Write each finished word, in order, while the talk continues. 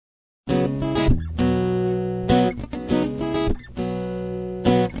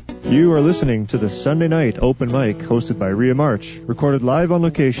You are listening to the Sunday Night Open Mic hosted by Rhea March, recorded live on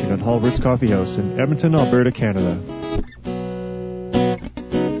location at Hulbert's Coffee House in Edmonton, Alberta, Canada.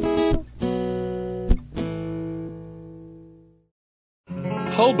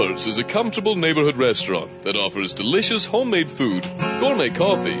 Hulbert's is a comfortable neighborhood restaurant that offers delicious homemade food, gourmet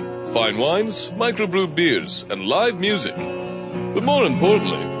coffee, fine wines, microbrewed beers, and live music. But more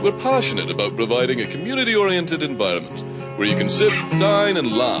importantly, we're passionate about providing a community-oriented environment where you can sit, dine,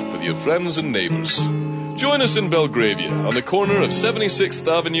 and laugh with your friends and neighbors. Join us in Belgravia on the corner of 76th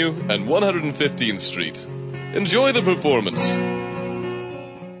Avenue and 115th Street. Enjoy the performance.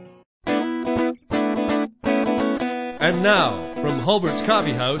 And now, from Hulbert's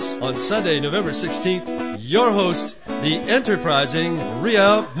Coffee House on Sunday, November 16th, your host, the enterprising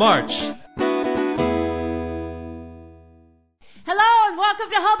Rhea March. Hello and welcome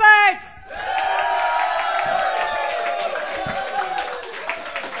to Hulbert's.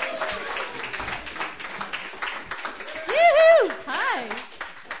 Yoo-hoo! Hi.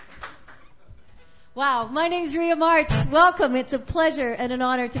 Wow, my name's Rhea March. Welcome. It's a pleasure and an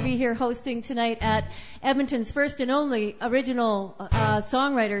honor to be here hosting tonight at Edmonton's first and only original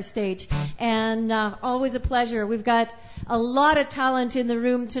songwriter stage. And always a pleasure. We've got a lot of talent in the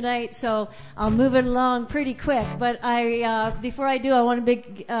room tonight, so I'll move it along pretty quick. But before I do, I want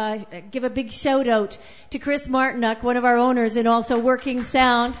to give a big shout out to Chris Martinuck, one of our owners and also working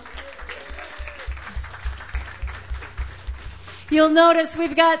sound. You'll notice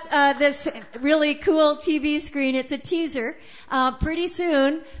we've got this really cool TV screen. It's a teaser. Pretty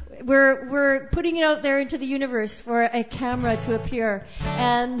soon, we're putting it out there into the universe for a camera to appear,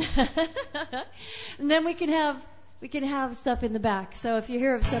 and and then we can have stuff in the back. So if you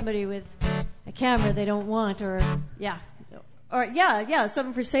hear of somebody with a camera they don't want, or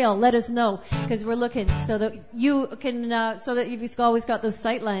something for sale, let us know, because we're looking so that you can so that you've always got those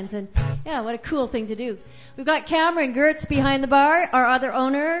sight lines. And yeah, what a cool thing to do. We've got Cameron Gertz behind the bar, our other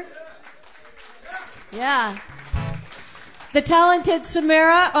owner. Yeah. The talented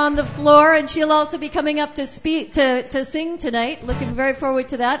Samara on the floor, and she'll also be coming up to sing tonight. Looking very forward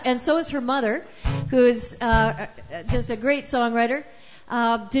to that. And so is her mother, who is just a great songwriter.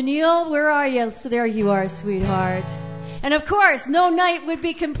 Danielle, where are you? So there you are, sweetheart. And of course, no night would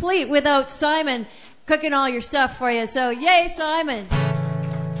be complete without Simon cooking all your stuff for you. So yay, Simon.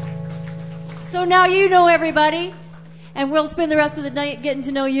 So now you know everybody, and we'll spend the rest of the night getting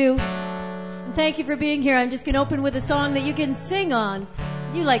to know you. And thank you for being here. I'm just going to open with a song that you can sing on.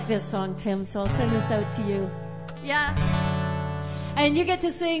 You like this song, Tim, so I'll send this out to you. Yeah? And you get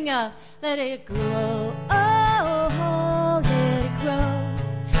to sing, Let It Grow. Oh, let it grow.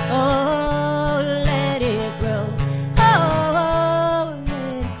 Oh, let it grow. Oh,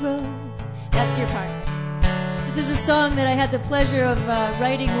 let it grow. That's your part. This is a song that I had the pleasure of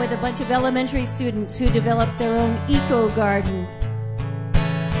writing with a bunch of elementary students who developed their own eco garden.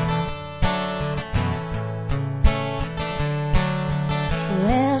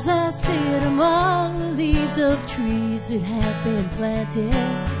 As I sit among the leaves of trees that have been planted,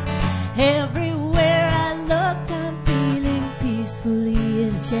 everywhere I look I'm feeling peacefully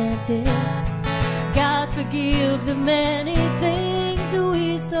enchanted. God forgive the many things that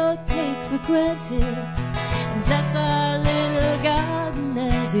we so take for granted, and bless our little garden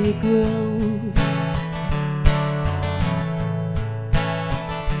as it grows.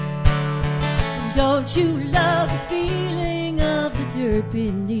 Don't you love the feeling of the dirt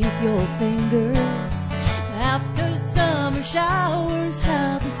beneath your fingers? After summer showers,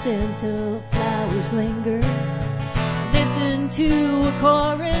 how the scent of flowers lingers. Listen to a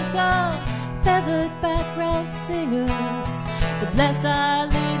chorus of feathered background singers that bless our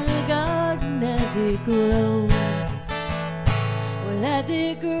little garden as it grows. Well, as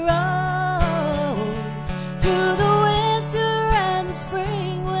it grows through the winter and the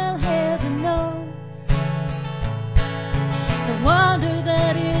spring, well, heaven knows the wonder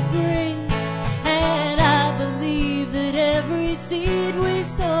that it brings. And I believe that every seed we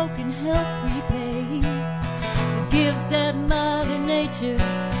sow can help repay the gifts that Mother Nature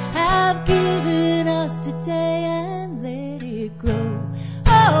have given us today. And let it grow.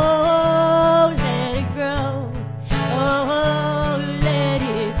 Oh, let it grow. Oh, let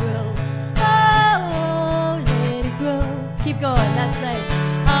it grow. Oh, let it grow. Keep going. That's nice.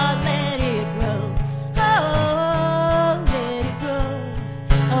 Oh, let it grow. Oh, let it grow.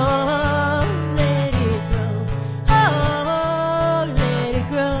 Oh, let it grow. Oh, let it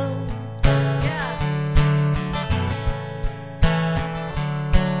grow. Yeah.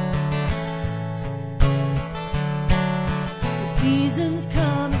 The seasons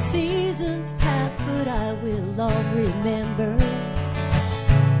come and seasons pass, but I will long remember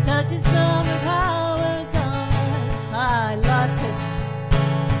such wasted summer powers on life. I lost it.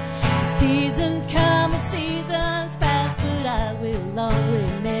 Seasons come and seasons pass, but I will long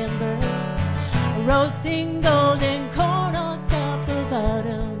remember roasting golden corn on top of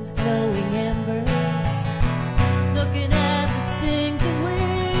autumn's glowing embers, looking at the things that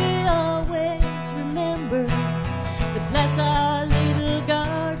we always remember, that bless our little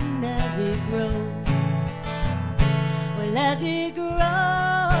garden as it grows. Well, as it grows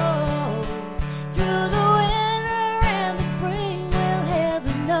through the winter and the spring, well,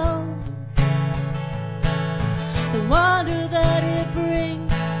 heaven knows the wonder that it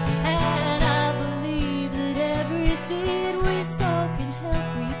brings. And I believe that every seed we sow can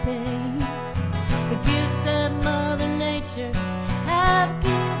help repay the gifts that Mother Nature have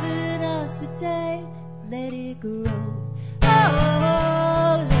given us today. Let it grow.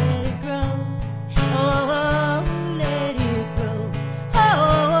 Oh, let it grow. Oh, let it grow.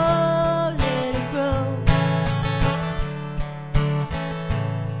 Oh, let it grow.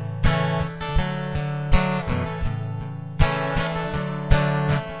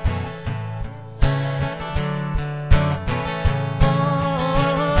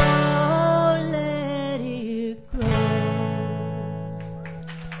 Oh, let it grow.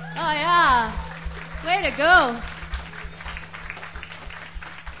 Oh, yeah. Way to go.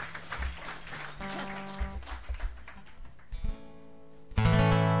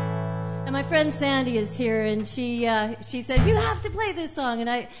 And my friend Sandy is here, and she said, you have to play this song. And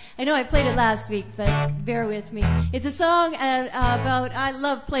I know I played it last week, but bear with me. It's a song about, I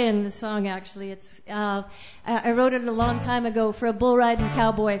love playing this song, actually. It's I wrote it a long time ago for a bull riding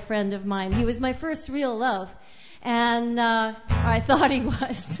cowboy friend of mine. He was my first real love, and I thought he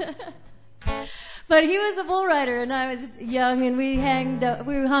was. But he was a bull rider, and I was young, and we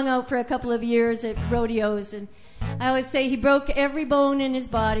hung out for a couple of years at rodeos, and I always say he broke every bone in his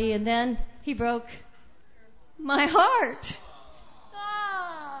body, and then he broke my heart.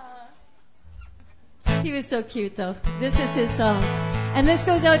 Ah. He was so cute, though. This is his song. And this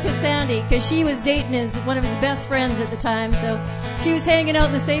goes out to Sandy, because she was dating one of his best friends at the time, so she was hanging out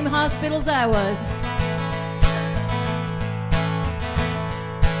in the same hospitals I was.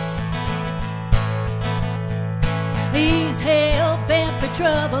 He's hell-bent for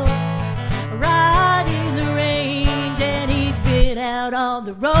trouble, right in the range, and he's been out on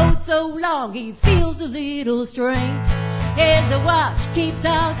the road so long he feels a little strange. His watch keeps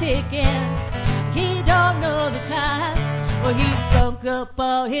on ticking, he don't know the time. Well, he's drunk up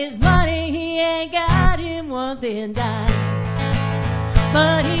all his money, he ain't got him one thin dime.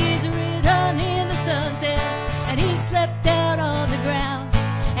 But he's ridden in the sunset, and he slept out on the ground,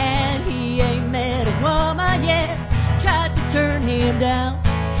 and he ain't met a woman yet tried to turn him down.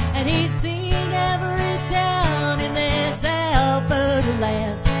 And he's seen every town in this Alberta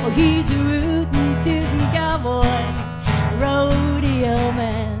land. Oh, he's a rootin' tootin' cowboy, rodeo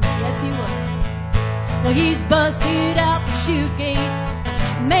man. Yes, he was. Well, he's busted out the chute gate,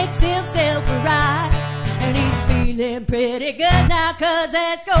 makes himself a ride, and he's feeling pretty good now, 'cause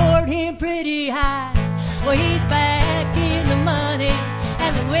they scored him pretty high. Well, he's back in the money,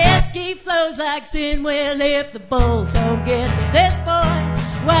 and the whiskey flows like sin. Well, if the bulls don't get to this point,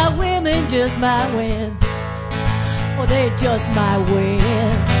 well, women just might win. Or they just might win.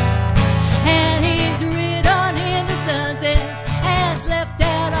 And he's ridden in the sunset and slept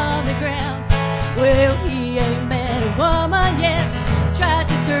out on the ground. Well, he ain't met a woman yet tried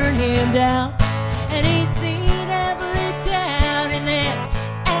to turn him down. And he's seen every town in that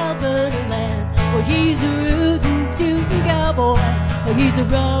Alberta land. Well, he's a rootin' tootin' cowboy. Well, he's a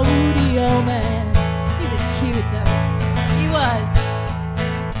rodeo man. He was cute, though. He was.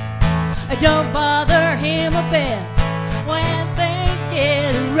 Don't bother him a bit when things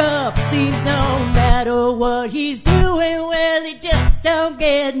get rough. Seems no matter what he's doing, well, he just don't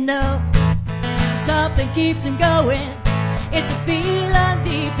get enough. Something keeps him going. It's a feeling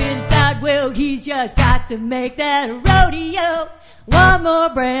deep inside. Well, he's just got to make that a rodeo. One more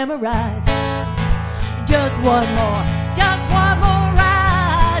Brahma ride. Just one more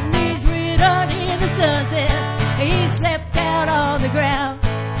ride. And he's ridden in the sunset. He slept out on the ground.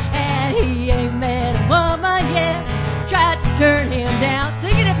 And he ain't met a woman yet tried to turn him down.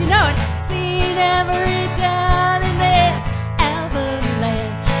 Sing it if you know it. Seen every town in this Alberta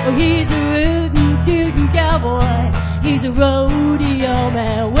land. Well, he's a rootin' tootin' cowboy. He's a rodeo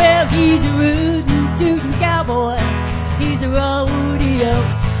man. Well, he's a rootin' tootin' cowboy. He's a rodeo.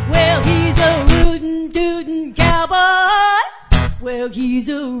 Well, he's a rootin' tootin' cowboy. Well, he's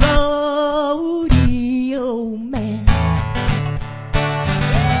a rodeo man.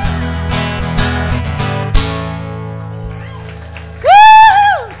 Woo!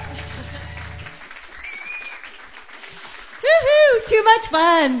 too much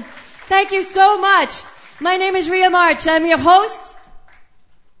fun. Thank you so much. My name is Rhea March. I'm your host.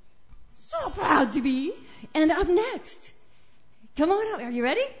 So proud to be. And up next, come on up. Are you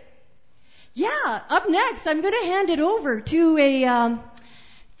ready? Yeah, up next, I'm going to hand it over to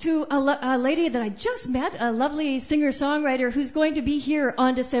a lady that I just met, a lovely singer-songwriter who's going to be here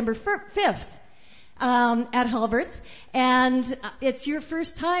on December 5th at Hulbert's. And it's your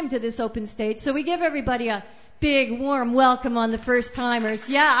first time to this open stage, so we give everybody a big, warm welcome on the first-timers.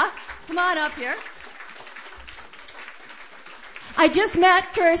 Yeah, come on up here. I just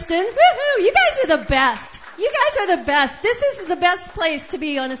met Kirsten. Woohoo! You guys are the best. You guys are the best. This is the best place to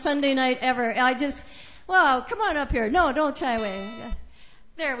be on a Sunday night ever. Wow, come on up here. No, don't shy away.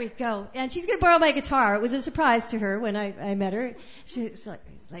 There we go. And she's going to borrow my guitar. It was a surprise to her when I met her. She's like,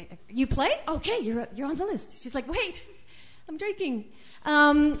 you play? Okay, you're on the list. She's like, wait, I'm drinking.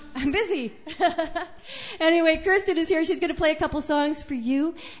 I'm busy. Anyway, Kirsten is here. She's going to play a couple songs for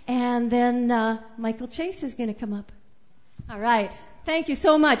you. And then Michael Chase is going to come up. All right. Thank you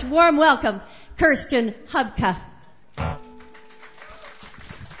so much. Warm welcome, Kirsten Hubka. Wow.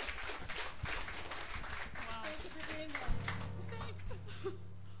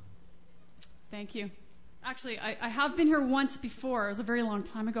 Thank you. Actually, I have been here once before. It was a very long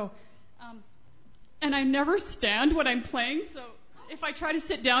time ago. And I never stand when I'm playing, so if I try to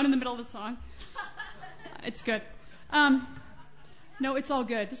sit down in the middle of the song, it's good. No, it's all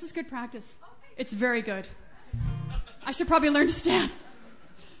good. This is good practice. It's very good. I should probably learn to stand.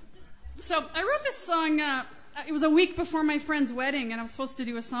 So I wrote this song. It was a week before my friend's wedding, and I was supposed to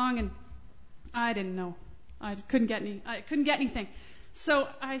do a song, and I didn't know. I couldn't get anything. So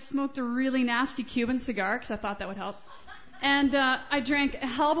I smoked a really nasty Cuban cigar because I thought that would help, and I drank a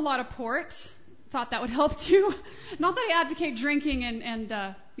hell of a lot of port. Thought that would help too. Not that I advocate drinking and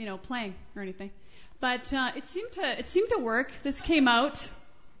playing or anything, but it seemed to work. This came out,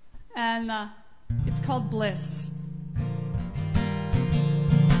 and it's called Bliss.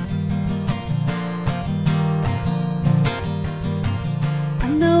 I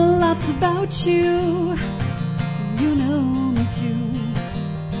know lots about you, you know me too.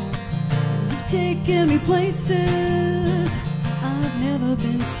 You've taken me places I've never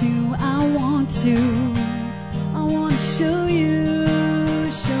been to. I want to show you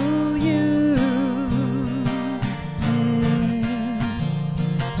this.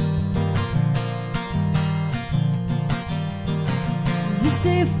 You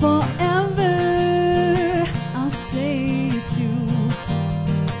say forever, I'll say it too.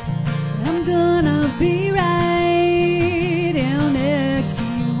 I'm gonna be right here next to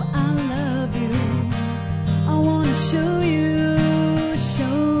you. I love you. I wanna show you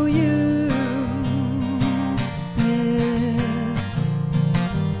this.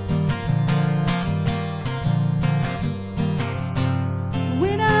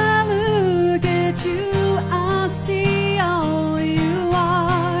 When I look at you, I see all you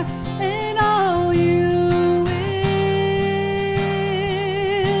are and all you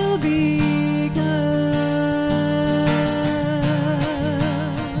will become.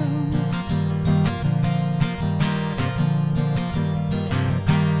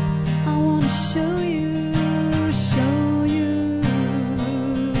 I want to show you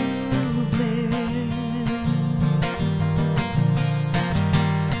bliss.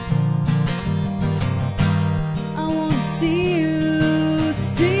 I want to see you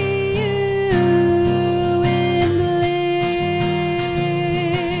in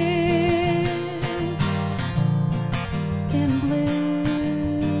bliss, in bliss.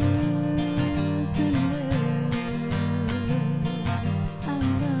 I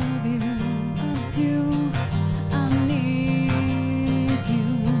love you, I do, I need you.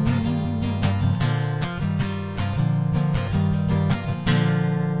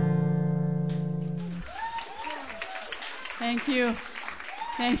 Thank you.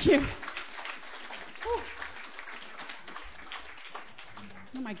 Thank you. Whew.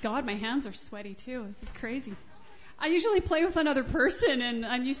 Oh my God, my hands are sweaty too. This is crazy. I usually play with another person, and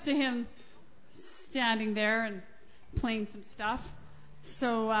I'm used to him standing there and playing some stuff.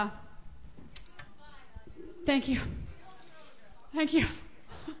 So, thank you. Thank you.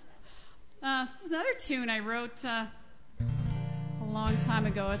 This is another tune I wrote a long time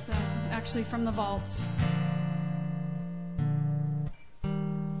ago. It's actually from the vault.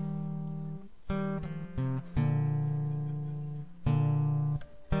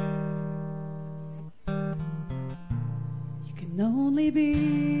 You can only be.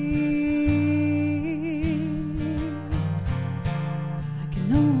 I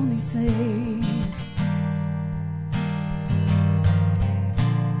can only say.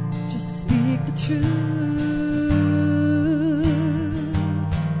 Just speak the truth.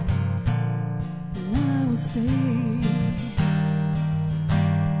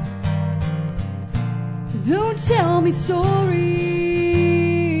 Don't tell me stories,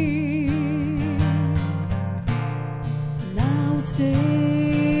 and I will stay.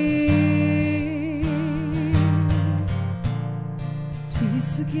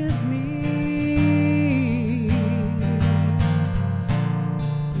 Please forgive me,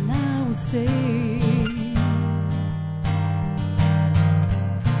 and I will stay.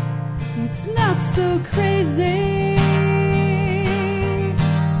 It's not so crazy.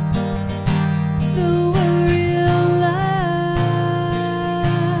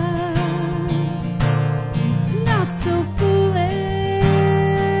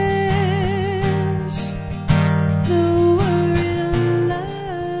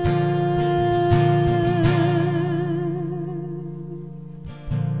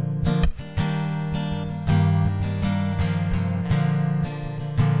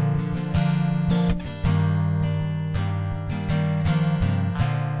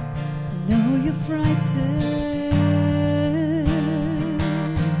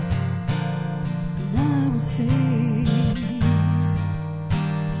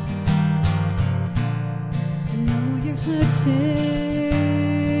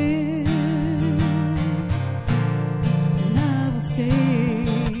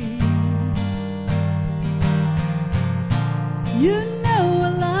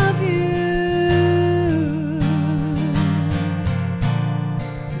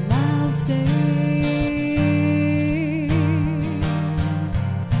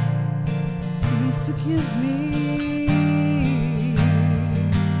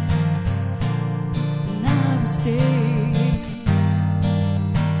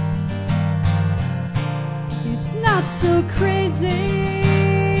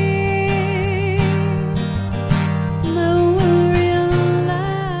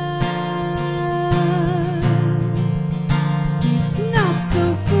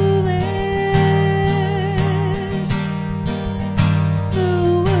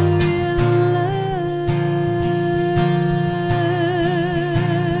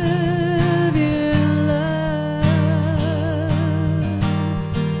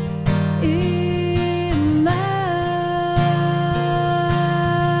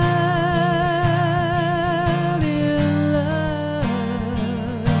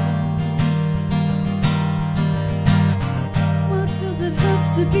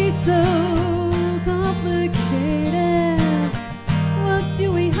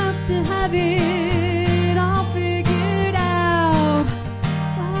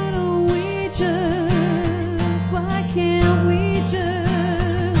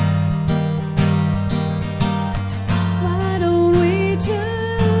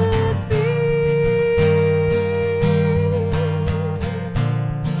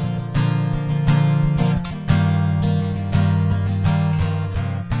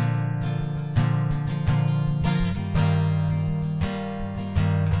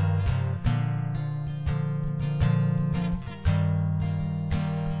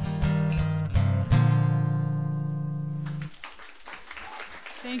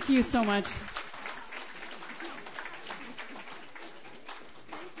 Thank you so much.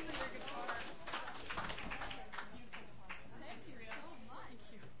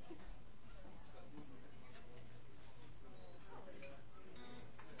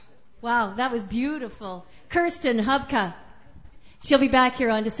 Wow, that was beautiful. Kirsten Hubka. She'll be back here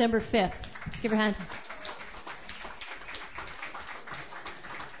on December 5th. Let's give her a hand.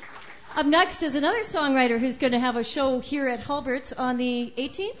 Up next is another songwriter who's going to have a show here at Hulbert's on the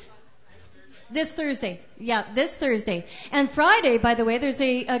 18th? This Thursday. Yeah, this Thursday. And Friday, by the way, there's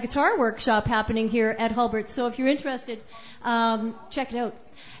a guitar workshop happening here at Hulbert's. So if you're interested, check it out.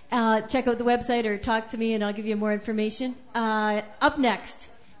 Check out the website or talk to me and I'll give you more information. Up next,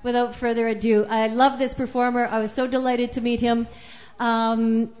 without further ado, I love this performer. I was so delighted to meet him.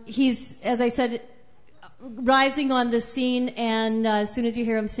 He's, as I said, rising on the scene, and as soon as you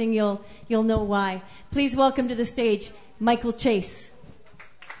hear him sing, you'll know why. Please welcome to the stage, Michael Chase.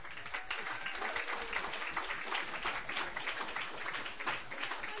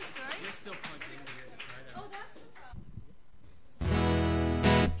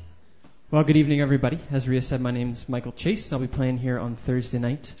 Well, good evening, everybody. As Rhea said, my name's Michael Chase. I'll be playing here on Thursday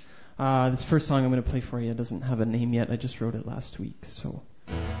night. This first song I'm going to play for you doesn't have a name yet. I just wrote it last week, so...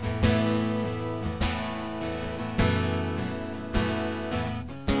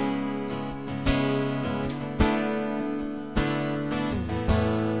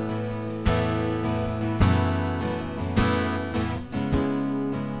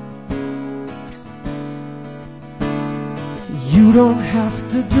 You don't have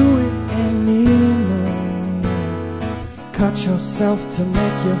to do it anymore. Cut yourself to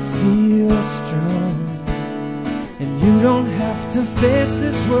make you feel strong. And you don't have to face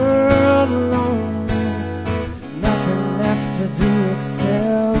this world alone. Nothing left to do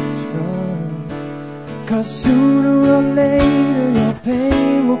except run. 'Cause sooner or later your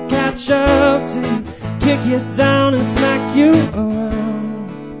pain will catch up to you, kick you down and smack you around,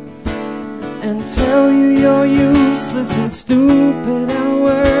 and tell you you're useless and stupid and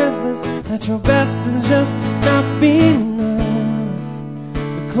worthless, that your best is just not being enough.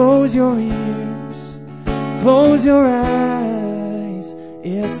 But close your ears, close your eyes,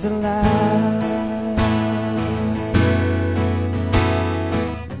 it's a lie.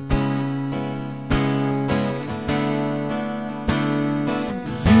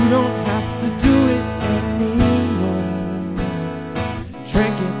 You don't have to do it anymore.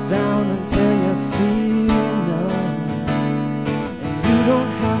 Drink it down until you feel numb. And you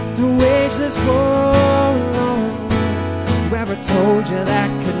don't have to wage this war alone. Whoever told you that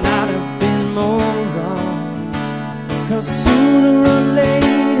could not have been more wrong. 'Cause sooner or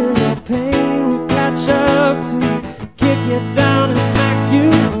later your pain will catch up to you, kick you down and smack you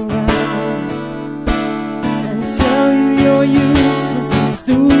around, and tell you you're useless and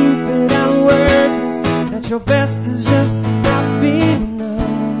stupid and worthless, that your best is just not being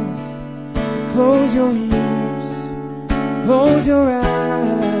enough. Close your ears, close your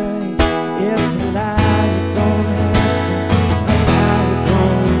eyes, it's a lie, you don't have to. A lie, you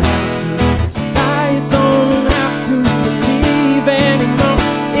don't have to. A lie, you don't have to believe anymore.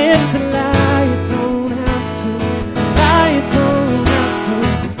 It's a lie, you don't have to. A lie, you don't have to.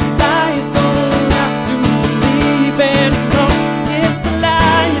 A lie, you don't have to believe anymore. It's a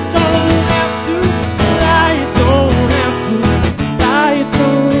lie, you don't have to. A lie, you don't have to. A lie, you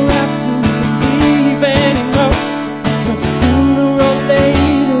don't have to believe anymore. 'Cause sooner or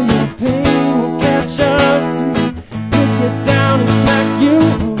later your pain will catch up to you, put you down and smack you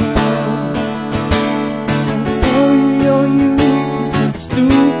around, and tell you you're useless and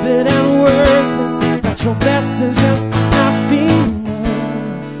stupid and worthless, that your best is just not being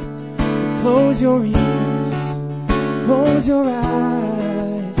enough. Close your ears, close your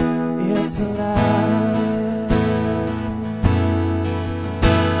eyes, it's a lie.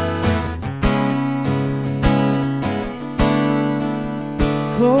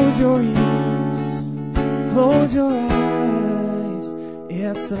 Close your ears, close your eyes,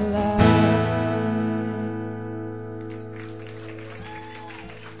 it's a lie.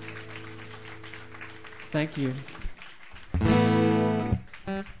 Thank you.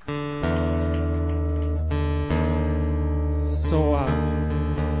 So,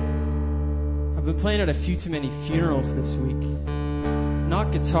 I've been playing at a few too many funerals this week.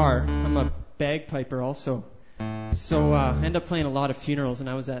 Not guitar, I'm a bagpiper also. So I end up playing a lot of funerals, and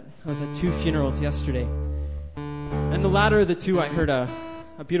I was at 2 funerals yesterday. And the latter of the 2, I heard a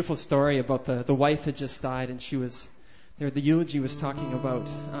beautiful story about the wife had just died, and the eulogy was talking about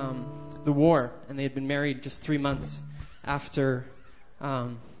the war, and they had been married just 3 months after.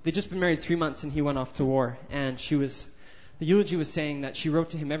 They'd just been married 3 months, and he went off to war. And the eulogy was saying that she wrote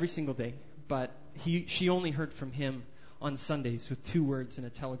to him every single day, but she only heard from him on Sundays with 2 words in a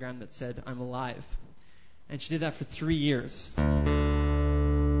telegram that said, "I'm alive." And she did that for 3 years.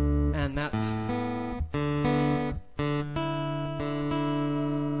 And that's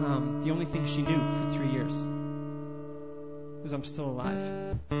the only thing she knew for 3 years. Was I'm still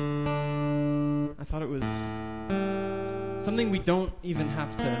alive. I thought it was something we don't even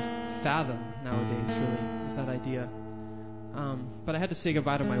have to fathom nowadays, really, is that idea. But I had to say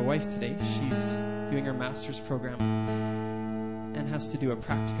goodbye to my wife today. She's doing her master's program and has to do a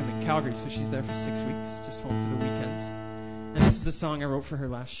practicum in Calgary, so she's there for 6 weeks, just home for the weekends. And this is a song I wrote for her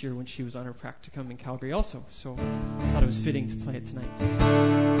last year when she was on her practicum in Calgary also, so I thought it was fitting to play it tonight.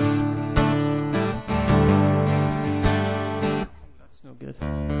 That's no good.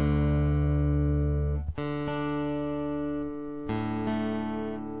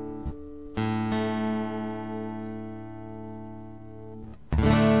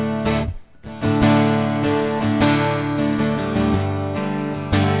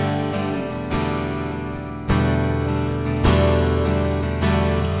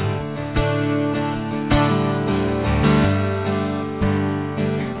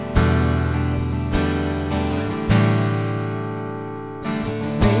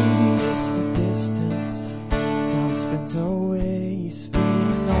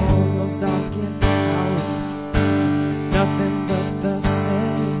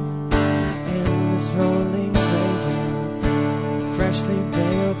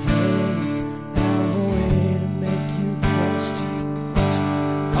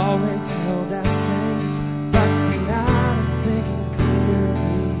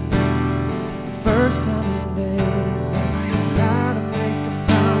 First time in bed,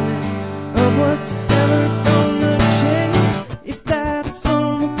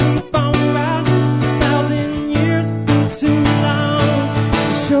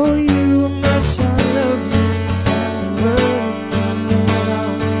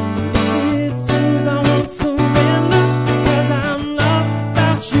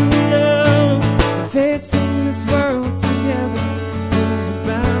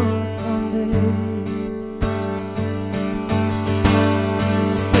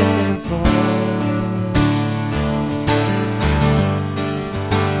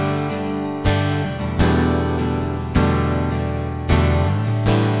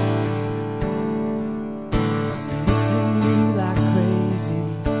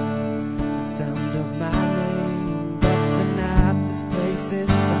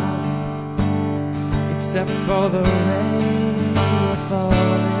 for the rain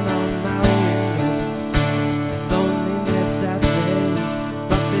falling on my window. Loneliness at bay,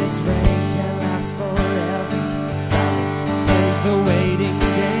 but this rain can't last forever. Silence plays the waiting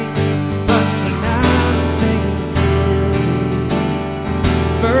game, but tonight I'm thinking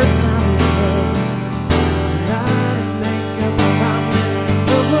first time it hurts. Tonight I make a promise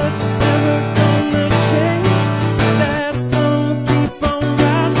of what's never gonna change. That sun will keep on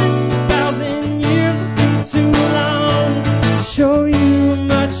rising. 1,000 years will be too long to show you how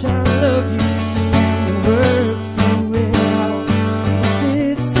much I love you and work through it all. If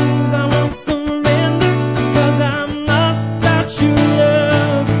it seems I won't surrender, it's 'cause I'm lost without your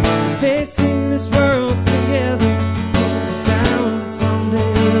love. Facing this world together, things are bound to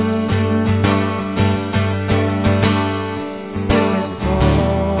someday slip and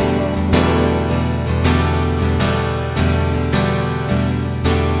fall.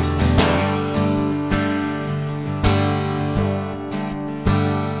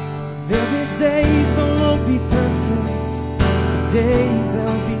 There'll be days that won't be perfect, days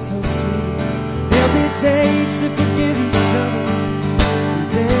that'll be so sweet. There'll be days to forgive each other, and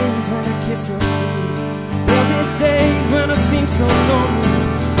days when I kiss your feet. There'll be days when I seem so lonely,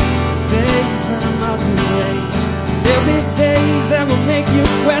 days when I'm outraged. There'll be days that will make you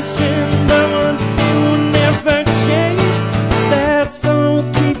question, but one thing will never change. That sun will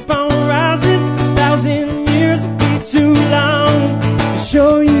keep on rising. 1,000 years will be too long to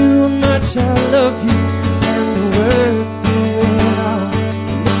show you how much I love you and to work through it all.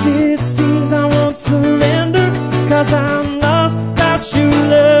 If it seems I won't surrender, it's 'cause I'm lost without your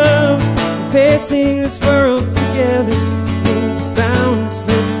love. Facing this world together, things are bound to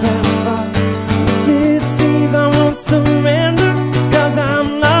slip and fall. If it seems I won't surrender, it's 'cause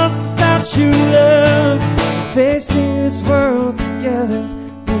I'm lost without your love. Facing this world together,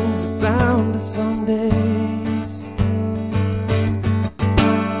 things are bound to some days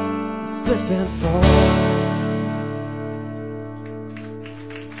slip and fall.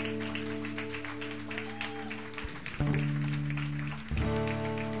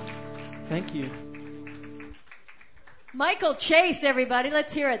 Thank you. Michael Chase, everybody.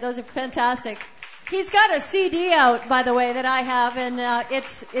 Let's hear it. Those are fantastic. He's got a CD out, by the way, that I have, and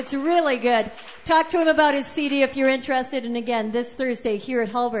it's really good. Talk to him about his CD if you're interested. And again, this Thursday here at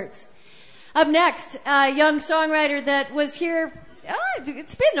Hulbert's. Up next, a young songwriter that was here.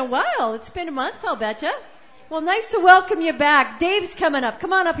 It's been a while. It's been a month, I'll betcha. Well, nice to welcome you back. Dave's coming up.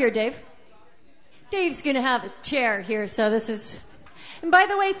 Come on up here, Dave. Dave's going to have his chair here, so this is... And by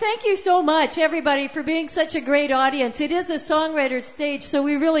the way, thank you so much, everybody, for being such a great audience. It is a songwriter's stage, so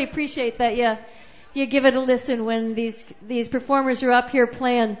we really appreciate that you give it a listen when these performers are up here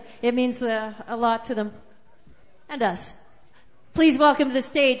playing. It means a lot to them and us. Please welcome to the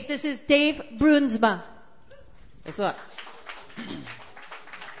stage. This is Dave Brunsma. Thanks a lot.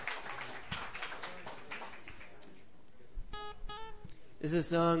 This is a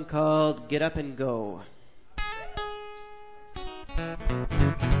song called Get Up and Go.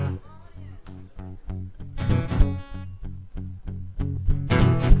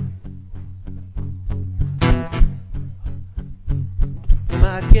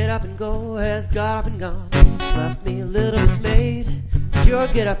 My get up and go has got up and gone, left me a little dismayed. Your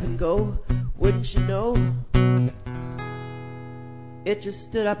get up and go, wouldn't you know? It just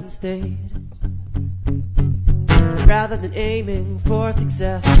stood up and stayed. Rather than aiming for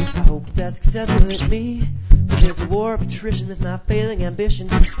success, I hope that success will hit me. But there's a war of attrition with my failing ambition,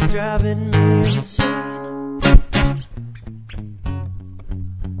 driving me insane.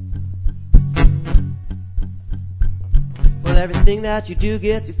 Well, everything that you do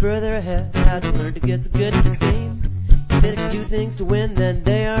gets you further ahead. How'd you learn to get so good at this game? You said if you do things to win, then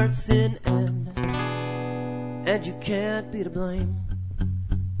they aren't sin, and you can't be to blame.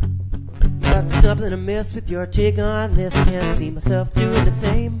 But there's something amiss with your take on this. Can't see myself doing the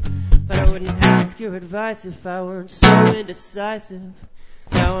same. But I wouldn't ask your advice if I weren't so indecisive.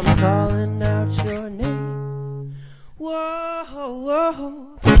 Now I'm calling out your name. Whoa, whoa.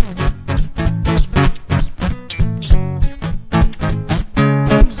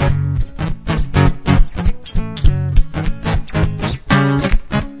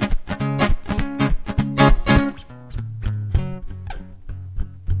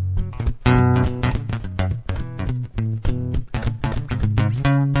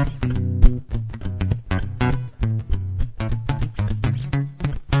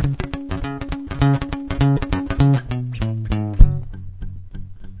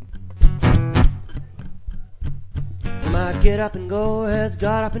 Get up and go has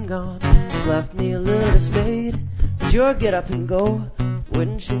got up and gone, it's left me a little dismayed. But your get up and go,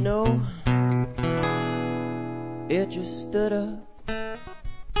 wouldn't you know? it just stood up.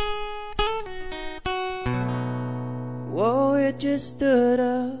 Whoa, it just stood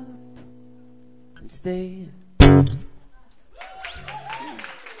up and stayed.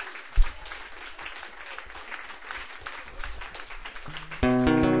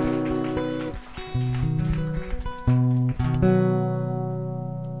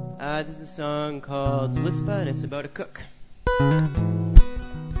 This is a song called Lispa, and it's about a cook.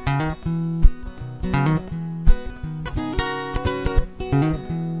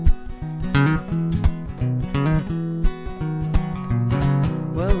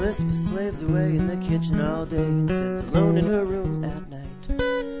 Well, Lispa slaves away in the kitchen all day and sits alone in her room at night.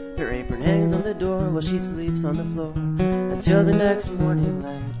 Her apron hangs on the door while she sleeps on the floor until the next morning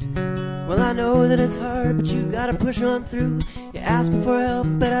light. Well, I know that it's hard, but you gotta push on through. You ask me for help,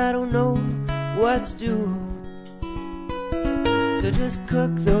 but I don't know what to do. So just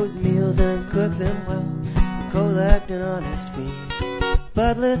cook those meals and cook them well and collect an honest fee.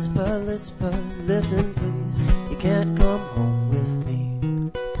 But Lispa, Lispa, listen please, you can't come home with me.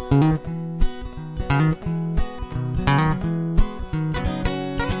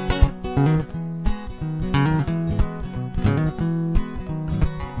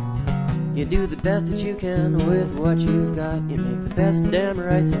 You do the best that you can with what you've got. You make the best damn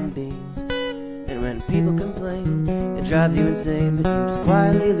rice and beans. And when people complain, it drives you insane, but you just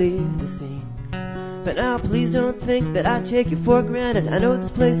quietly leave the scene. But now please don't think that I take you for granted. I know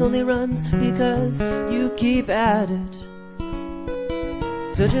this place only runs because you keep at it.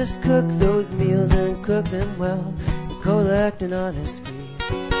 So just cook those meals and cook them well and collect an honest fee.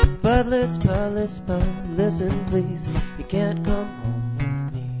 But Lispa, Lispa, listen please, you can't come home.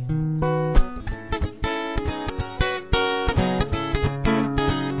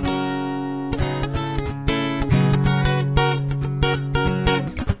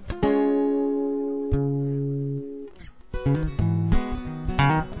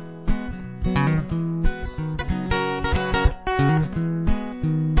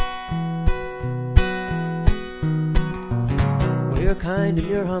 And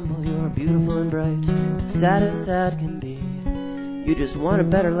you're humble, you're beautiful and bright, and sad as sad can be. You just want a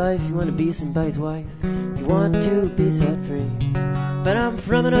better life, you want to be somebody's wife, you want to be set free. But I'm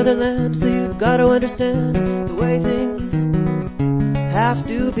from another land, so you've got to understand the way things have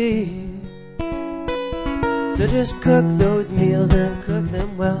to be. So just cook those meals and cook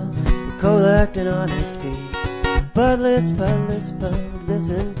them well and collect an honest fee. But Lispa, Lispa,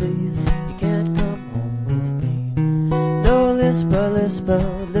 listen please, you can't come home with me. No, Lispa, Lispa,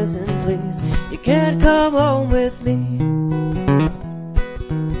 listen please, you can't come home with me.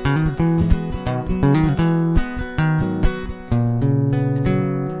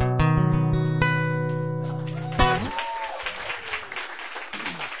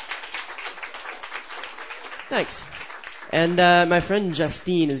 Thanks. And my friend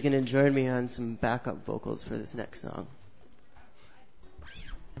Justine is going to join me on some backup vocals for this next song.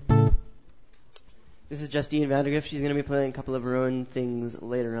 This is Justine Vandergrift. She's going to be playing a couple of her own things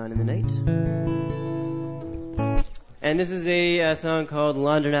later on in the night. And this is a song called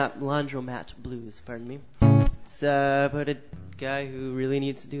Laundromat Blues, pardon me. It's about a guy who really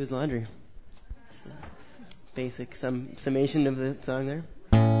needs to do his laundry. It's a basic summation of the song there.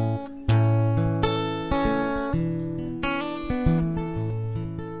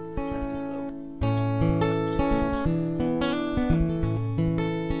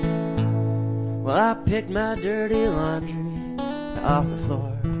 Well, I picked my dirty laundry off the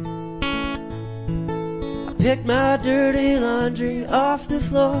floor. I picked my dirty laundry off the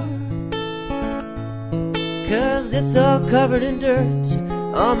floor, 'cause it's all covered in dirt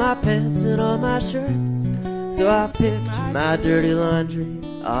on my pants and on my shirts. So I picked my dirty laundry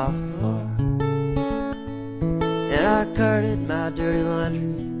off the floor, and I carted my dirty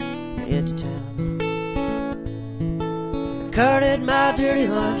laundry into town. Carted my dirty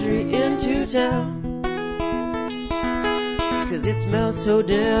laundry into town, 'cause it smells so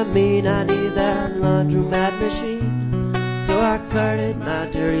damn mean. I need that laundromat machine. So I carted my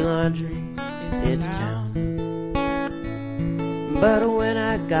dirty laundry into town. But when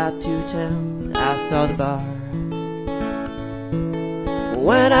I got to town, I saw the bar.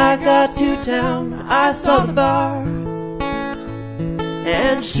 When I got to town, I saw the bar.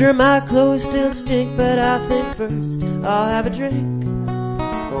 And sure, my clothes still stink, but I think first I'll have a drink.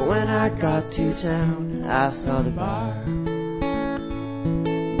 But when I got to town, I saw the bar.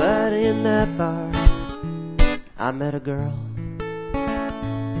 But in that bar, I met a girl.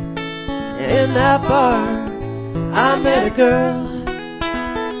 In that bar, I met a girl.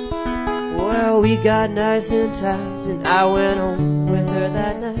 Well, we got nice and tight, and I went home with her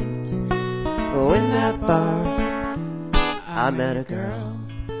that night. Oh, in that bar, I met a girl.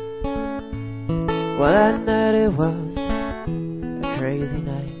 Well, that night it was a crazy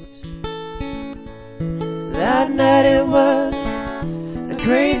night. That night it was a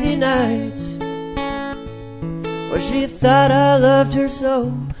crazy night. Well, she thought I loved her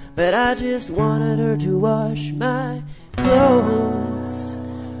so, but I just wanted her to wash my clothes.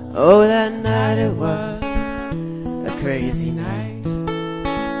 Oh, that night it was a crazy night.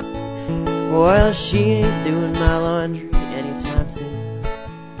 Well, she ain't doing my laundry anytime soon.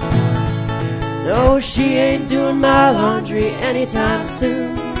 No, she ain't doing my laundry anytime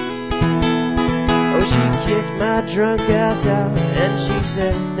soon. Oh, she kicked my drunk ass out, and she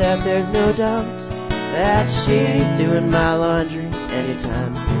said that there's no doubt that she ain't doing my laundry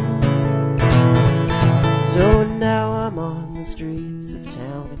anytime soon. So now I'm on the streets of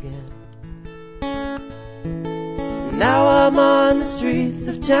town again. Now I'm on the streets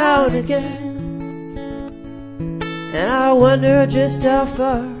of town again. And I wonder just how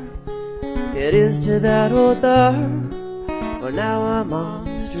far it is to that old bar. Well, now I'm on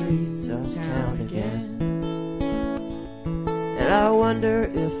the streets of town again. And I wonder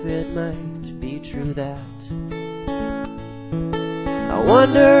if it might be true that I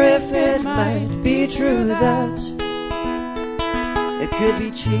wonder if it might be true that it could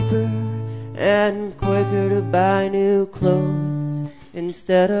be cheaper and quicker to buy new clothes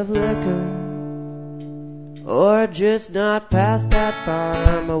instead of liquor. Or just not past that far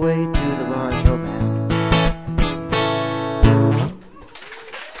on my way to the Marshall Path.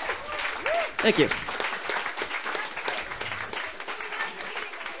 Thank you.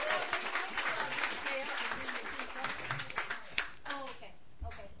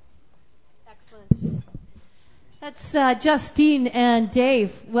 That's Justine and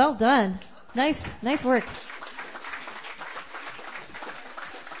Dave. Well done. Nice work.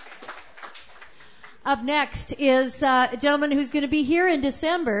 Up next is a gentleman who's going to be here in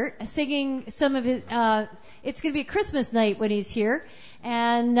December singing some of his, it's going to be a Christmas night when he's here,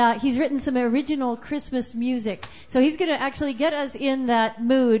 and he's written some original Christmas music. So he's going to actually get us in that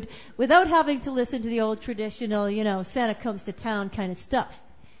mood without having to listen to the old traditional, Santa comes to town kind of stuff.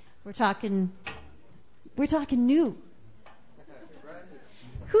 We're talking new.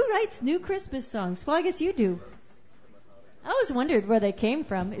 Who writes new Christmas songs? Well, I guess you do. I always wondered where they came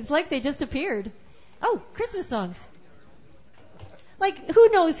from. It's like they just appeared. Oh, Christmas songs. Like, who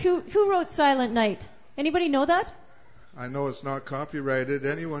knows who wrote Silent Night? Anybody know that? I know it's not copyrighted.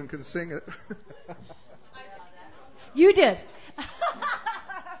 Anyone can sing it. You did.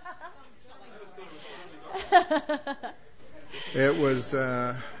 It was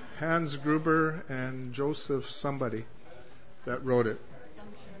Hans Gruber and Joseph somebody that wrote it.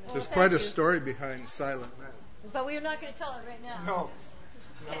 There's quite a story behind Silent Night. But we're not going to tell it right now. No.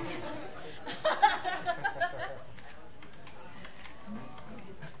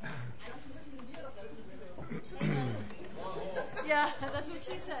 Yeah, that's what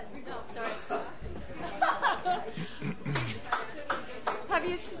she said. No, sorry. Have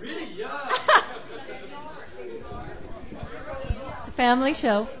you seen? It's a family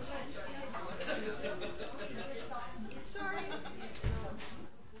show. Sorry.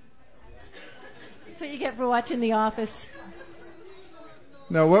 That's what you get for watching The Office.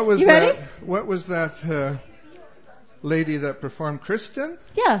 Now, what was you that? Ready? What was that lady that performed? Kristen?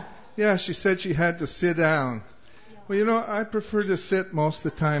 Yeah. Yeah, she said she had to sit down. Well, I prefer to sit most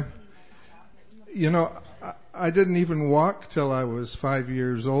of the time. I didn't even walk till I was 5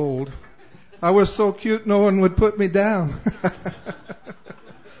 years old. I was so cute, no one would put me down.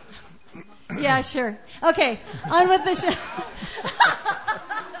 Yeah, sure. Okay, on with the show.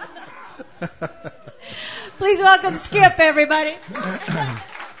 Please welcome Skip, everybody.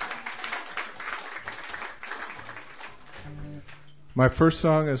 My first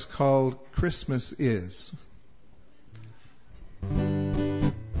song is called Christmas Is.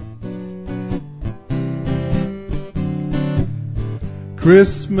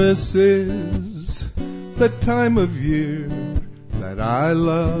 Christmas is the time of year that I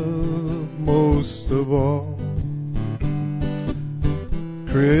love most of all.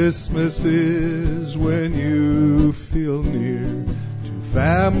 Christmas is when you feel near to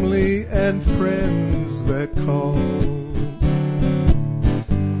family and friends that call.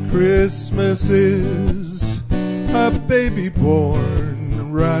 Christmas is a baby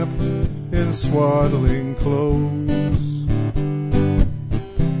born wrapped in swaddling clothes.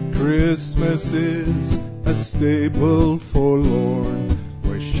 Christmas is a stable forlorn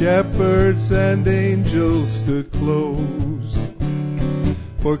where shepherds and angels stood close.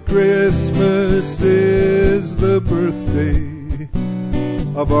 For Christmas is the birthday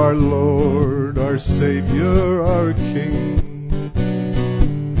of our Lord, our Savior, our King.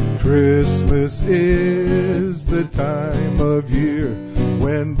 Christmas is the time of year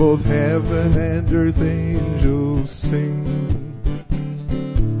when both heaven and earth angels sing.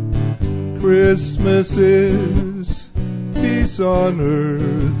 Christmas is peace on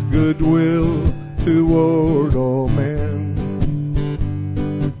earth, goodwill toward all men.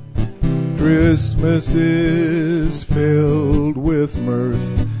 Christmas is filled with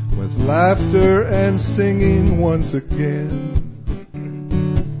mirth, with laughter and singing once again.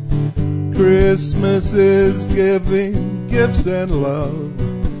 Christmas is giving gifts and love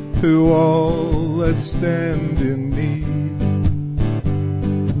to all that stand in need.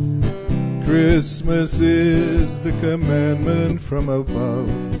 Christmas is the commandment from above.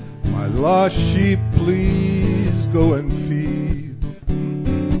 My lost sheep, please go and feed.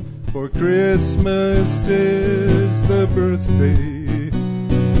 For Christmas is the birthday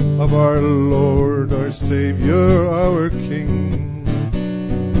of our Lord, our Savior, our King.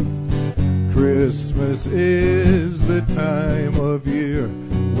 Christmas is the time of year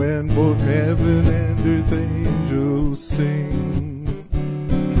when both heaven and earth angels sing.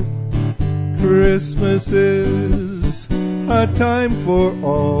 Christmas is a time for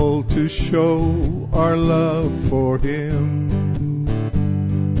all to show our love for Him.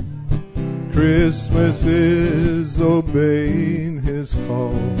 Christmas is obeying His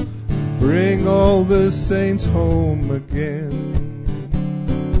call, bring all the saints home again.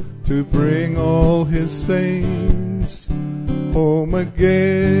 To bring all His saints home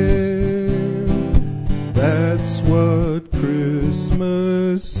again. That's what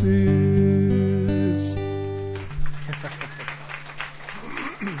Christmas is.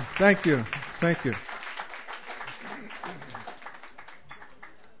 Thank you. Thank you.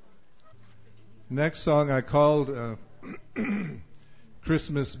 Next song I called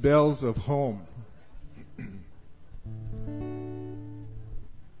Christmas Bells of Home.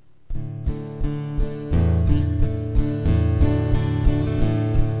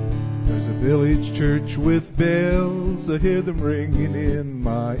 There's a village church with bells, I hear them ringing in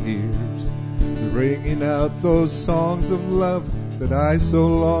my ears. They're ringing out those songs of love that I so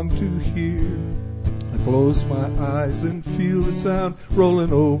long to hear. I close my eyes and feel the sound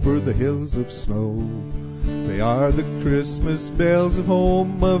rolling over the hills of snow. They are the Christmas bells of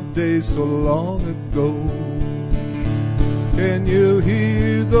home of days so long ago. Can you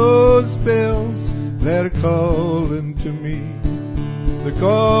hear those bells that are calling to me? They're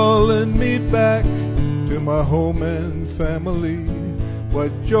calling me back to my home and family.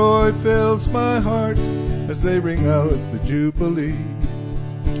 What joy fills my heart as they ring out the jubilee.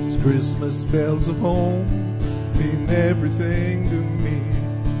 These Christmas bells of home mean everything to me.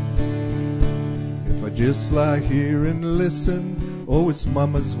 If I just lie here and listen, oh, it's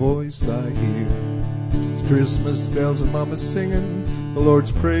Mama's voice I hear. These Christmas bells and Mama singing the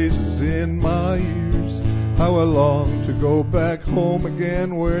Lord's praises in my ears. How I long to go back home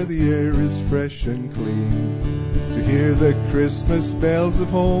again where the air is fresh and clean. To hear the Christmas bells of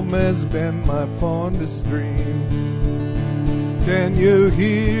home has been my fondest dream. Can you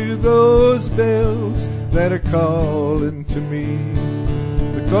hear those bells that are calling to me?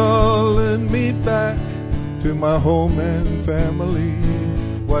 They're calling me back to my home and family.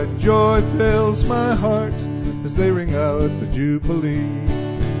 What joy fills my heart as they ring out the jubilee.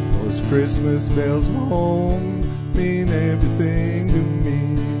 Those Christmas bells of home mean everything to me.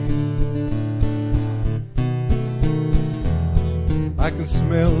 I can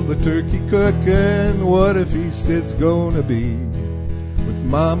smell the turkey cooking, what a feast it's gonna be. With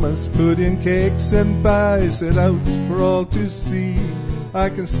Mama's pudding, cakes and pies set out for all to see. I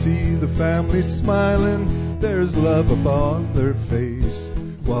can see the family smiling, there's love upon their face.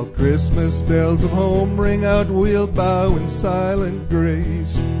 While Christmas bells of home ring out, we'll bow in silent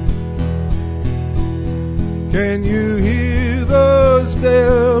grace. Can you hear those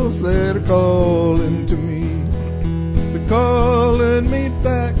bells that are calling to me? They're calling me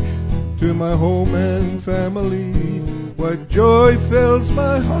back to my home and family. What joy fills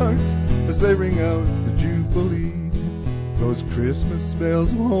my heart as they ring out the jubilee. Those Christmas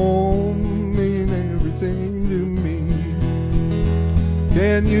bells of home mean everything to me.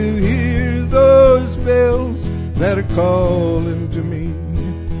 Can you hear those bells that are calling to me?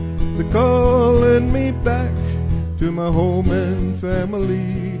 They're calling me back to my home and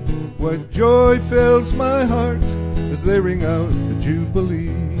family. What joy fills my heart as they ring out the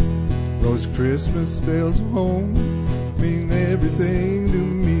jubilee. Those Christmas bells of home mean everything to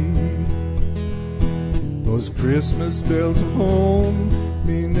me. Those Christmas bells of home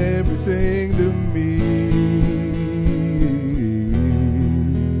mean everything to me.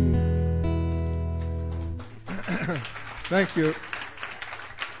 Thank you.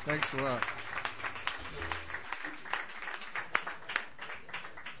 Thanks a lot.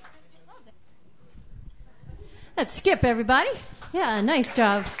 That's Skip, everybody. Yeah, nice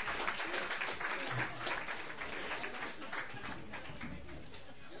job.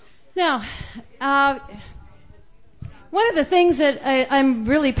 Now, one of the things that I'm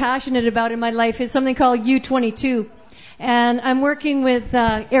really passionate about in my life is something called U22. And I'm working with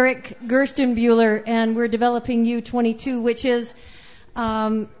Eric Gerstenbuehler, and we're developing U22, which is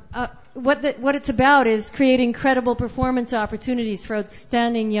what it's about is creating credible performance opportunities for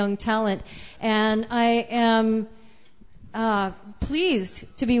outstanding young talent. And I am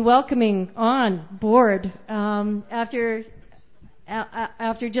pleased to be welcoming on board after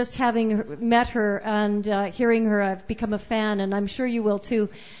just having met her and hearing her. I've become a fan, and I'm sure you will too.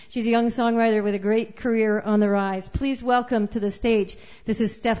 She's a young songwriter with a great career on the rise. Please welcome to the stage, this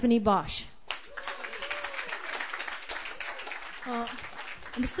is Stephanie Bosch. Well,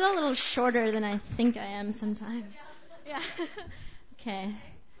 I'm still a little shorter than I think I am sometimes. Yeah. Okay.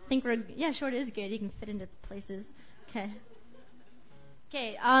 I think short is good. You can fit into places. Okay.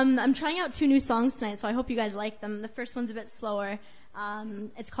 Okay, I'm trying out 2 new songs tonight, so I hope you guys like them. The first one's a bit slower.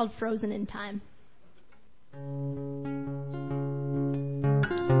 It's called Frozen in Time.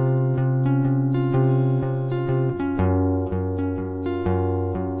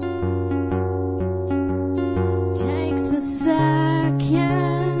 Takes a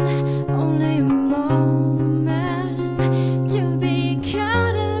second, only a moment to be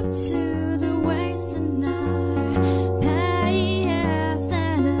caught up to the waste in our past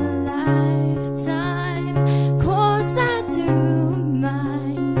and a lifetime. Course I do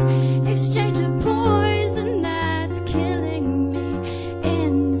mind exchange of poison that's killing me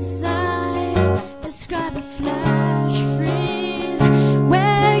inside. Describe a flash freeze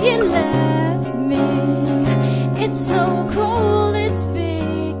where you left me. It's so cold, it's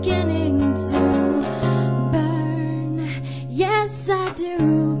beginning to burn. Yes, I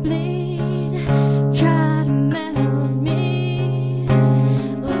do bleed. Try to melt me.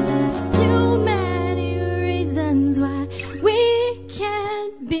 Well, there's too many reasons why we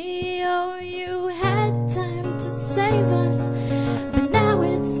can't be. Oh, you had time to save us, but now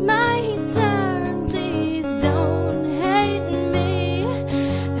it's my turn. Please don't hate me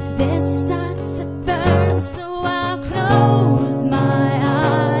if this starts to burn. So I'll close my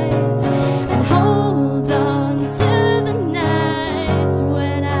eyes and hold on to the nights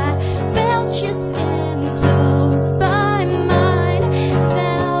when I felt your skin close by mine.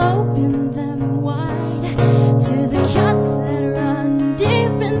 They'll open them wide to the cuts that run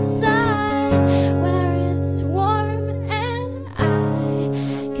deep inside, where it's warm and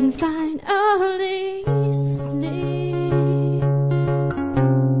I can find early sleep.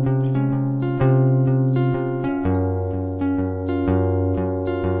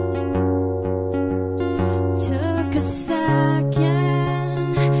 Took a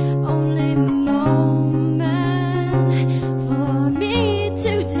second, only a moment for me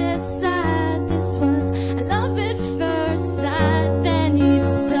to decide this was love at first sight. Then you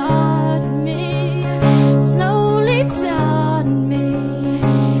taught me, slowly taught me,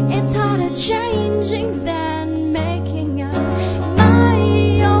 it's harder changing than making up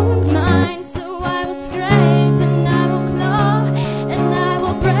my own mind. So I will scrape and I will claw and I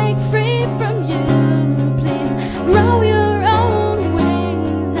will break free from you. Please grow your own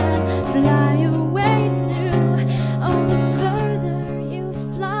wings and fly away too. Oh, the further you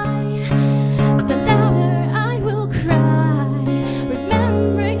fly, the louder I will cry,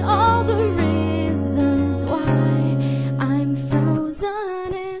 remembering all the reasons why I'm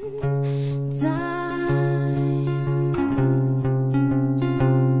frozen in time.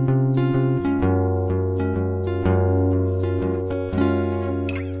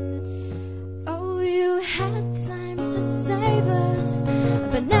 Oh, you had time to save us,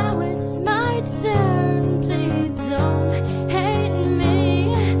 but now it's my turn. Please don't hate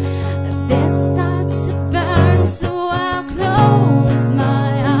me if this starts to burn. So I'll close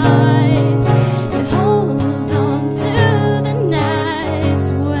my eyes and hold on to the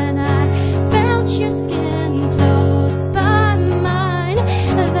nights when I felt your skin close by mine.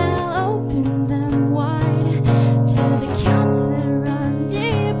 They'll open them wide to the cuts that run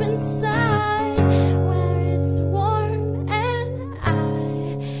deep inside, where it's warm and I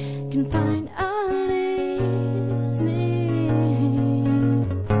can find early sleep.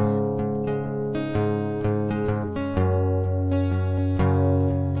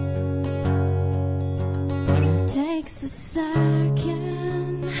 Takes a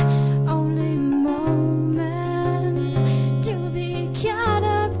second, only a moment to be caught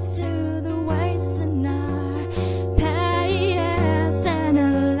up to the waste in our past.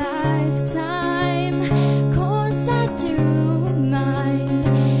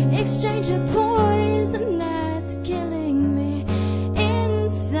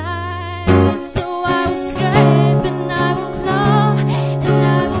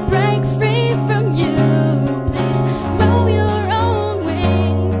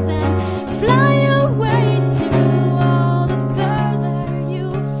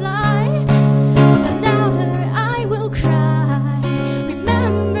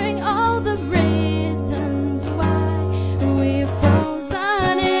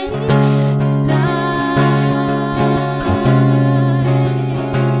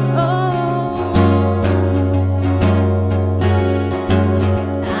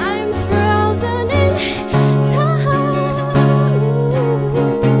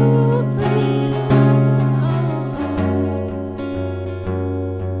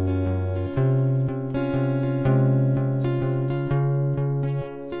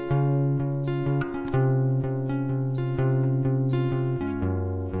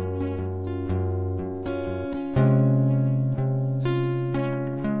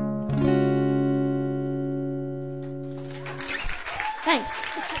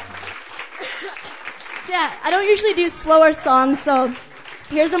 So yeah, I don't usually do slower songs, so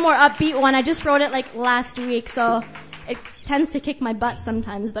here's a more upbeat one. I just wrote it like last week, so it tends to kick my butt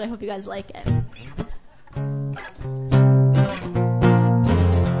sometimes, but I hope you guys like it.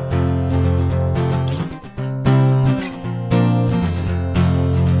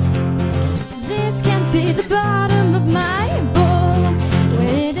 This can't be the bottom of my bowl,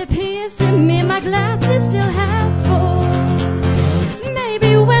 when it appears to me my glass is still half full.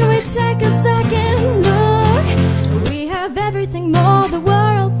 Maybe when we take a second look, we have everything more the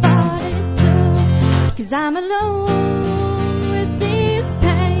world thought it took. 'Cause I'm alone with these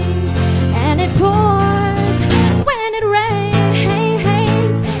pains, and it pours when it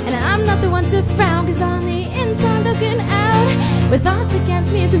rains. And I'm not the one to frown, 'cause on the inside looking out, with odds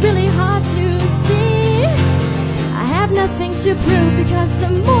against me it's really hard to see. I have nothing to prove, because the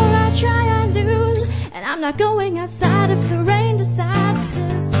more I try I lose. And I'm not going outside if the rain decides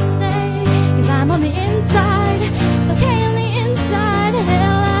to stay. 'Cause I'm on the inside, it's okay on the inside,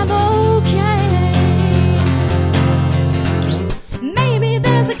 hell I'm okay. Maybe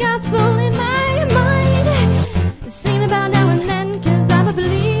there's a gospel in my mind, singing about now and then, 'cause I'm a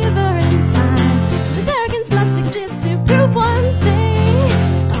believer in time. This arrogance must exist to prove one thing.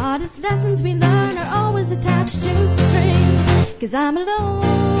 Hardest lessons we learn are always attached to strings. 'Cause I'm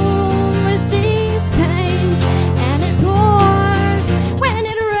alone with these pains, and it pours when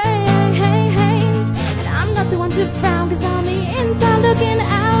it rains. And I'm not the one to frown, 'cause on the inside looking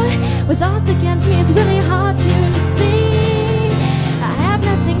out, with odds against me it's really hard to see. I have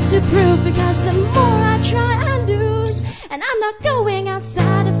nothing to prove, because the more I try I lose. And I'm not going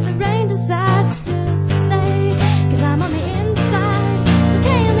outside if the rain decides to stay. 'Cause I'm on the inside, it's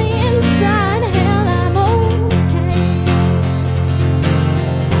okay on the inside, hell I'm okay.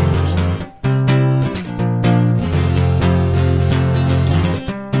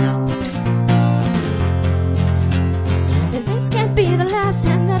 And this can't be the last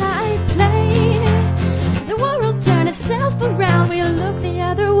hand that I play. The world will turn itself around, we'll look the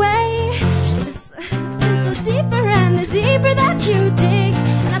other way. The deeper and the deeper that you dig,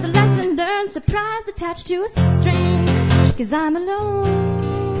 another lesson learned, surprise attached to a string. 'Cause I'm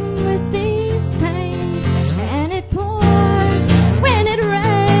alone with these pains, and it pours when it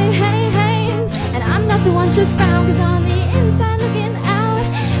rains. And I'm not the one to frown, 'cause on the inside looking out,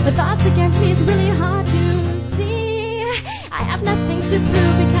 with odds against me it's really hard to see. I have nothing to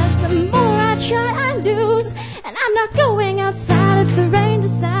prove, because the more I try I lose. And I'm not going outside if the rain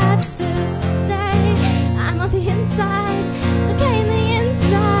decides to stay. I'm on the inside, it's okay on the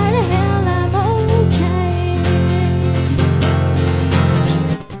inside, hell I'm okay.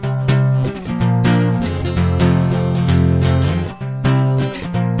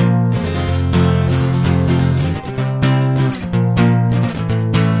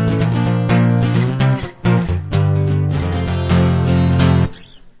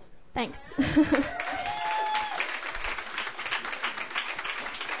 Thanks.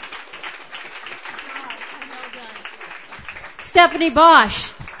 Stephanie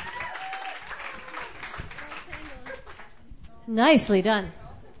Bosch. Nicely done.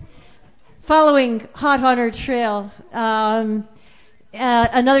 Following Hot on Her Trail,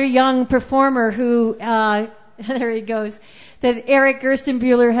 another young performer who, there he goes, that Eric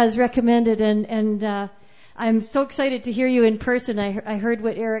Gerstenbuehler has recommended, and I'm so excited to hear you in person. I heard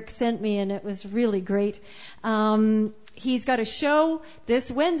what Eric sent me, and it was really great. He's got a show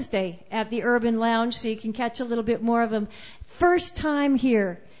this Wednesday at the Urban Lounge, so you can catch a little bit more of him. First time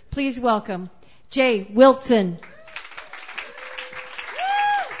here. Please welcome Jay Wilson.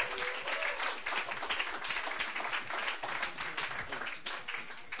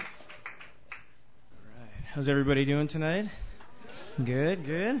 How's everybody doing tonight? Good,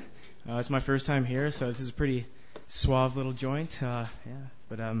 good. It's my first time here, so this is a pretty suave little joint.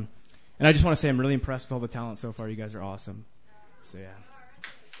 And I just want to say I'm really impressed with all the talent so far. You guys are awesome. So yeah.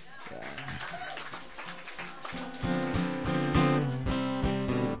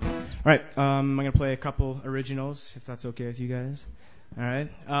 All right, I'm going to play a couple originals, if that's okay with you guys. All right.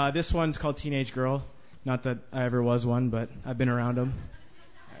 This one's called Teenage Girl. Not that I ever was one, but I've been around them.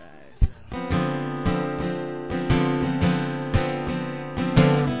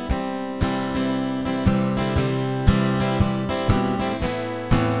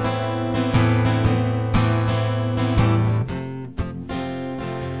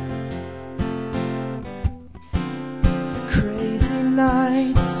 Crazy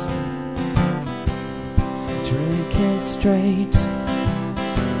nights, drinking straight.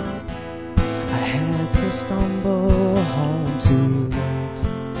 I had to stumble home too late.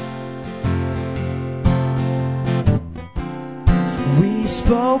 We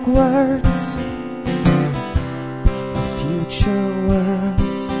spoke words, future words.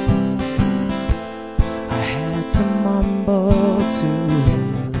 I had to mumble to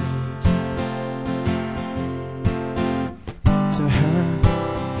her,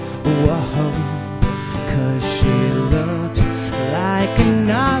 whoa, 'cause she looked like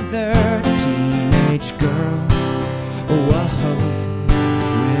another teenage girl, whoa,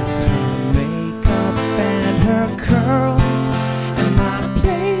 with her makeup and her curls, and my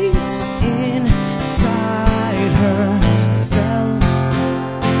place inside her felt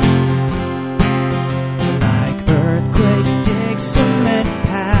like earthquakes dig cement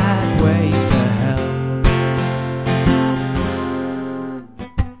pathways to hell.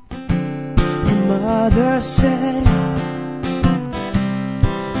 Her mother said,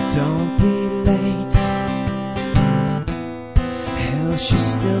 don't be late. Hell, she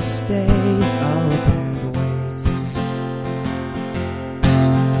still stays up and waits.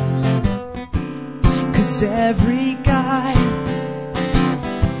 'Cause every guy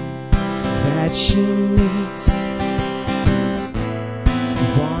that she meets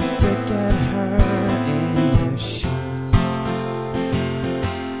wants to get her in the sheets.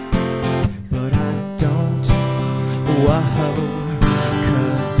 But I don't, whoa,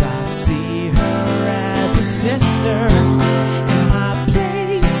 'cause I see her as a sister, and my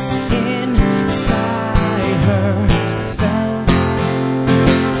place inside her felt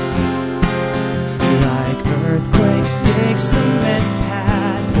like earthquakes dig cement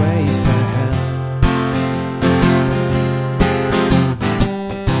pathways to hell.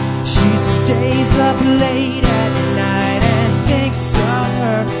 She stays up late at night and thinks of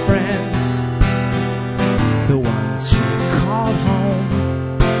her friends, the ones she called home,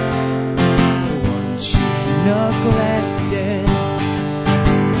 the ones she neglected,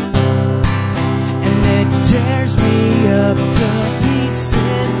 and it tears me up to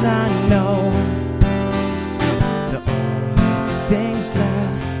pieces. I know the only things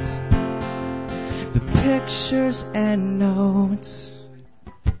left, the pictures and notes.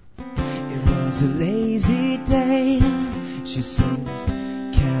 It was a lazy day. She said,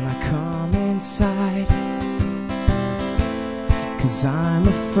 can I come inside? 'Cause I'm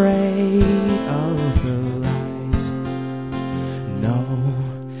afraid of the light. No,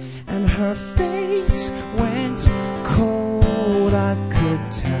 and her face went cold, I could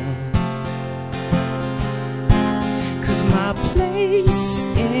tell. 'Cause my place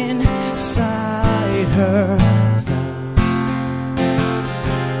inside her fell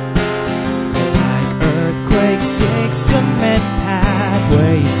like earthquakes dig cement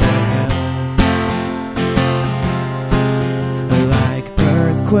pathways to hell. Like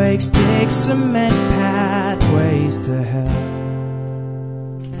earthquakes dig cement pathways to hell.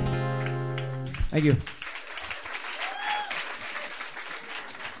 Thank you.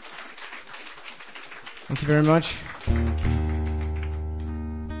 Thank you very much.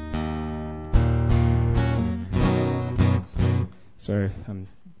 Sorry, I'm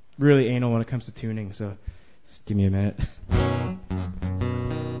really anal when it comes to tuning, so just give me a minute.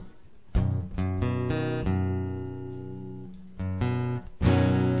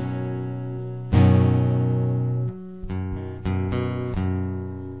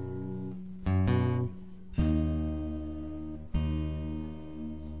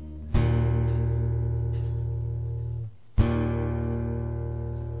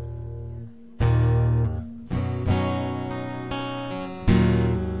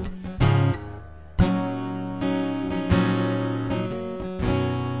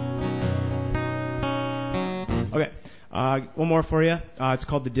 One more for you. It's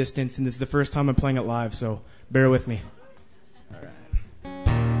called The Distance, and this is the first time I'm playing it live, so bear with me. All right.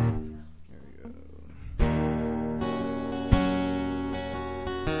 There we go.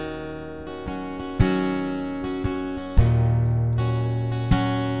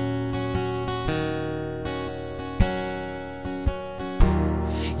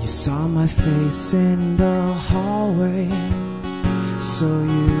 You saw my face in the hallway, so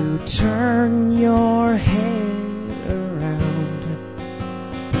you turn your head around,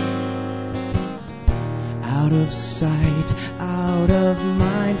 out of sight, out of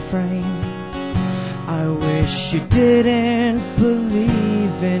mind frame. I wish you didn't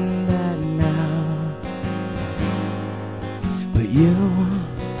believe in that now, but you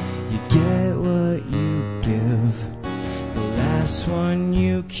get what you give. The last one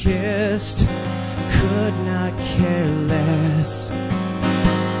you kissed could not care less.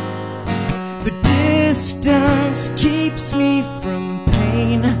 The distance keeps me from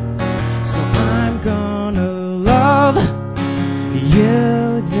pain, so I'm gonna love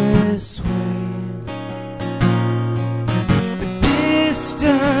you this way. The distance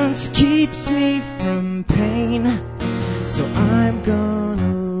distance keeps me from pain, so I'm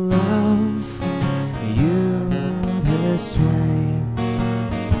gonna love you this way.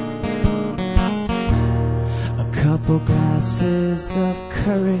 A couple glasses of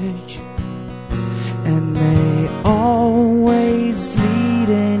courage, and they always lead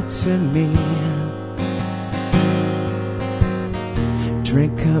into me.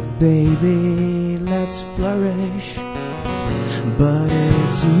 Drink up, baby, let's flourish. But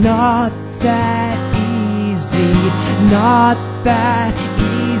it's not that easy, not that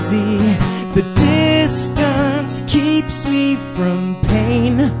easy. The distance keeps me from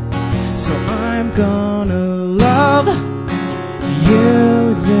pain, so I'm gonna love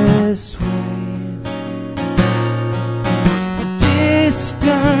you this way. The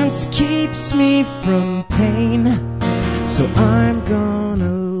distance keeps me from pain, so I'm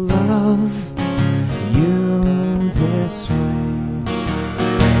gonna love you this way.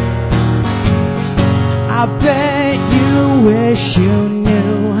 I bet you wish you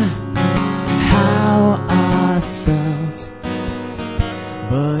knew how I felt,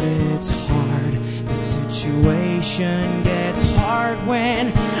 but it's hard. The situation gets hard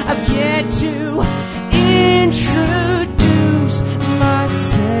when I've yet to introduce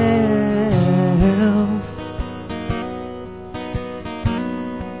myself.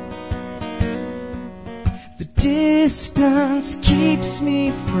 The distance keeps me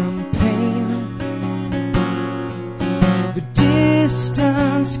from pain. The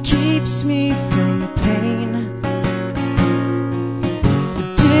distance keeps me from pain.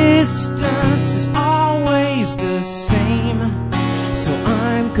 The distance is always the same, so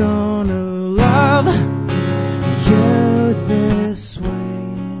I'm gonna love you this way.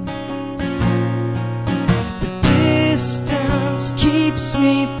 The distance keeps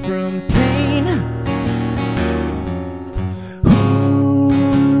me from pain.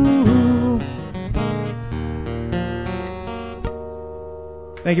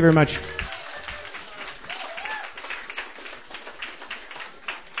 Thank you very much.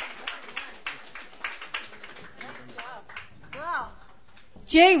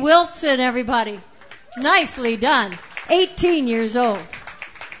 Jay Wilson, everybody. Nicely done. 18 years old.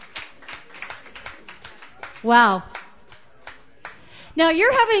 Wow. Now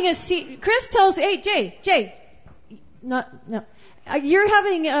you're having Chris tells, hey, Jay, no. You're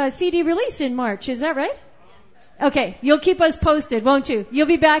having a CD release in March, is that right? Okay, you'll keep us posted, won't you? You'll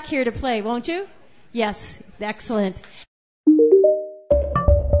be back here to play, won't you? Yes, excellent.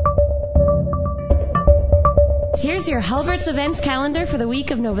 Here's your Hulbert's events calendar for the week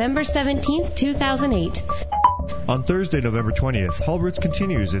of November 17th, 2008. On Thursday, November 20th, Hulbert's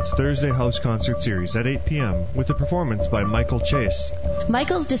continues its Thursday House Concert Series at 8 p.m. with a performance by Michael Chase.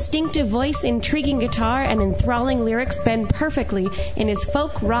 Michael's distinctive voice, intriguing guitar, and enthralling lyrics bend perfectly in his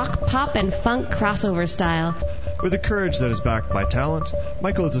folk, rock, pop, and funk crossover style. With a courage that is backed by talent,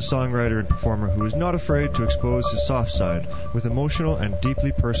 Michael is a songwriter and performer who is not afraid to expose his soft side with emotional and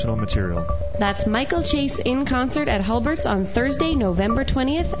deeply personal material. That's Michael Chase in concert at Hulbert's on Thursday, November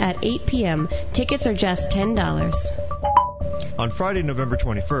 20th at 8 p.m. Tickets are just $10. On Friday, November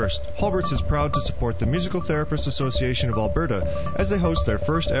 21st, Hulbert's is proud to support the Musical Therapists Association of Alberta as they host their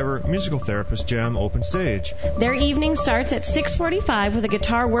first ever Musical Therapist Jam open stage. Their evening starts at 6:45 with a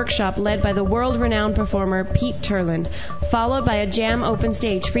guitar workshop led by the world-renowned performer Pete Turland, followed by a jam open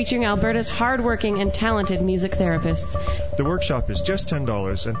stage featuring Alberta's hard-working and talented music therapists. The workshop is just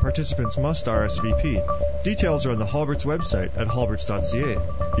 $10 and participants must RSVP. Details are on the Hulbert's website at hulberts.ca.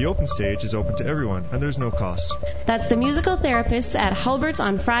 The open stage is open to everyone and there's no cost. That's the Musical Therapists at Hulbert's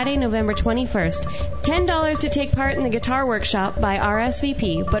on Friday, November 21st. $10 to take part in the guitar workshop by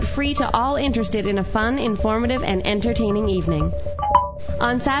RSVP, but free to all interested in a fun, informative, and entertaining evening.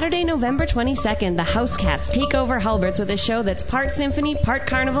 On Saturday, November 22nd, the House Cats take over Hulbert's with a show that's part symphony, part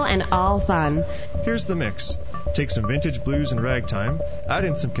carnival, and all fun. Here's the mix. Take some vintage blues and ragtime, add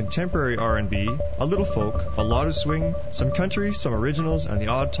in some contemporary R&B, a little folk, a lot of swing, some country, some originals, and the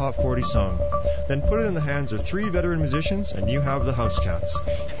odd top 40 song. Then put it in the hands of 3 veteran musicians and you have the House Cats.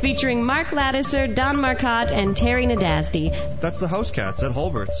 Featuring Mark Ladisser, Don Marcotte, and Terry Nadasdy. That's the House Cats at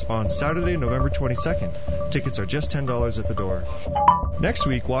Hulbert's on Saturday, November 22nd. Tickets are just $10 at the door. Next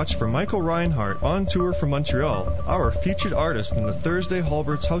week, watch for Michael Reinhardt on tour from Montreal, our featured artist in the Thursday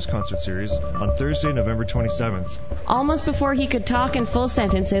Hulbert's House Concert Series on Thursday, November 27th. Almost before he could talk in full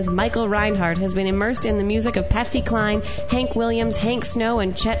sentences, Michael Reinhardt has been immersed in the music of Patsy Cline, Hank Williams, Hank Snow,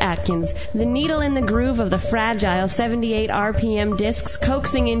 and Chet Atkins. The needle in the groove of the fragile 78 RPM discs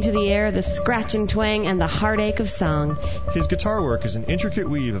coaxing into the air the scratch and twang and the heartache of song. His guitar work is an intricate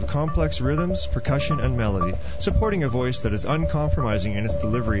weave of complex rhythms, percussion, and melody, supporting a voice that is uncompromising mesmerizing in its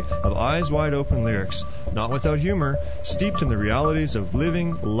delivery of eyes-wide-open lyrics, not without humor, steeped in the realities of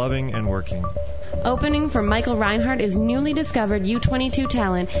living, loving, and working. Opening for Michael Reinhardt is newly discovered U22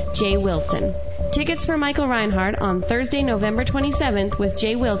 talent Jay Wilson. Tickets for Michael Reinhardt on Thursday, November 27th with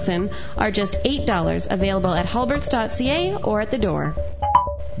Jay Wilson are just $8, available at hulberts.ca or at the door.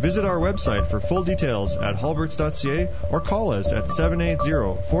 Visit our website for full details at hulberts.ca or call us at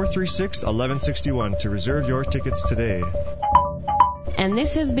 780-436-1161 to reserve your tickets today. And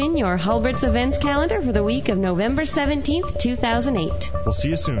this has been your Hulbert's events calendar for the week of November 17th, 2008. We'll see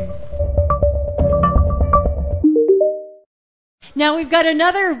you soon. Now we've got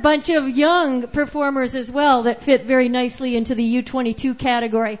another bunch of young performers as well that fit very nicely into the U22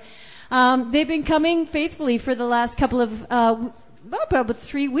 category. They've been coming faithfully for the last couple of about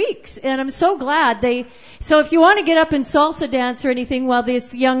 3 weeks, and I'm so glad so if you want to get up and salsa dance or anything while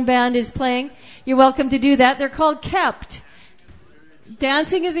this young band is playing, you're welcome to do that. They're called Kept.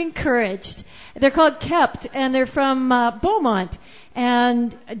 Dancing is encouraged. They're called Kept, and they're from Beaumont,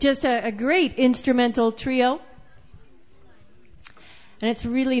 and just a great instrumental trio. And it's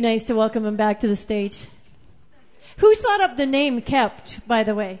really nice to welcome them back to the stage. Who thought up the name Kept, by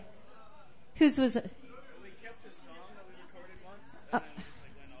the way? Whose was it?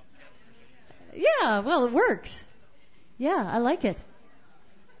 Yeah, well, it works. Yeah, I like it.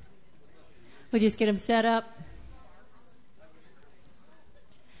 We'll just get them set up.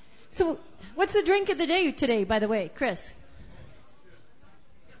 So, what's the drink of the day today, by the way, Chris?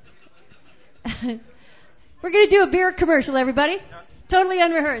 We're going to do a beer commercial, everybody. Totally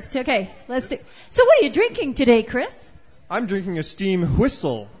unrehearsed. Okay, let's do. So what are you drinking today, Chris? I'm drinking a steam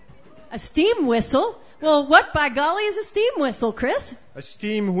whistle. A steam whistle? Well, what by golly is a steam whistle, Chris? A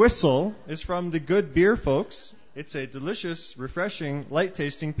steam whistle is from the Good Beer folks. It's a delicious, refreshing,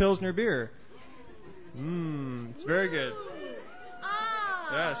 light-tasting Pilsner beer. It's very good.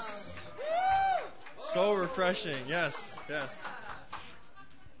 Yes. So refreshing. Yes.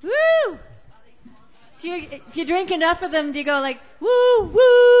 Woo! If you drink enough of them, do you go like, woo,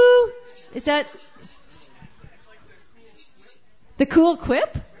 woo? Is that the cool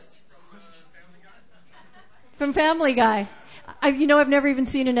quip? From Family Guy. I've never even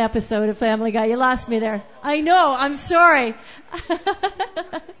seen an episode of Family Guy. You lost me there. I know. I'm sorry.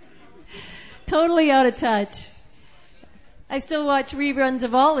 Totally out of touch. I still watch reruns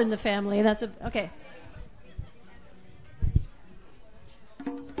of All in the Family. Okay.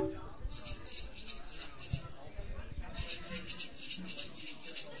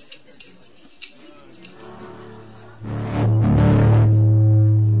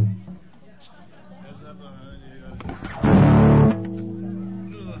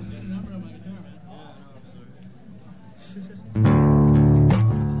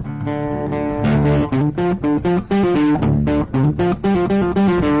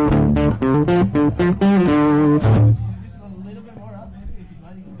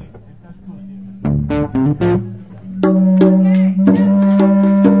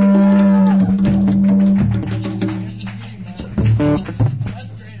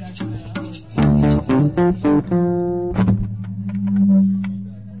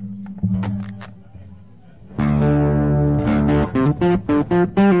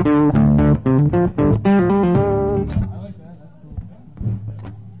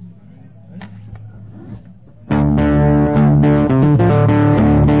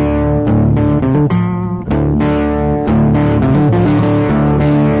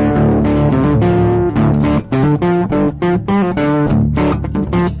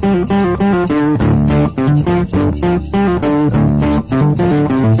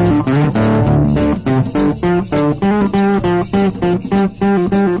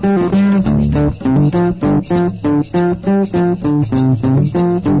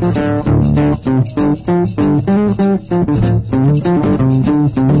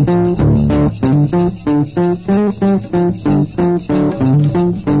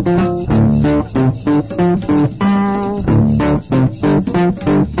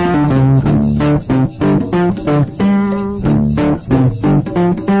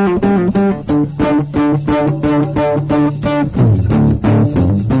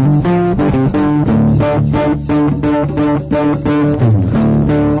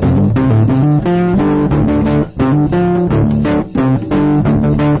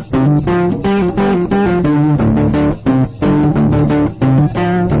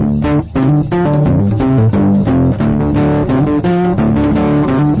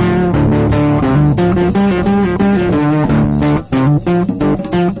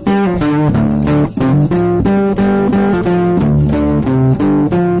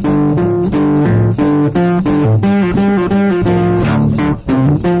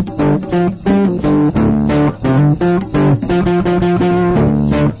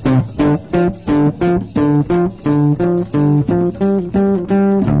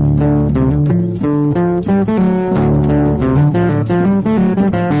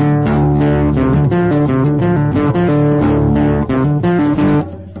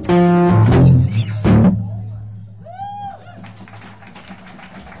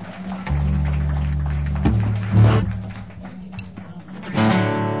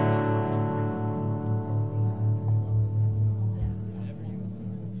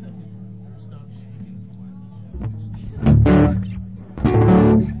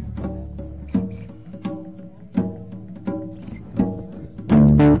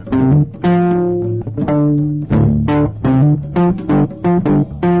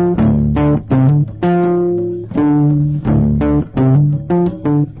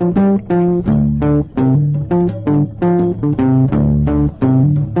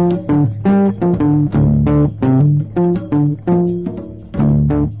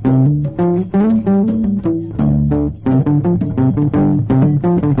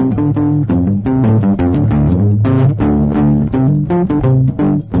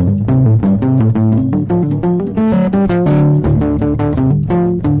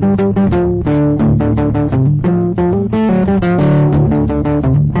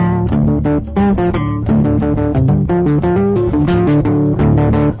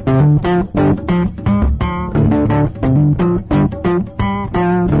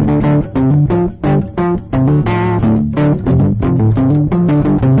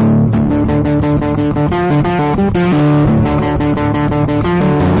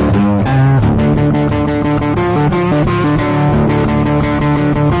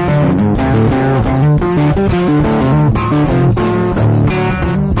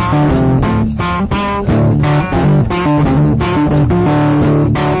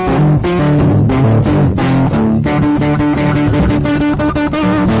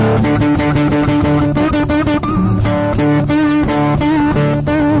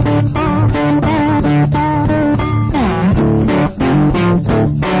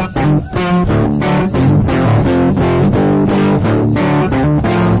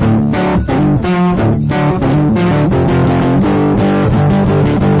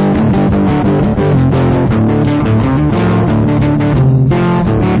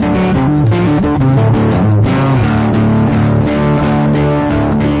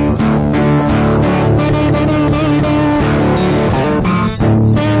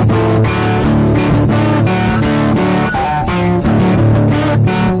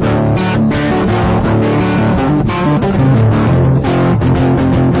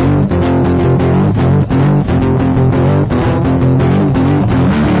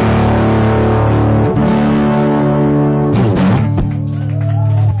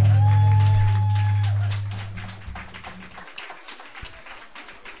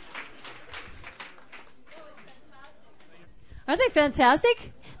 Aren't they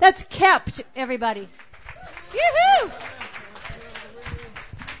fantastic? That's kept, everybody. Yoo-hoo!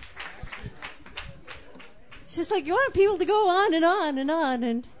 It's just like you want people to go on and on and on,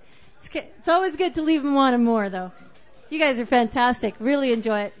 and it's always good to leave them wanting more, though. You guys are fantastic. Really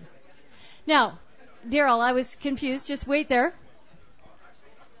enjoy it. Now, Daryl, I was confused. Just wait there.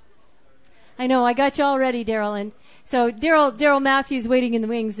 I know, I got you all ready, Daryl. And so Daryl Matthews waiting in the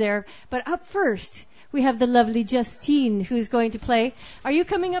wings there. But up first, we have the lovely Justine who's going to play. Are you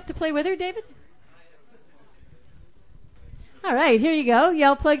coming up to play with her, David? All right, here you go. You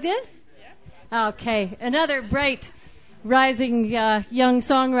all plugged in? Yeah. Okay, another bright, rising young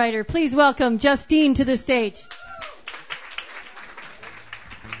songwriter. Please welcome Justine to the stage.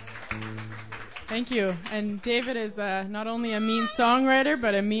 Thank you. And David is not only a mean songwriter,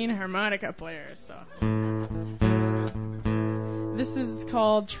 but a mean harmonica player. So this is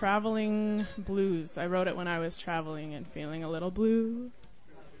called Traveling Blues. I wrote it when I was traveling and feeling a little blue.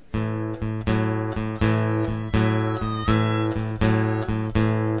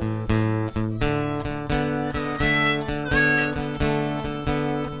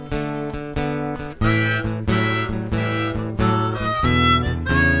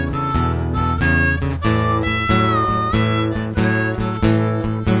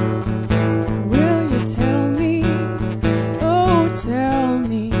 Tell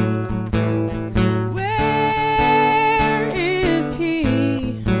me, where is he?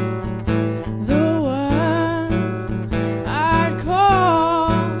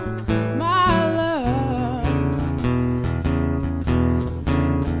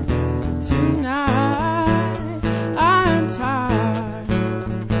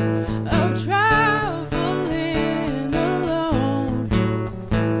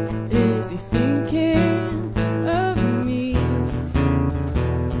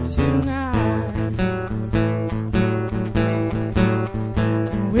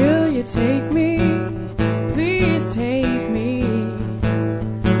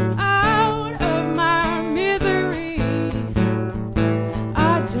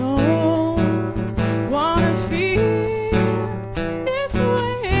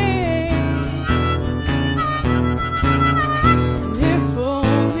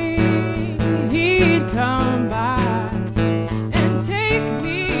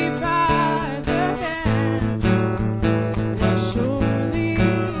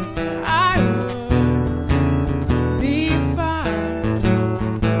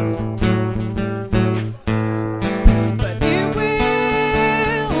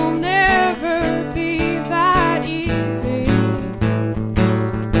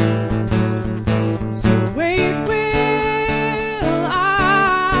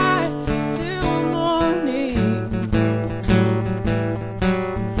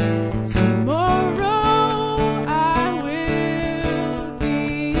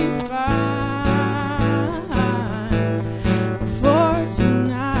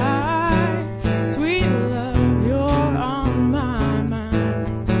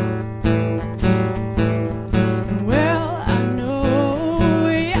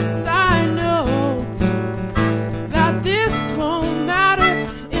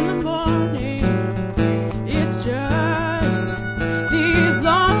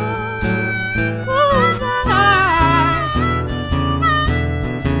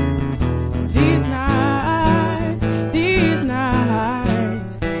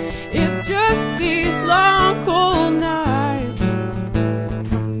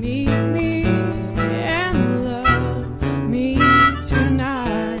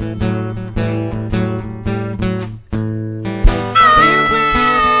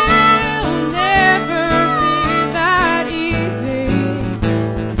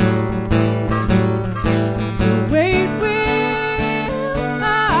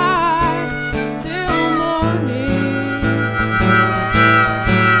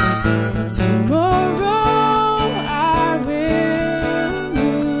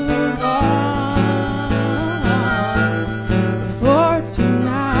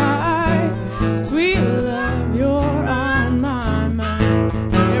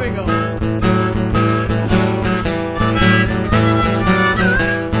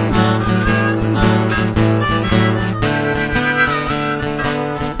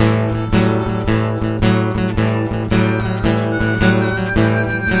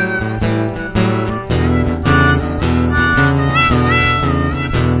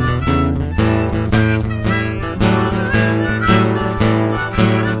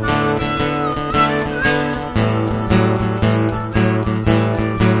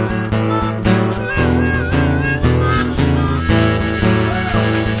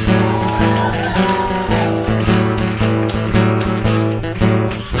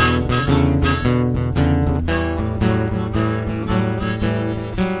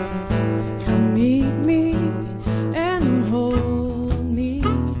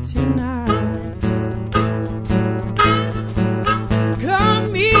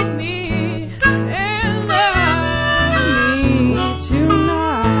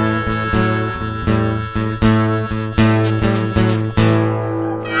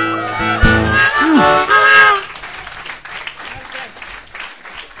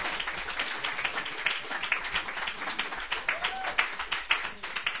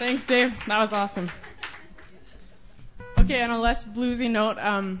 Thanks, Dave. That was awesome. Okay, on a less bluesy note,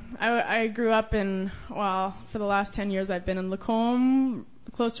 I grew up in, well, for the last 10 years I've been in Lacombe,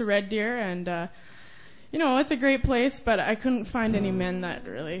 close to Red Deer, and it's a great place, but I couldn't find any men that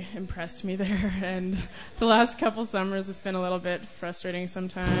really impressed me there. And the last couple summers, it's been a little bit frustrating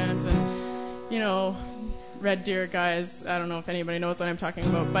sometimes. And, Red Deer guys, I don't know if anybody knows what I'm talking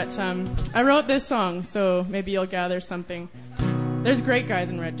about, but I wrote this song, so maybe you'll gather something. There's great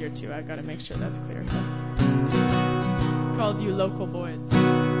guys in Red Deer, too. I've got to make sure that's clear. It's called You Local Boys.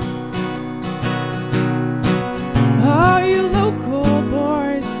 Oh, you local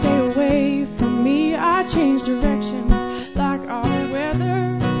boys, stay away from me. I change directions like our weather.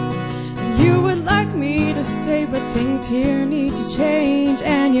 And you would like me to stay, but things here need to change.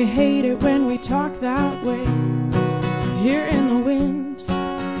 And you hate it when we talk that way. Here in the wind,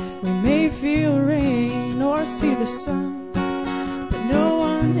 we may feel rain or see the sun, but no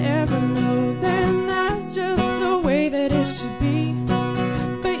one ever knows, and that's just the way that it should be.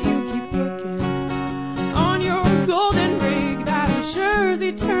 But you keep working on your golden rig that ensures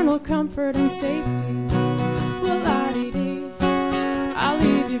eternal comfort and safety. Well, la-dee-dee, I'll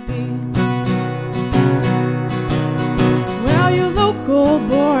leave you be. Well, you local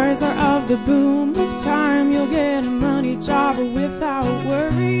boys are of the boom of time. You'll get a money job without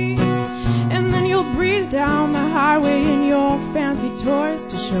worry, and then you'll breeze down the highway in your fancy toys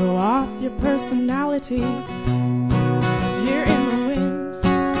to show off your personality. Here in the wind,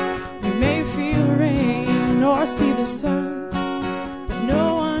 we may feel rain or see the sun, but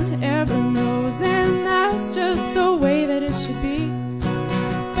no one ever knows, and that's just the way that it should be.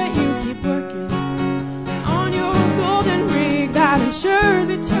 But you keep working on your golden rig that ensures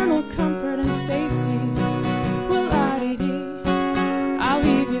eternal comfort and safety. Well, la-dee-dee, I'll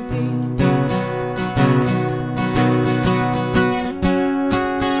leave you be.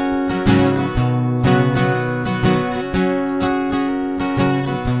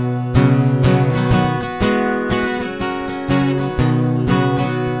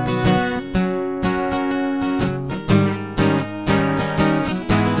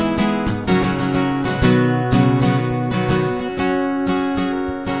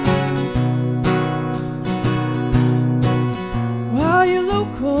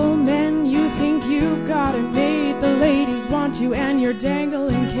 You and you're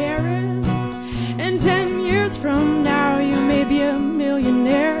dangling carrots, and 10 years from now you may be a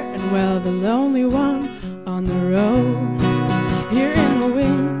millionaire, and well, the lonely one on the road. Here in the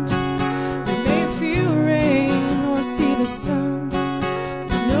wind, we may feel rain or see the sun,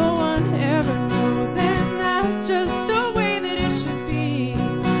 but no one ever knows, and that's just the way that it should be.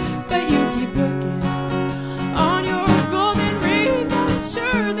 But you keep working on your golden ring that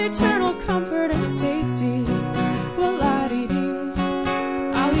ensures eternal comfort and safety. Well,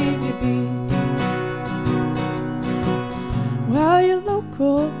 well, you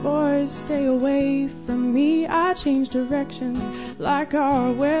local boys, stay away from me. I change directions like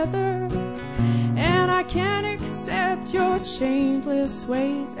our weather, and I can't accept your changeless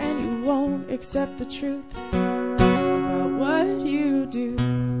ways, and you won't accept the truth about what you do.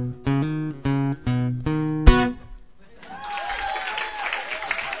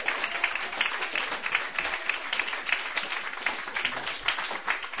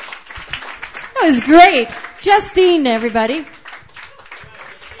 That was great. Justine, everybody.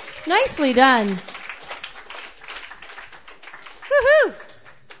 Nicely done. Woohoo!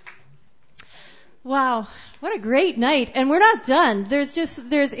 Wow, what a great night. And we're not done.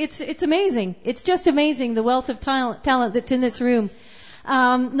 It's amazing. It's just amazing the wealth of talent that's in this room.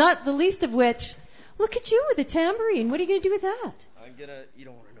 Not the least of which, look at you with a tambourine. What are you going to do with that? You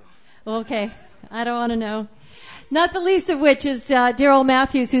don't want to know. Okay, I don't want to know. Not the least of which is Daryl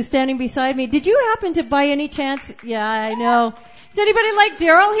Matthews, who's standing beside me. Did you happen to, by any chance? Yeah, I know. Does anybody like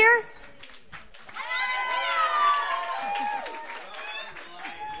Daryl here?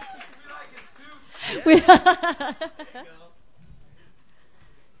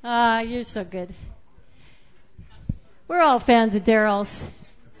 You're so good. We're all fans of Daryl's.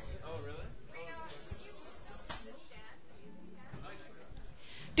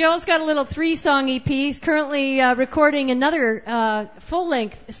 Daryl's got a little 3-song EP. He's currently recording another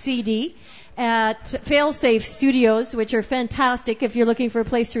full-length CD at Failsafe Studios, which are fantastic if you're looking for a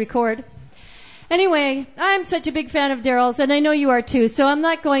place to record. Anyway, I'm such a big fan of Daryl's, and I know you are too, so I'm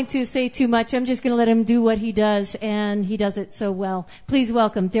not going to say too much. I'm just going to let him do what he does, and he does it so well. Please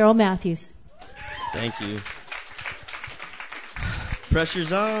welcome Daryl Matthews. Thank you.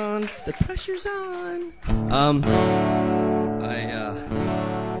 Pressure's on. The pressure's on.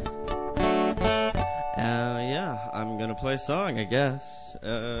 I'm gonna play a song, I guess.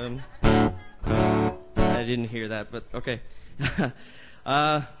 I didn't hear that, but okay.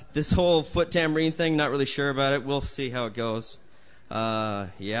 This whole foot tambourine thing, not really sure about it. We'll see how it goes.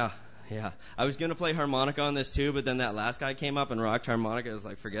 Yeah. I was going to play harmonica on this too, but then that last guy came up and rocked harmonica. I was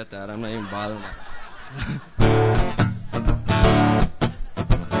like, forget that. I'm not even bothering that.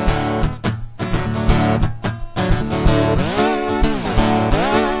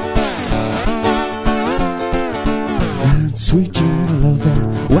 Sweet gentle love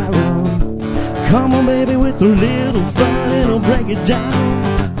that white rum. Come on, baby, with a little fun, and I'll break it down.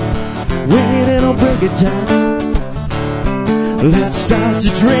 Wait, and I'll break it down. Let's start to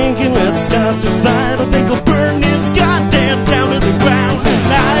drink and let's start to fight. I think I'll burn this goddamn down to the ground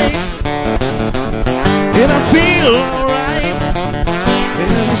tonight. And I feel alright.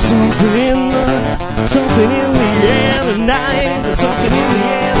 And there's something in the air tonight. There's something in the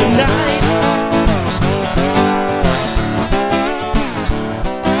air tonight.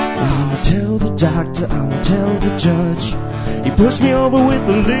 Doctor, I'll tell the judge. He pushed me over with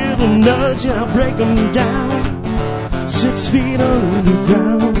a little nudge, and I'll break him down 6 feet under the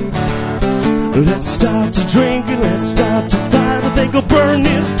ground. Let's start to drink and let's start to fight. I think I'll burn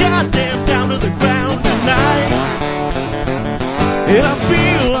this goddamn down to the ground tonight. And I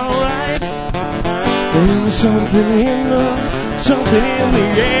feel alright. There's something in the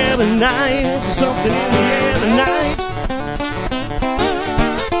air tonight. There's something in the air tonight.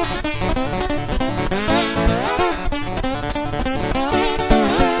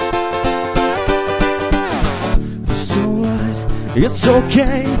 It's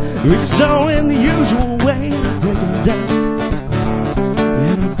okay, we just all in the usual way. I break them down,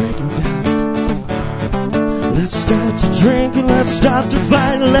 and I break them down. Let's start to drink and let's start to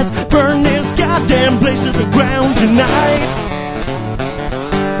fight. Let's burn this goddamn place to the ground tonight.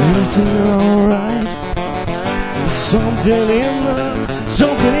 And I feel alright. There's something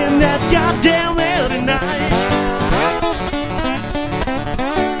in that goddamn air tonight.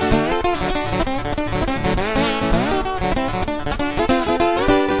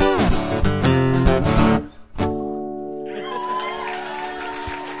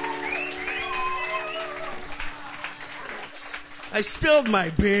 I spilled my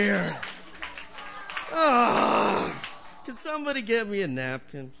beer. Oh, can somebody get me a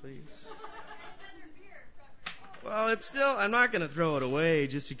napkin, please? Well, it's still, I'm not going to throw it away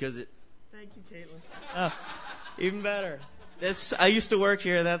just because it... Thank you, Caitlin. Oh, even better. I used to work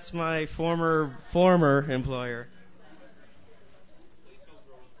here. That's my former employer.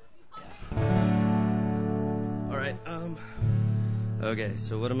 All right. Okay,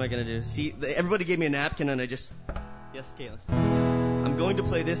 so what am I going to do? See, everybody gave me a napkin and I just... Yes, Caitlin. I'm going to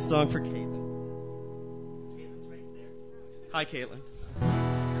play this song for Caitlin. Caitlin's right there. Hi, Caitlin.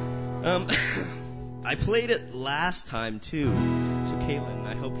 I played it last time, too. So, Caitlin,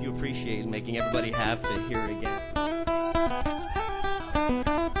 I hope you appreciate making everybody have to hear it again.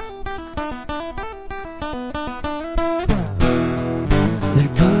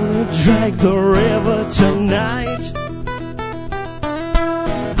 They're gonna drag the river tonight.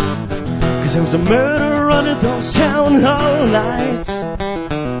 'Cause there was a murder under those town hall lights.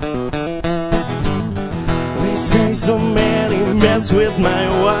 They say so many mess with my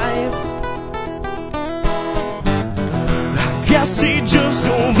wife. I guess he just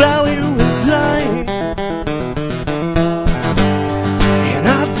don't value his life. And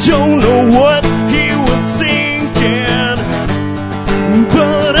I don't know what he was thinking,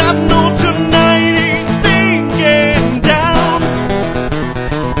 but I know tonight he's thinking down.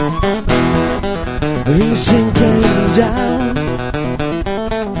 He's sinking down.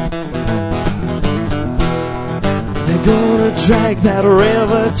 They're gonna drag that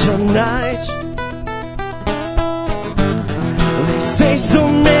river tonight. They say so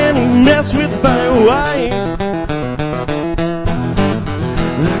many mess with my wife.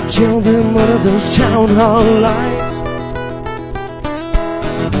 I killed him under those town hall lights.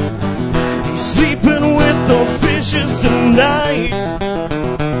 He's sleeping with those fishes tonight.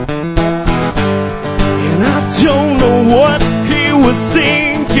 And I don't know what he was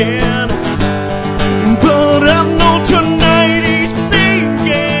thinking, but I know tonight he's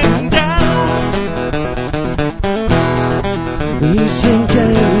thinking down. He's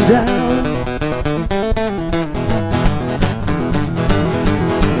sinking down.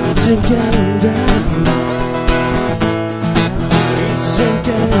 Sinking down. He's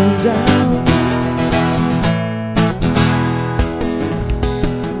sinking down.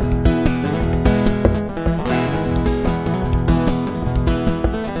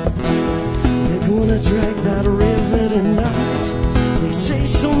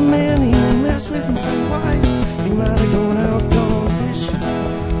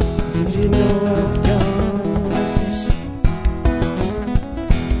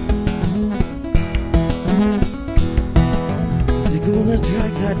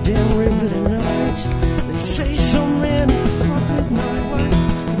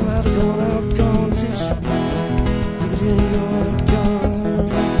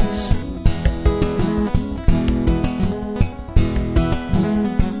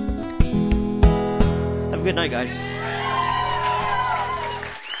 guys.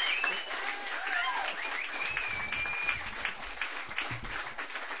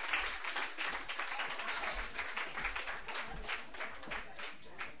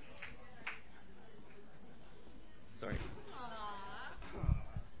 Sorry.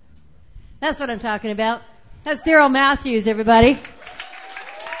 That's what I'm talking about. That's Daryl Matthews, everybody.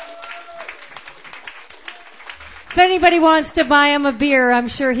 If anybody wants to buy him a beer, I'm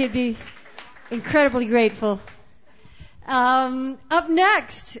sure he'd be incredibly grateful. Up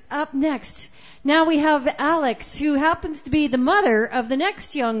next. Now we have Alex, who happens to be the mother of the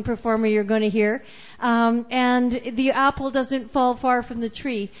next young performer you're going to hear. And the apple doesn't fall far from the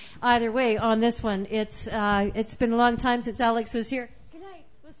tree either way on this one. It's been a long time since Alex was here. Good night.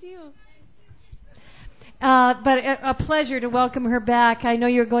 We'll see you. But a pleasure to welcome her back. I know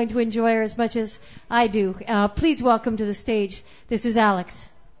you're going to enjoy her as much as I do. Please welcome to the stage. This is Alex.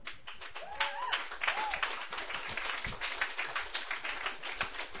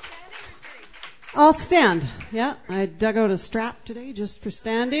 I'll stand. Yeah, I dug out a strap today just for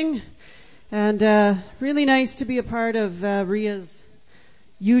standing. And really nice to be a part of Ria's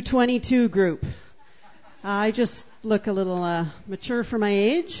U22 group. I just look a little mature for my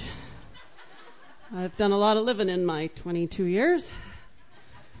age. I've done a lot of living in my 22 years.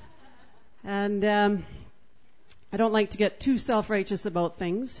 And I don't like to get too self-righteous about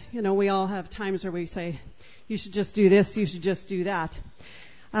things. You know, we all have times where we say, you should just do this, you should just do that.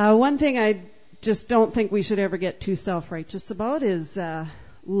 One thing I just don't think we should ever get too self-righteous about is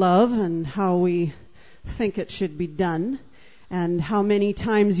love and how we think it should be done and how many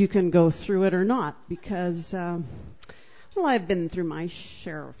times you can go through it or not. Because, well, I've been through my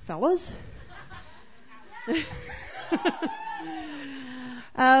share of fellas.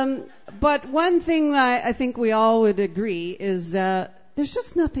 But one thing I think we all would agree is there's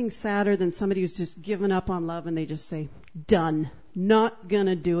just nothing sadder than somebody who's just given up on love and they just say, done, not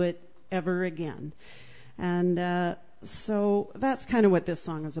gonna do it ever again. And so that's kind of what this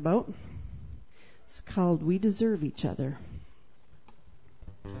song is about. It's called We Deserve Each Other.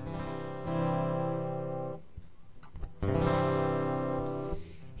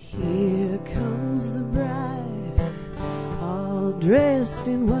 Here comes the bride, all dressed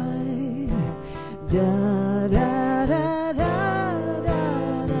in white. Da da da da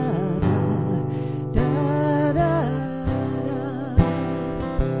da da da da da.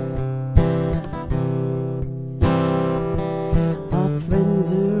 Our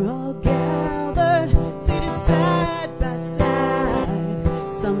friends are all gathered, seated side by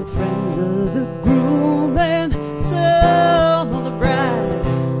side. Some friends of the groom and some of the bride.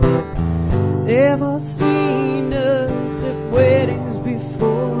 They've all seen us at weddings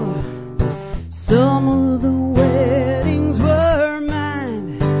before. Some of the weddings were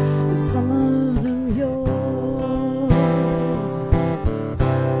mine, and some of them yours.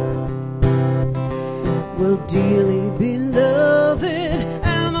 Well, dearly beloved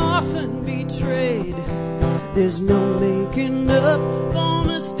and often betrayed, there's no making up for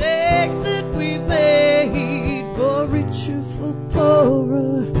mistakes that we've made. For richer, for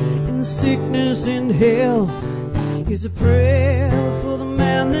poorer, in sickness and health, here's a prayer for the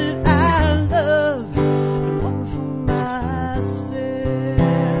man that I love and one for myself.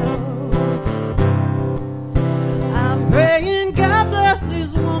 I'm praying God bless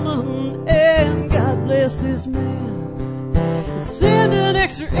this woman and God bless this man, and send an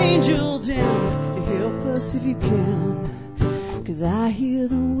extra angel down to help us if you can. 'Cause I hear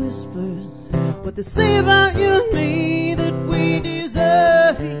the whispers, what they say about you and me, that we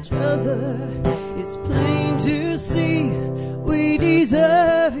deserve each other. It's plain to see we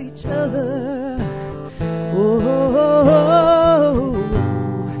deserve each other. Oh,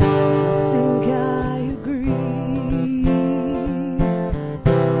 I think I agree.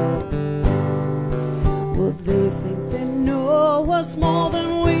 Well, they think they know us more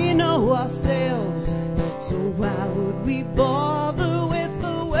than we know ourselves. So why would we bother with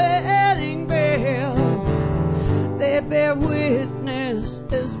the wedding bells? They bear witness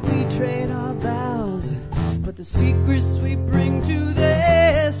as we trade our vows, but the secrets we bring to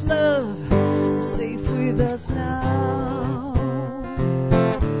this love are safe with us now.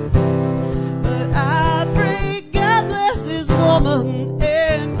 But I pray God bless this woman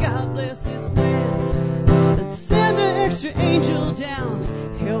and God bless this man, and send an extra angel down,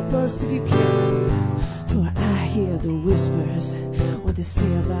 help us if you can. For I hear the whispers, what they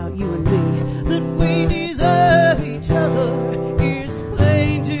say about you and me, that we deserve each other. It's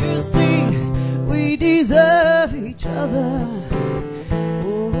plain to see we deserve each other.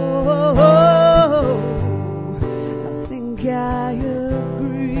 Oh, I think I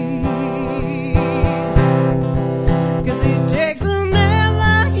agree.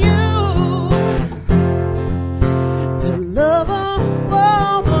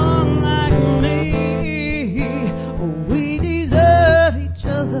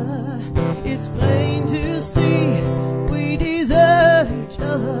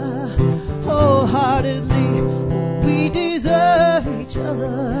 wholeheartedly. We deserve each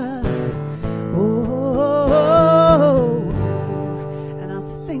other. Oh, and I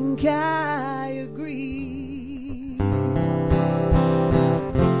think I agree.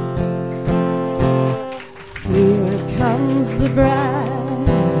 Here comes the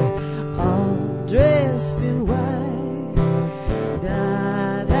bride, all dressed in white.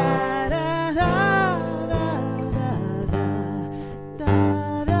 Da da da da da da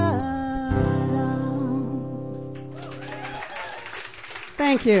da da.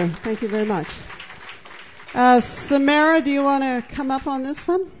 Thank you. Thank you very much. Samara, do you want to come up on this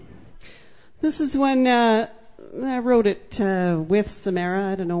one? This is when I wrote it with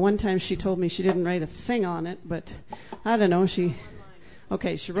Samara. I don't know. One time she told me she didn't write a thing on it, but I don't know. She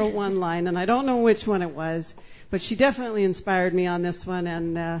wrote one line, and I don't know which one it was, but she definitely inspired me on this one.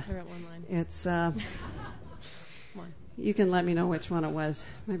 And I wrote one line. it's you can let me know which one it was.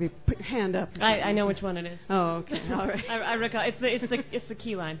 Maybe put your hand up. I know which one it is. Oh, okay. All right. I recall. It's the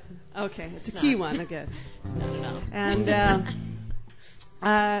key line. Okay, it's a key one. Okay. It's not at all. And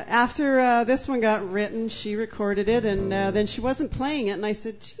after this one got written, she recorded it, and then she wasn't playing it. And I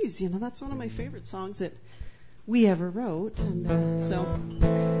said, "Geez, that's one of my favorite songs that we ever wrote." And so,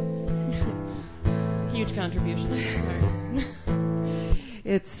 huge contribution.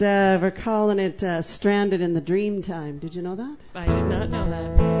 It's we're calling it "Stranded in the Dream Time." Did you know that? I did not know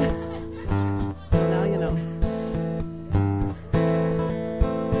that. Well, now you know.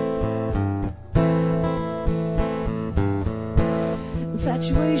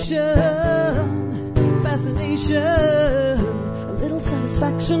 Infatuation, fascination, a little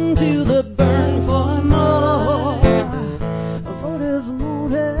satisfaction to the burn for more. A votive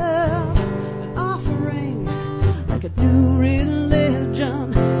motive, an offering like a new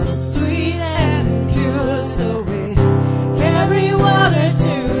religion, so sweet and pure. So we carry water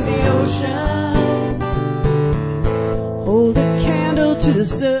to the ocean, hold a candle to the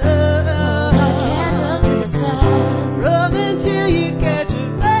sun. Run until you catch a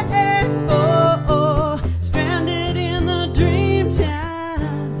rainbow. Stranded in the dream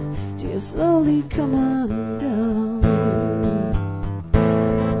time, till you slowly come undone.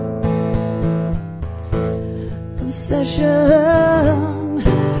 Obsession,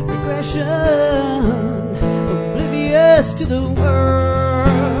 regression, oblivious to the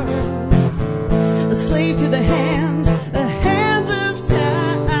world. A slave to the hands of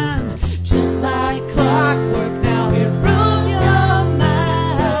time, just like clockwork.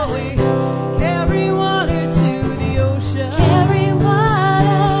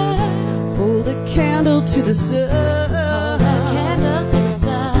 To the sun, candle to the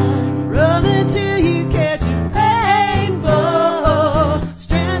sun. Run until you catch a rainbow.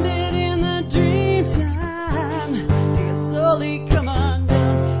 Stranded in the dream time, till you slowly come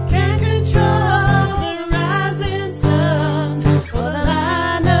undone. Can't control the rising sun or the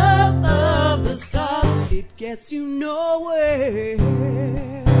line of the stars. It gets you nowhere. It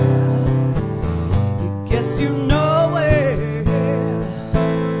gets you nowhere.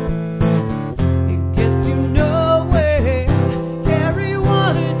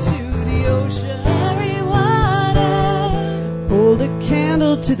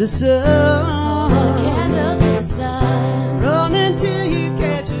 Candle to the sun. Candle to the sun. Run until you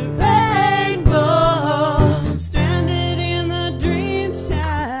catch a rainbow. Stranded in the dream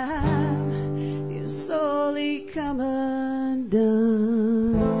time, you slowly come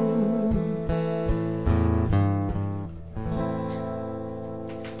undone.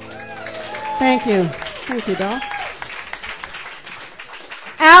 Thank you. Thank you, Doc.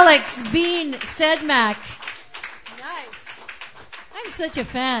 Alex Bean Sedmak. I'm such a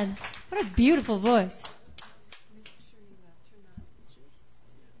fan. What a beautiful voice.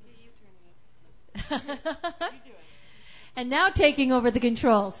 And now taking over the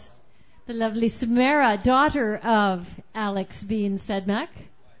controls, the lovely Samara, daughter of Alex Bean Sedmak.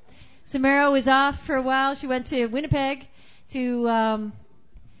 Samara was off for a while. She went to Winnipeg to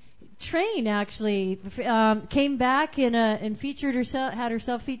train, actually. Came back and featured herself, had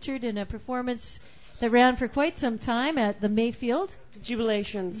herself featured in a performance that ran for quite some time at the Mayfield.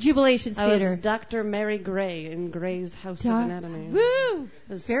 Jubilations Theater. I was Dr. Mary Gray in Gray's House of Anatomy. Woo! It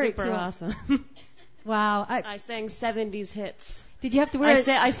was Very super cool. awesome. Wow. I sang 70s hits. Did you have to wear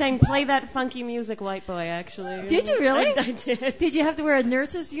I sang Play That Funky Music, White Boy, actually. Did you really? I did. Did you have to wear a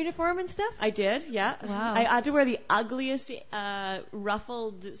nurse's uniform and stuff? I did, yeah. Wow. I had to wear the ugliest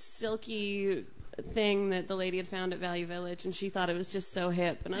ruffled, silky thing that the lady had found at Value Village, and she thought it was just so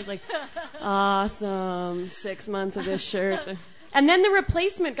hip. And I was like, awesome, 6 months of this shirt. And then the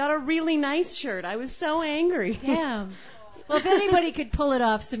replacement got a really nice shirt. I was so angry. Damn. Well, if anybody could pull it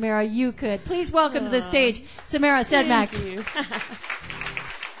off, Samara, you could. Please welcome to the stage, Samara Sedmak. Thank you.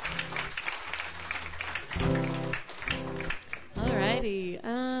 Alrighty.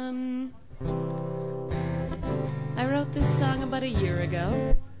 I wrote this song about a year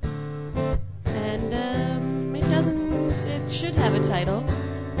ago, and it should have a title.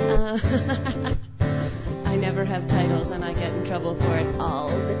 I never have titles, and I get in trouble for it all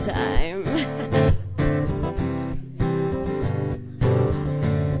the time.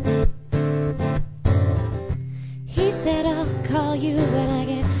 He said, I'll call you when I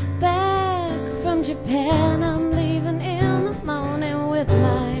get back from Japan. I'm leaving in the morning with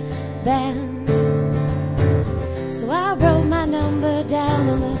my band. So I wrote my number down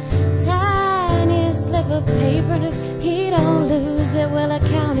on the tiniest slip of paper, and if he don't lose it, well, I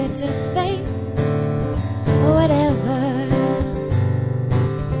count it to fate or whatever.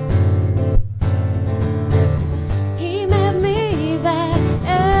 He met me by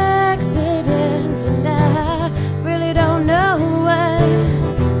accident, and I really don't know what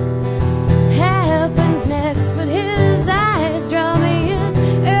happens next, but his eyes draw me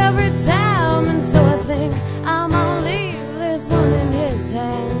in every time, and so I think I'm gonna leave this one in his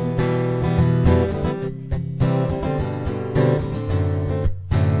hands.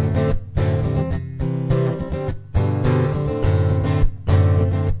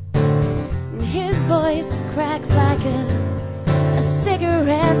 Cracks like a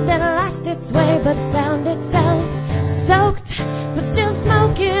cigarette that lost its way but found itself soaked but still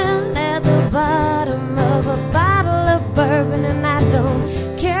smoking at the bottom of a bottle of bourbon. And I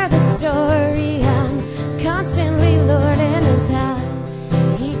don't care the story, I'm constantly lured in as how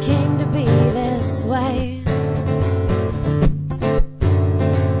he came to be this way.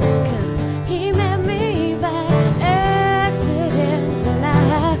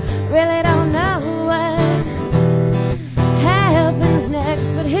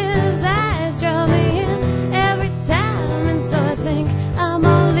 But his eyes draw me in every time, and so I think I'm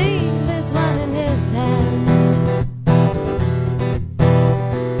gonna leave this one in his hands.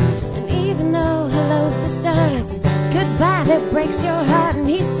 And even though hello's the start, it's goodbye that breaks your heart. And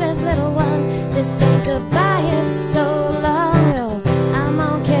he says, little one, this ain't goodbye, it's so long. Oh, I'm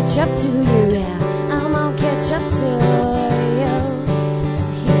gonna catch up to you, yeah, I'm gonna catch up to you.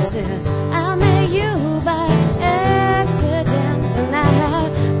 He says, I met you by accident, and I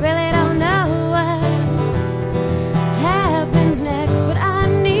really don't know what happens next, but I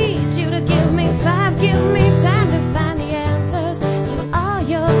need you to give me time to find the answers to all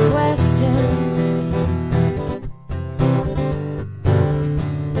your questions.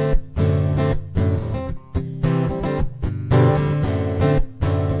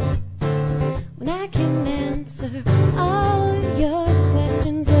 When I can answer all your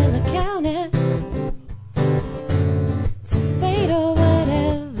questions, will I count it to fate or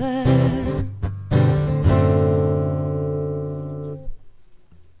whatever?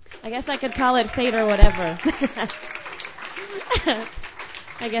 I guess I could call it fate or whatever.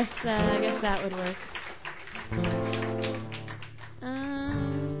 I guess that would work.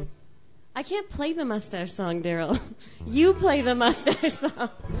 I can't play the mustache song, Daryl. You play the mustache song.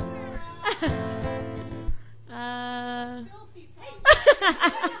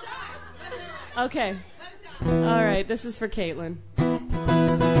 Okay. All right, this is for Caitlin.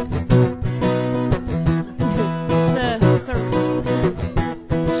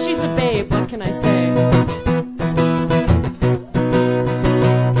 She's a babe, what can I say?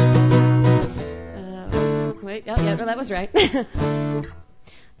 Wait, yeah, that was right.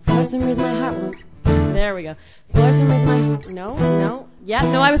 For some reason my heart won't. There we go. For some reason no. Yeah,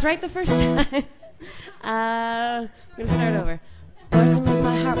 no, I was right the first time. I'm going to start over. For some reason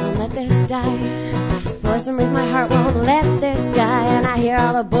my heart won't let this die. For some reason my heart won't let this die. And I hear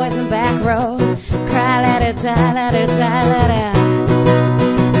all the boys in the back row cry, let it die, let it die, let it die.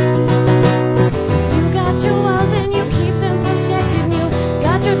 You got your walls and you keep them protected. And you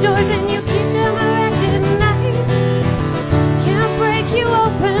got your doors and you keep them erected. And I can't break you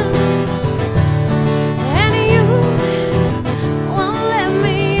open. And you won't let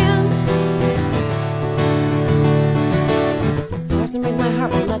me in. For some reason my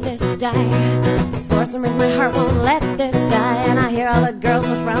heart won't let this die. For some reason my heart won't let this die. And I hear all the girls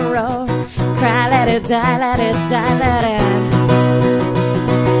in the front row cry, let it die, let it die, let it.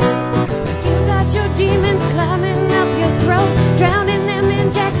 You got your demons climbing up your throat, drowning them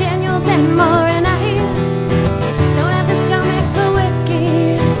in Jack Daniels and more. And I don't have the stomach for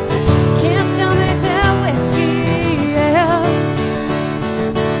whiskey, can't stomach that whiskey, yeah.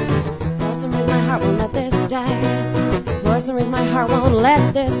 For some reason my heart won't let this die. For some reason my heart won't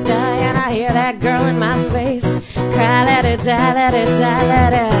let this die. And I hear that girl in my face cry, let it it die, let it die,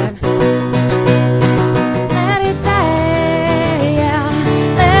 let it. Let it die, yeah.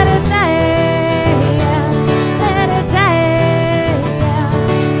 Let it die, yeah. Let it die, yeah.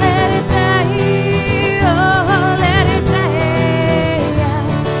 Let it die, oh, let it die, yeah.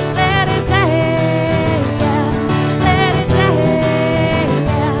 Let it die, yeah. Let it die,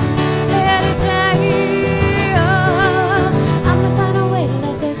 yeah. Let it die, oh. I'm gonna find a way to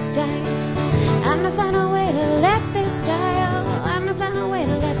let this die. I'm gonna find a way to let this die, oh. I'm gonna find a way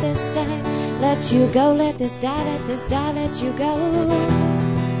to let this die. Let you go, let this die, let this die, let you go.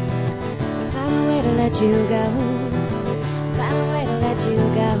 Find a way to let you go. Find a way to let you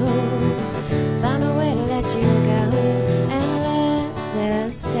go. Find a way to let you go. And let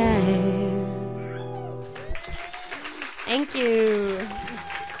this die. Thank you.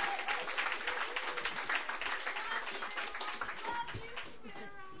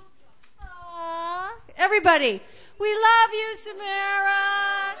 Everybody, we love you, Samara.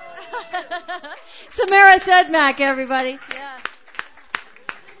 Samara Sedmak, everybody. Yeah.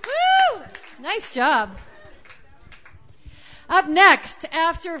 Woo! Nice job. Up next,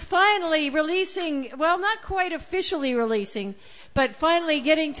 after finally releasing, well, not quite officially releasing, but finally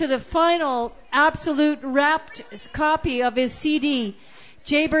getting to the final absolute wrapped copy of his CD,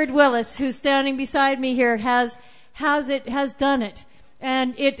 Jaybird Willis, who's standing beside me here, has done it.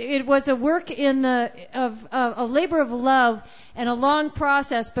 And it was a work of a labor of love and a long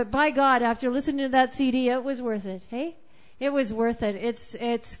process. But by God, after listening to that CD, it was worth it. Hey, it was worth it.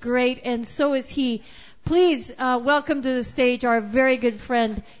 It's great, and so is he. Please welcome to the stage our very good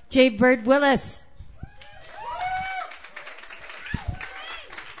friend Jaybird Willis.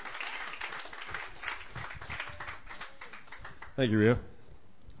 Thank you, Ria.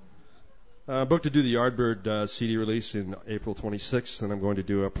 I'm booked to do the Yardbird CD release in April 26th, and I'm going to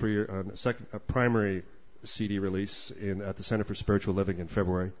do a primary CD release at the Center for Spiritual Living in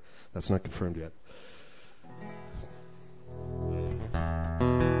February. That's not confirmed yet.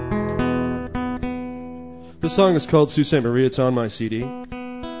 This song is called Sault Ste. Marie. It's on my CD.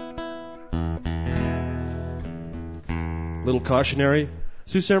 Little cautionary.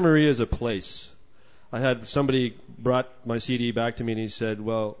 Sault Ste. Marie is a place. I had somebody brought my CD back to me, and he said,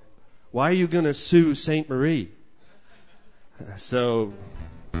 well, why are you going to sue Ste. Marie? So,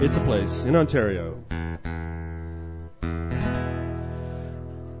 it's a place in Ontario.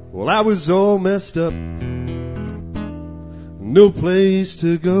 Well, I was all messed up, no place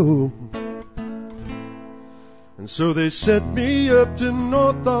to go. And so they sent me up to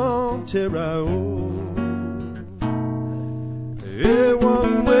North Ontario. A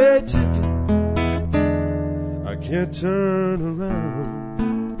one-way ticket, I can't turn around.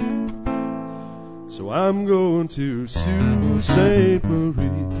 So I'm going to Sault Ste.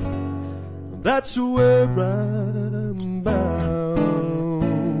 Marie. That's where I'm bound.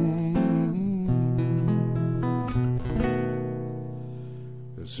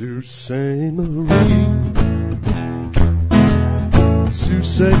 Sault Ste. Marie. Sault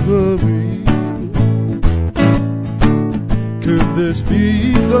Ste. Marie. Could this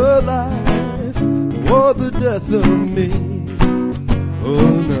be the life or the death of me? Oh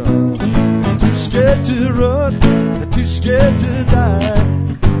no. Too scared to run, too scared to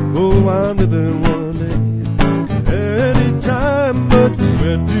die. Oh, I'm living one day, anytime. But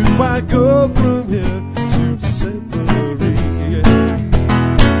where do I go from here? Sault Ste. Marie.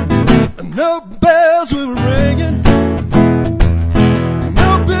 No bells were ringing,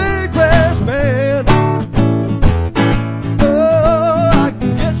 no big brass band. Oh, I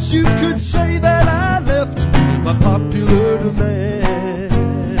guess you could say that I left my popular demand.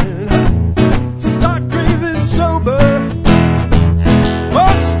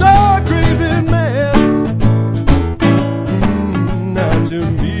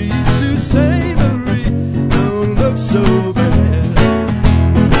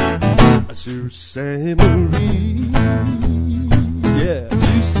 Sault Ste. Marie, yeah,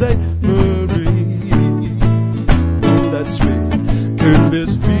 Sault Ste. Marie, oh, that's sweet. Could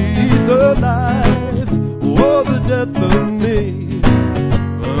this be the life or the death of me?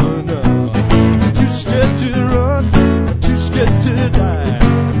 Oh no, too scared to run, too scared to die.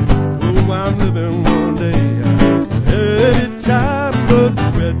 Oh, I'm living one day, anytime. But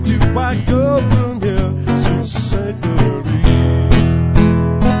where do I go from here? Sault Ste. Marie.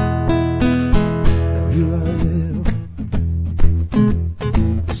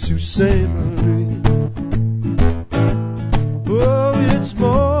 Sault Ste. Marie. Oh, it's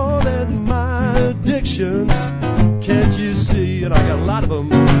more than my addictions. Can't you see? And I got a lot of them.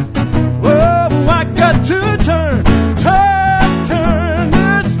 Oh, I got to turn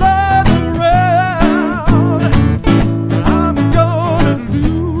this life around. I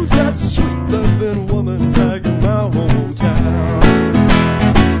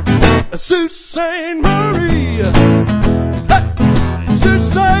Sault Ste. Marie. Hey, Sault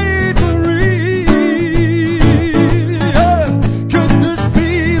Ste. Marie. Yeah. Could this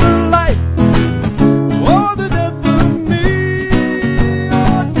be the life or the death of me?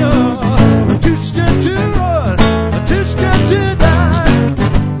 Oh no, I'm too scared to run, I'm too scared to die.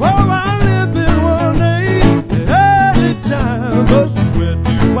 Oh, I live in one day at a time. But where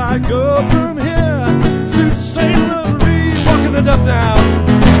do I go from here? Sault Ste. Marie, walking it up now.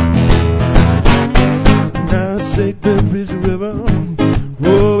 Now St. Mary's River,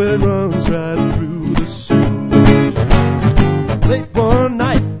 oh, it runs right through the Sioux. Late one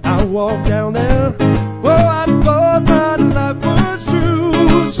night, I walked down there. Oh, I thought my life was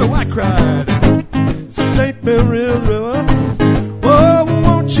through. So I cried, St. Mary's River, oh,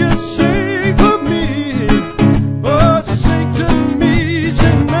 won't you sing for me? Oh, sing to me,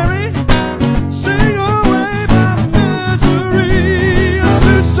 St. Mary, sing away my misery.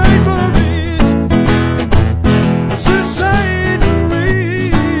 Sault Ste. Marie, Sault Ste.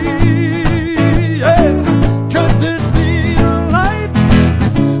 Marie, yeah. Could this be the life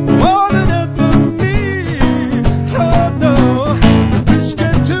or the death of me? Oh no, I'm too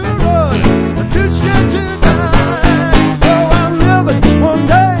scared to run, I'm too scared to die. Oh, I'm living one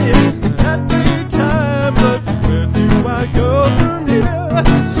day at a time, but where do I go from here?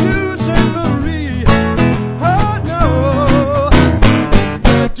 Sault Ste. Marie, oh no,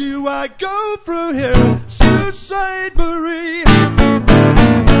 where do I go from here? Sault Ste. Marie.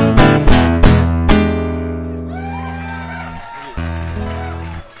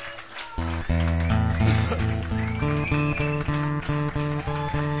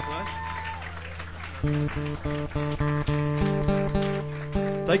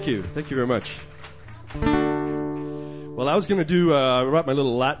 Thank you very much. Well, I was going to do, I brought my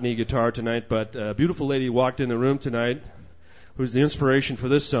little Latney guitar tonight, but a beautiful lady walked in the room tonight who's the inspiration for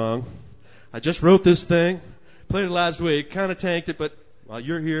this song. I just wrote this thing, played it last week, kind of tanked it, but while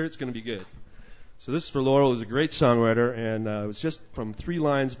you're here, it's going to be good. So this is for Laurel, who's a great songwriter, and it was just from 3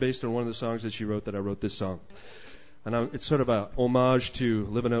 lines based on one of the songs that she wrote that I wrote this song. And it's sort of a homage to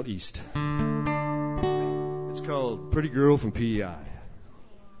Living Out East. It's called Pretty Girl from PEI.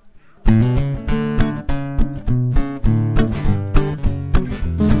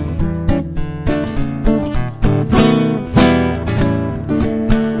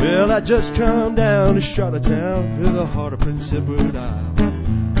 Well, I just come down to Charlottetown to the heart of Prince Edward Isle.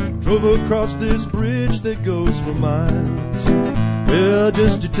 Drove across this bridge that goes for miles. Well,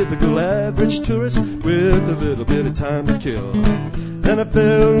 just a typical average tourist with a little bit of time to kill. And I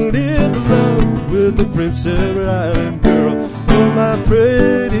fell in love with the Prince Edward Island girl. Oh, my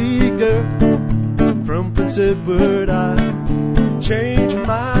pretty girl from Prince Edward Island. Changed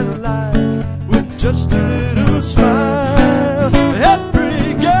my life with just a little smile. Hey,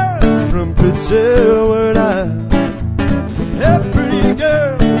 pretty girl from Prince Edward Island. Hey, pretty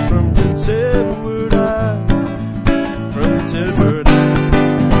girl from Prince Edward Island. From Prince Edward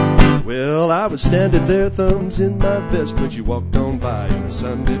Island. Well, I was standing there, thumbs in my vest, when she walked on by in her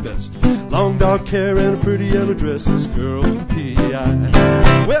Sunday best. Long dark hair and a pretty yellow dress, this girl from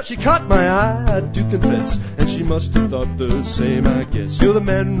PEI. Well, she caught my eye, I do confess, and she must have thought the same, I guess. You're the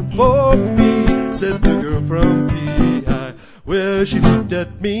man for me, said the girl from PEI. Well, she looked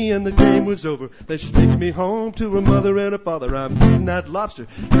at me and the game was over. Then she's taking me home to her mother and her father. I'm eating that lobster,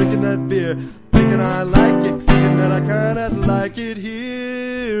 drinking that beer, thinking I like it, thinking that I kinda like it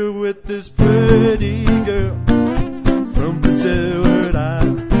here with this pretty girl from Prince Edward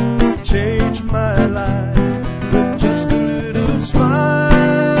Island. Changed my life with just a little smile.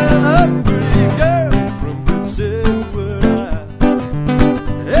 A pretty girl from Prince Edward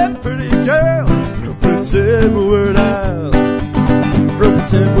Island. A pretty girl from Prince Edward Island. From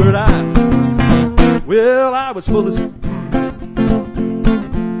Prince Edward Island. Well, I was full as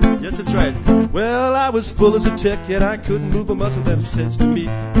yes, that's right. Well, I was full as a tick, and I couldn't move a muscle. Then she says to me,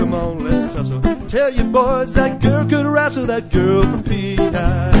 come on, let's tussle. Tell you boys, that girl could wrestle, that girl from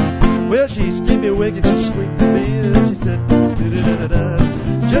PEI. Well, she gave me a wink and she squeaked at me, and she said, da-da-da-da-da.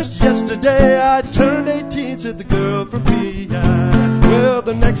 Just yesterday I turned 18, said the girl from PEI. Well,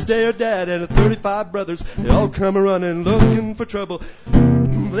 the next day her dad and her 35 brothers, they all come running looking for trouble.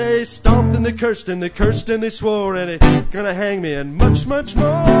 They stomped and they cursed and they swore, and they're gonna hang me and much, much more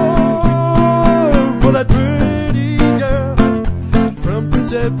for that pretty girl from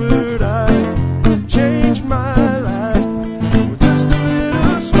Prince Edward Island. Changed my life with just a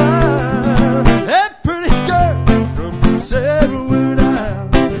little smile. That pretty girl from Prince Edward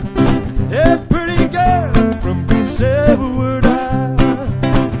Island. That pretty girl from Prince Edward Island.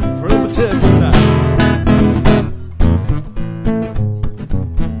 From Prince Edward Island.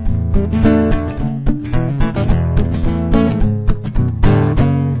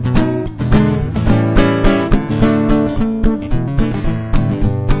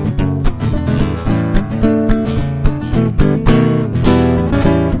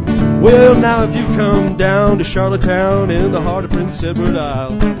 Well, now if you come down to Charlottetown in the heart of Prince Edward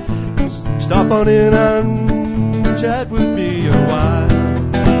Isle, stop on in and chat with me a while.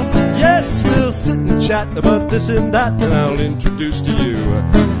 Yes, we'll sit and chat about this and that, and I'll introduce to you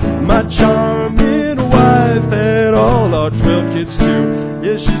my charming wife and all our 12 kids too.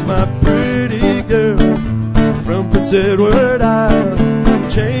 Yes, she's my pretty girl from Prince Edward Isle.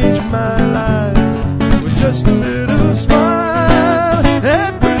 Changed my life with just a little smile.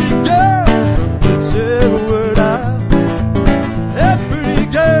 Hey, pretty girl from Prince Edward Isle. Hey, pretty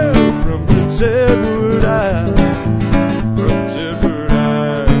girl from Prince Edward Isle. From Prince Edward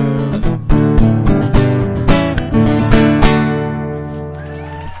Isle.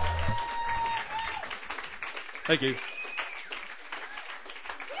 Thank you.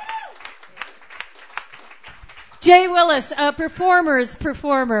 Jay Willis, a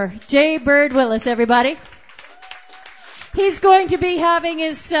performer. Jay Bird Willis, everybody. He's going to be having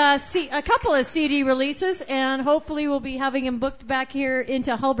his a couple of CD releases, and hopefully we'll be having him booked back here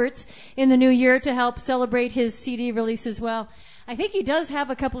into Hulbert's in the new year to help celebrate his CD release as well. I think he does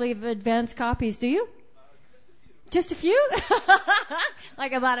have a couple of advanced copies. Do you? Just a few?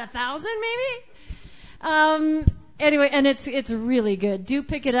 Like about 1,000 maybe? Anyway, and it's really good. Do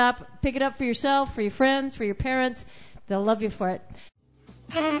pick it up. Pick it up for yourself, for your friends, for your parents. They'll love you for it.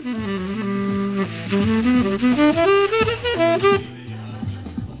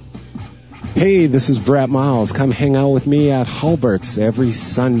 Hey, this is Brett Miles. Come hang out with me at Hulbert's every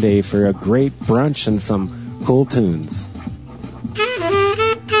Sunday for a great brunch and some cool tunes.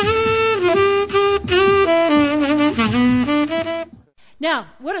 Now,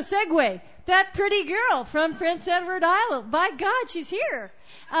 what a segue. That pretty girl from Prince Edward Island. By God, she's here.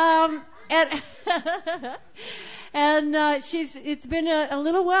 And it's been a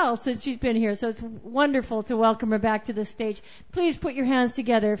little while since she's been here, so it's wonderful to welcome her back to the stage. Please put your hands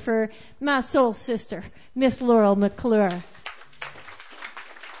together for my soul sister, Miss Laurel McClure.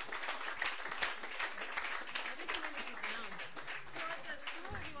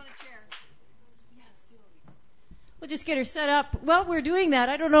 We'll just get her set up. While we're doing that,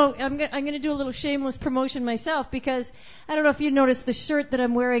 I don't know, I'm going to do a little shameless promotion myself because I don't know if you noticed the shirt that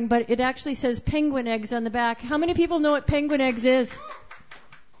I'm wearing, but it actually says penguin eggs on the back. How many people know what penguin eggs is?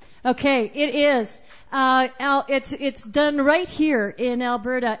 Okay, it is. It's done right here in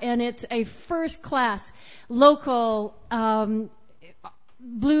Alberta, and it's a first-class local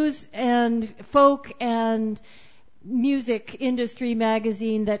blues and folk and music industry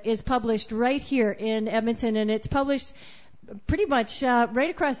magazine that is published right here in Edmonton, and it's published pretty much right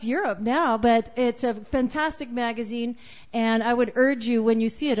across Europe now, but it's a fantastic magazine, and I would urge you when you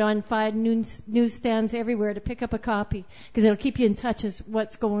see it on fine newsstands everywhere to pick up a copy because it'll keep you in touch as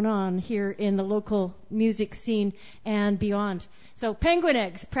what's going on here in the local music scene and beyond. So Penguin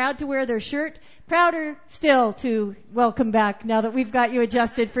Eggs, proud to wear their shirt, prouder still to welcome back now that we've got you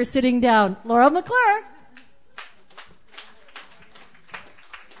adjusted for sitting down, Laurel McClure.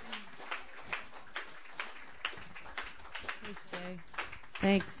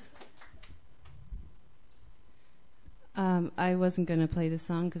 Thanks. I wasn't going to play this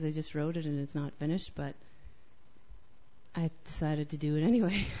song because I just wrote it and it's not finished, but I decided to do it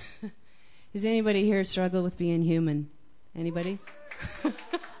anyway. Does anybody here struggle with being human? Anybody?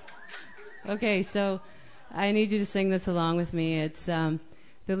 Okay, so I need you to sing this along with me. It's the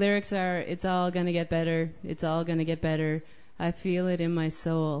lyrics are, it's all going to get better. It's all going to get better. I feel it in my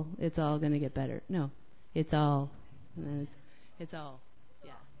soul. It's all going to get better. No, it's all. It's all.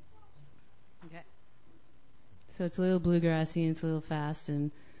 Okay. So it's a little bluegrassy and it's a little fast and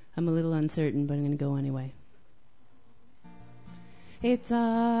I'm a little uncertain, but I'm going to go anyway. It's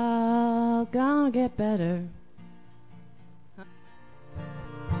all gonna get better.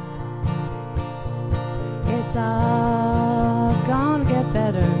 It's all gonna get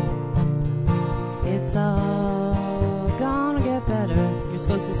better. It's all gonna get better. You're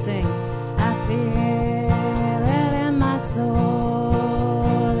supposed to sing. I feel it in my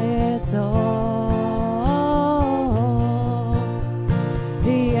soul. It's all.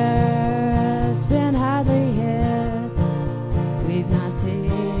 The earth's been hardly hit. We've not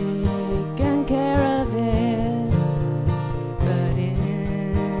taken care of it. But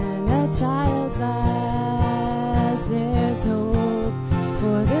in a child's eyes, there's hope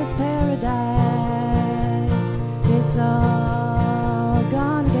for this paradise. It's all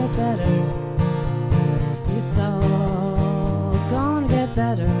gonna get better. It's all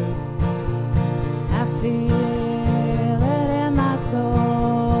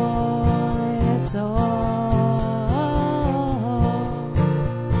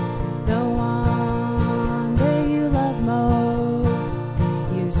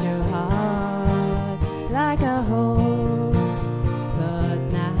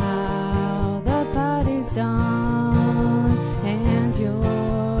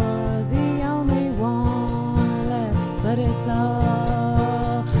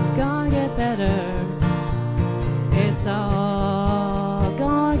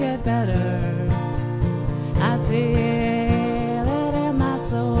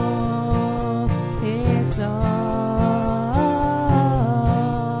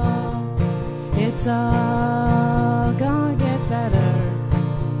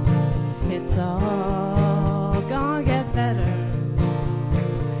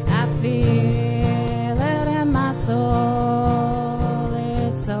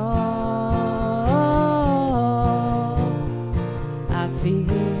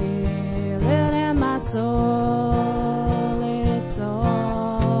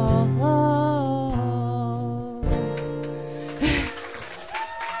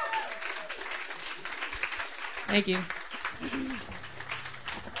Thank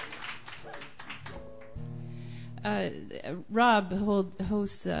you. Rob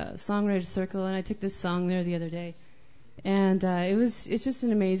hosts Songwriter Circle, and I took this song there the other day. And it's just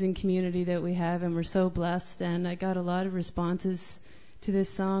an amazing community that we have, and we're so blessed. And I got a lot of responses to this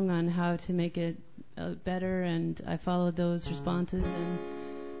song on how to make it better, and I followed those responses. And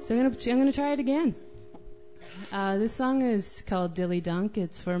so I'm gonna try it again. This song is called Dilly Dunk.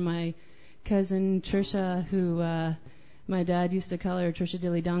 It's for my cousin Trisha, who my dad used to call her Trisha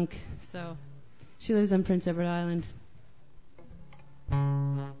Dilly Dunk. So she lives on Prince Edward Island.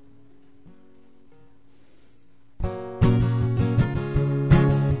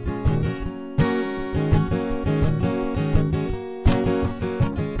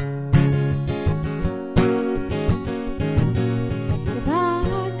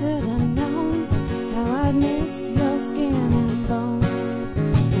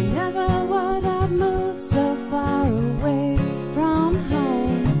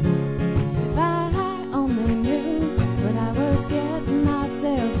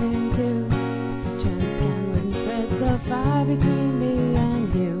 Between me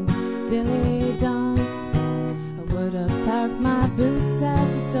and you, Dilly Dunk, I would have parked my boots at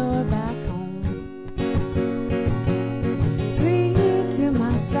the door back home. Sweet to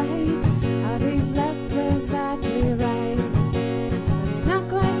my sight are these letters that we write, but it's not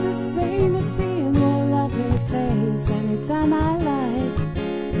quite the same as seeing your lovely face anytime I like.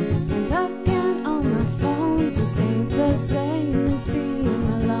 And talking on the phone just ain't the same as being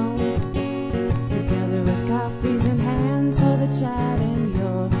alone. Together with coffees in hand for the chat in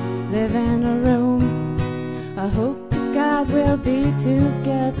your living room. I hope to God we'll be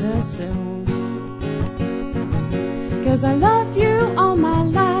together soon. 'Cause I loved you all my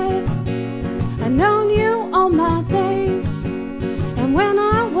life, I've known you all my days, and when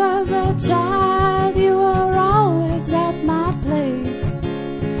I was a child you were always at my place.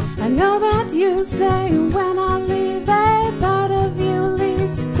 I know that you say when I leave a part of you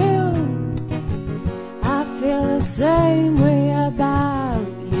leaves too. I feel the same way about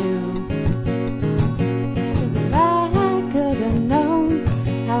you. 'Cause if I could have known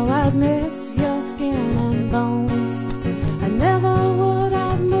how I'd miss your skin and bones, I never would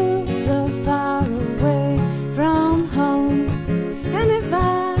have moved so far away from home. And if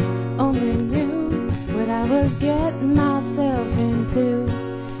I only knew what I was getting myself into,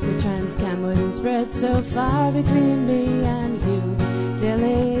 the Trans-Cam wouldn't spread so far between me and you,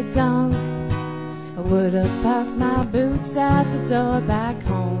 Dilly Dunk. I would have parked my boots at the door back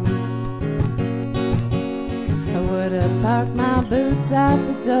home. I would have parked my boots at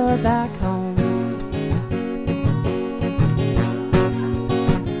the door back home.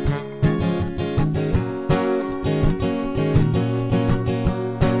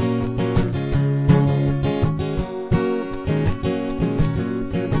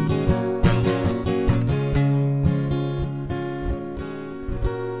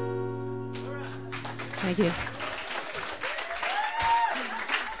 Thank you.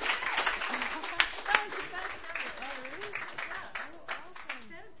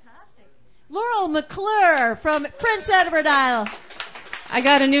 Laurel McClure from Prince Edward Island. I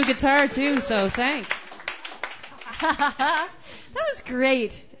got a new guitar too, so thanks. That was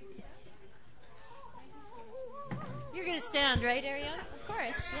great. You're going to stand, right, Ariana? Of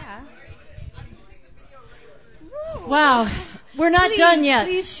course, yeah. Wow. We're not done yet.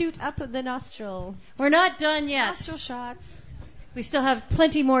 Please shoot up the nostril. We're not done yet. Nostril shots. We still have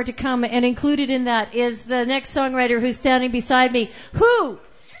plenty more to come, and included in that is the next songwriter who's standing beside me, who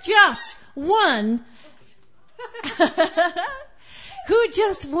just won. Who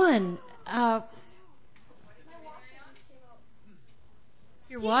just won?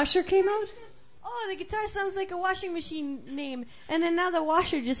 Your washer came out? Oh, the guitar sounds like a washing machine name, and then now the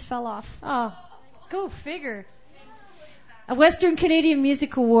washer just fell off. Oh, go figure. A Western Canadian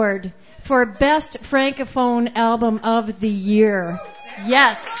Music Award for Best Francophone Album of the Year.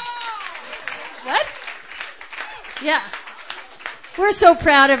 Yes. What? Yeah. We're so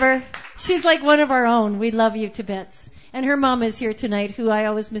proud of her. She's like one of our own. We love you to bits. And her mom is here tonight, who I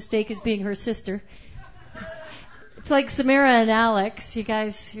always mistake as being her sister. It's like Samara and Alex. You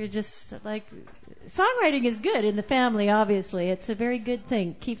guys, you're just like... Songwriting is good in the family, obviously. It's a very good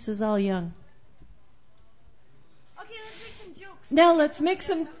thing. Keeps us all young. Okay, let's make some jokes. Now let's make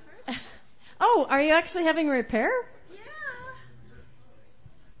some... Oh, are you actually having a repair?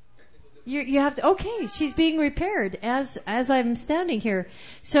 Yeah. You have to... Okay, she's being repaired as I'm standing here.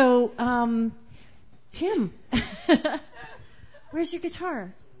 So, Tim, where's your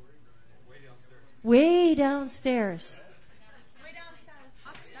guitar? Way downstairs.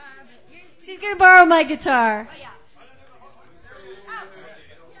 She's going to borrow my guitar. Oh, yeah.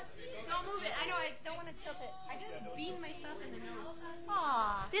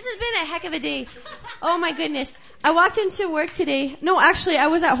 This has been a heck of a day. Oh my goodness. I walked into work today. No, actually, I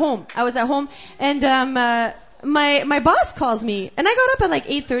was at home. And my boss calls me, and I got up at like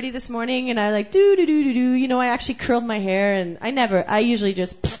 8:30 this morning, and I like do. You know, I actually curled my hair, and I usually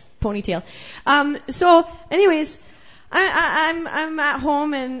just ponytail. So, anyways, I'm at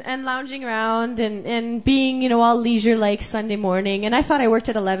home and lounging around and being, you know, all leisure-like Sunday morning. And I thought I worked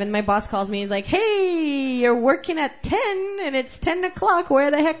at 11. My boss calls me. He's like, "Hey, you're working at 10 and it's 10 o'clock.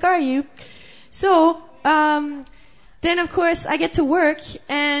 Where the heck are you?" So, then of course I get to work,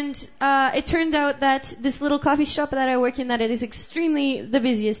 and it turned out that this little coffee shop that I work in, that it is extremely the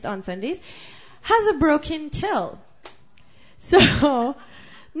busiest on Sundays, has a broken till. So,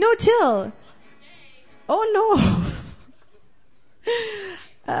 no till. Oh no.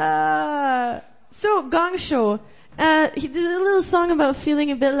 So Gong Show. There's a little song about feeling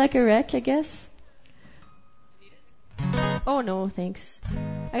a bit like a wreck, I guess. Oh no, thanks.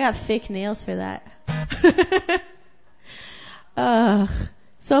 I got fake nails for that.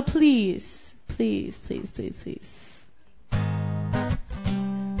 So please.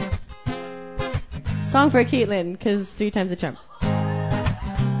 Song for Caitlin, 'cause 3 times the charm.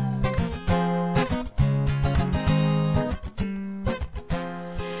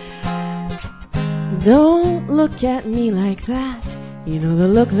 Don't look at me like that. You know the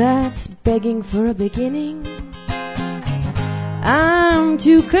look that's begging for a beginning. I'm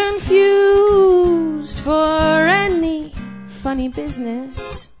too confused for any funny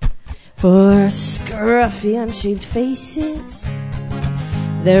business, for scruffy unshaved faces.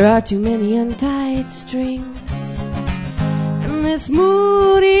 There are too many untied strings, and this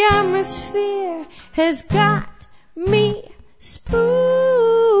moody atmosphere has got me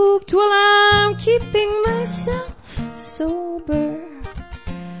spooked while I'm keeping myself sober,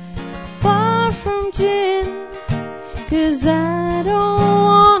 far from gin, 'cause I don't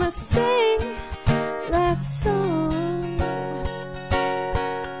wanna sing that song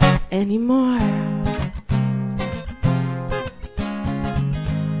anymore.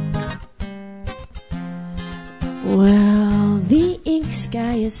 Well, the ink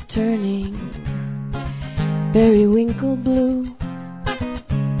sky is turning periwinkle blue.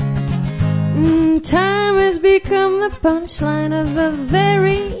 Time has become the punchline of a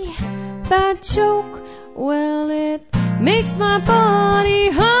very bad joke. Well, it makes my body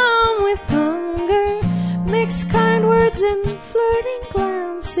hum with hunger, makes kind words and flirting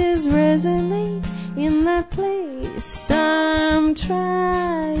glances resonate in that place I'm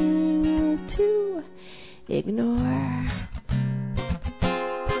trying to ignore.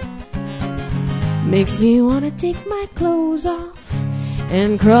 Makes me want to take my clothes off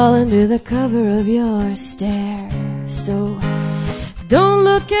and crawl under the cover of your stare. So don't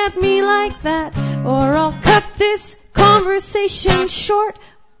look at me like that, or I'll cut this conversation short.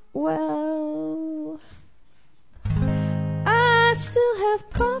 Well, I still have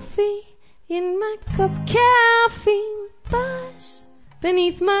coffee in my cup, caffeine buzz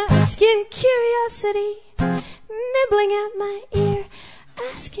beneath my skin, curiosity nibbling at my ear,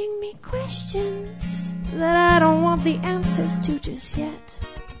 asking me questions that I don't want the answers to just yet.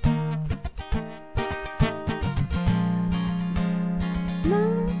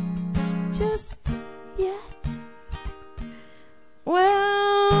 Not just yet.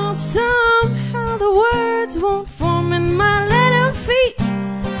 Well, somehow the words won't form in my little feet.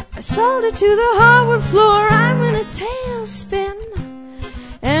 I soldered to the hardwood floor, I'm in a tailspin,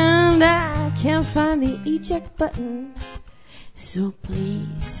 and I can't find the eject button. So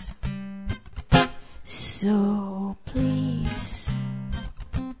please, don't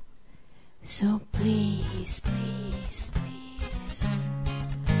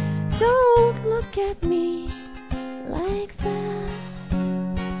look at me like that.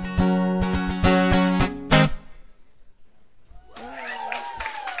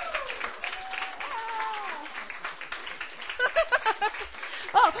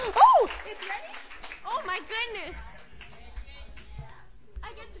 Oh, it's ready? Oh my goodness. I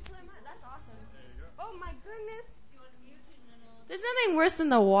get to play that's awesome. Oh my goodness. There's nothing worse than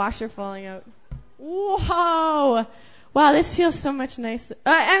the washer falling out. Whoa. Wow, this feels so much nicer.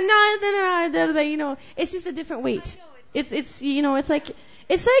 You know, it's just a different weight. It's you know, it's like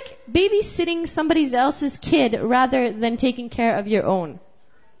babysitting somebody else's kid rather than taking care of your own.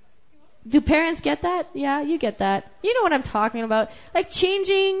 Do parents get that? Yeah, you get that. You know what I'm talking about. Like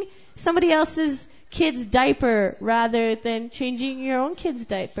changing somebody else's kid's diaper rather than changing your own kid's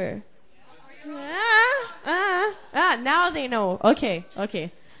diaper. Now they know. Okay.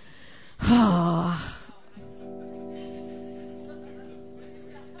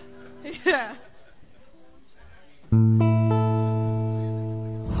 Yeah.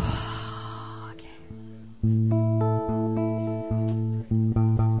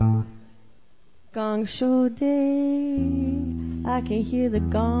 long show day, I can hear the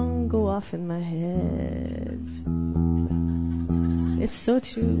gong go off in my head. It's so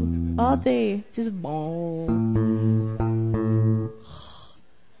true. All day, just boom.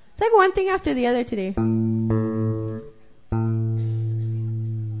 It's like one thing after the other today.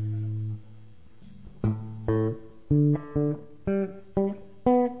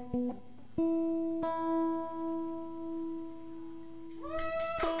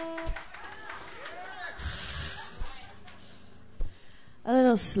 A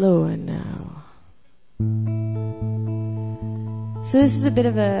little slower now. So this is a bit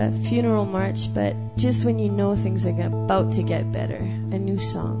of a funeral march, but just when you know things are about to get better. A new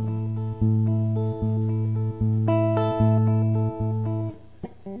song.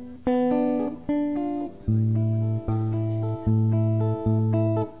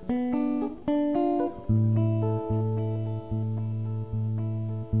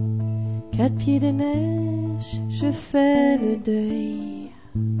 Quatre pieds de neige, je fais le deuil.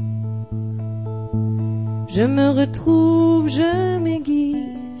 Je me retrouve, je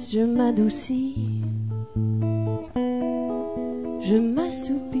m'aiguise, je m'adoucis. Je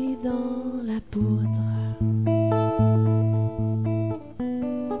m'assoupis dans la poudre.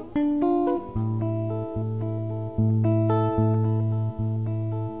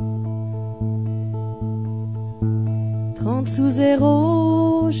 Trente sous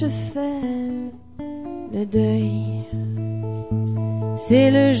zéro, je fais le deuil.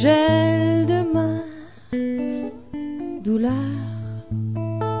 C'est le gel de ma douleur,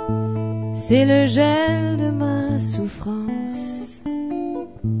 c'est le gel de ma souffrance.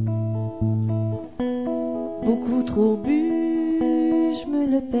 Beaucoup trop bu, je me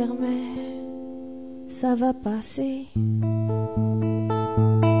le permets, ça va passer.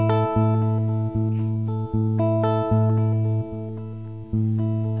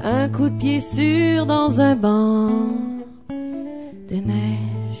 Un coup de pied sûr dans un banc de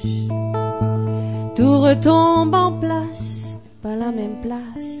neige. Tout retombe en place, pas la même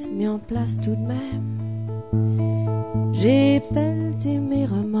place, mais en place tout de même. J'ai pelleté mes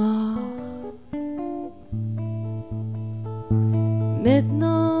remords.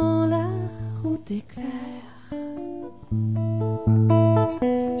 Maintenant la route est claire.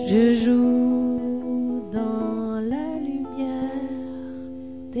 Je joue dans la lumière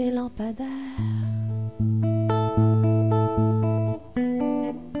des lampadaires.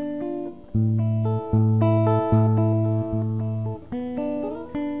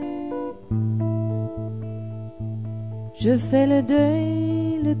 Je fais le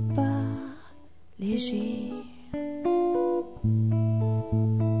deuil, le pas léger.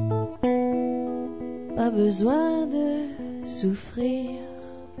 Pas besoin de souffrir,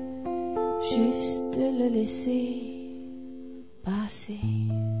 juste le laisser passer.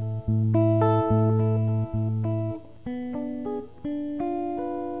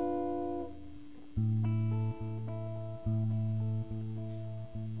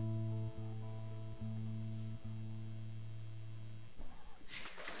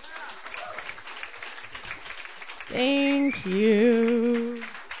 Thank you.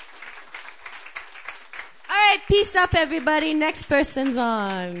 All right, peace up, everybody. Next person's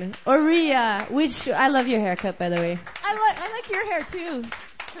on. Oria, which I love your haircut, by the way. I like your hair too.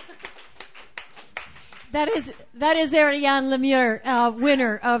 That is Ariane Lemieux,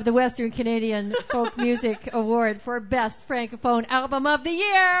 winner of the Western Canadian Folk Music Award for Best Francophone Album of the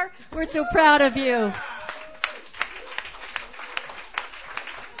Year. We're so proud of you.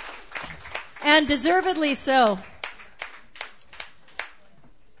 And deservedly so.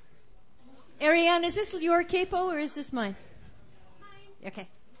 Ariane, is this your capo or is this mine? Okay.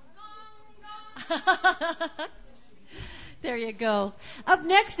 There you go. Up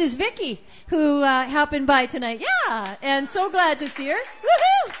next is Vicky, who happened by tonight. Yeah, and so glad to see her.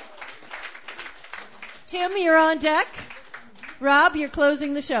 Woohoo! Tim, you're on deck. Rob, you're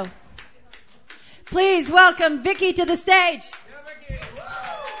closing the show. Please welcome Vicky to the stage.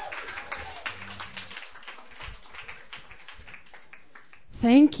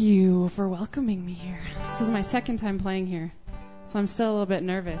 Thank you for welcoming me here. This is my second time playing here, so I'm still a little bit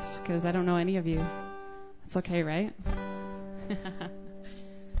nervous because I don't know any of you. That's okay, right?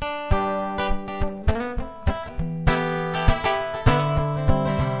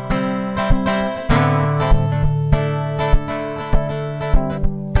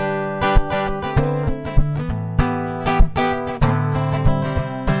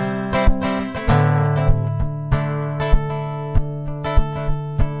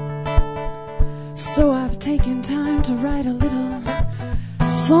 So I've taken time to write a little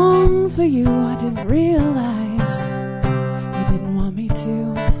song for you. I didn't realize you didn't want me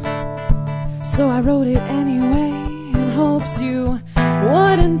to. So I wrote it anyway in hopes you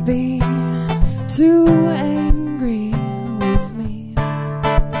wouldn't be too angry with me.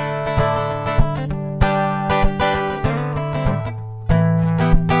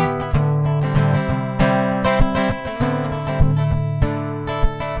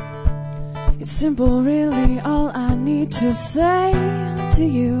 It's simple, really, all I need to say to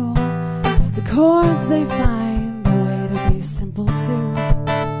you. The chords, they find the way to be simple too.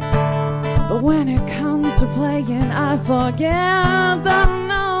 But when it comes to playing, I forget the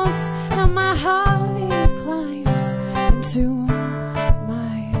notes, and my heart, it climbs into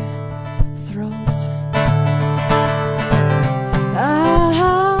my throat.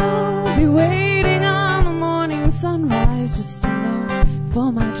 I'll be waiting on the morning sunrise just to know if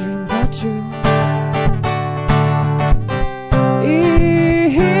all my dreams are true.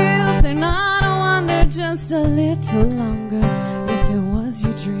 If they're not, I wonder just a little longer if it was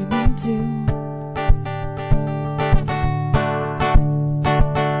you dreaming too.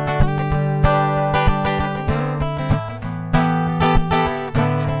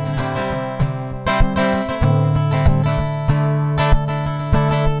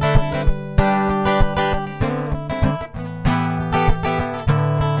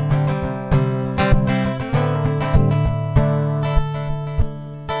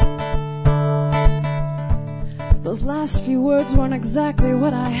 Those last few words weren't exactly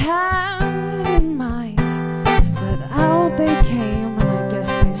what I had in mind, but out they came, and I guess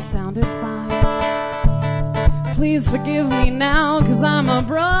they sounded fine. Please forgive me now, 'cause I'm a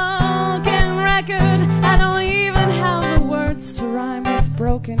broken record. I don't even have the words to rhyme with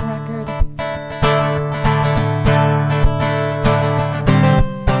broken record.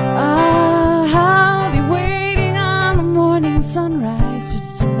 I'll be waiting on the morning sunrise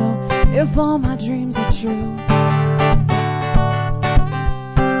just to know if all my dreams are true.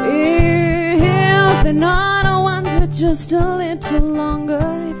 If they're not, I wonder just a little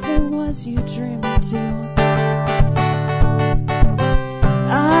longer if it was you dreaming too.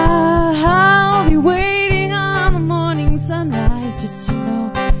 I'll be waiting on the morning sunrise just to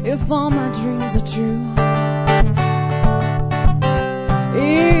know if all my dreams are true.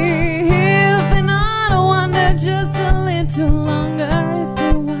 If they're not, I wonder just a little longer if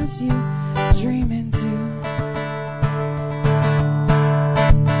it was you dreaming too.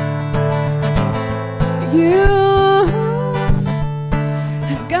 You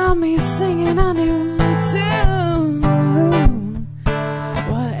have got me singing a new tune.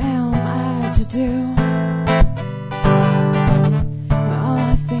 What am I to do when all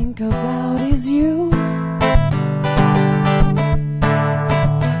I think about is you?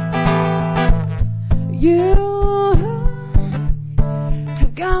 You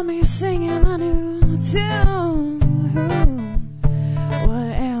have got me singing a new tune.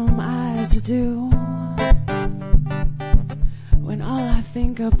 What am I to do when all I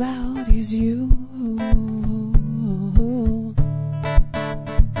think about is you?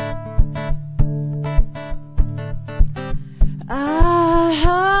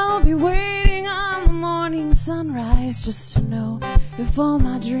 I'll be waiting on the morning sunrise just to know if all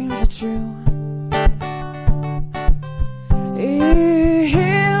my dreams are true.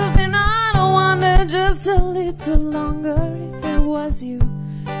 If they're not, I wonder just a little longer if it was you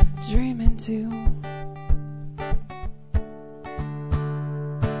dreaming too.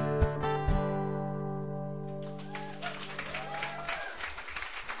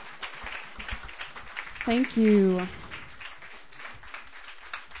 Thank you.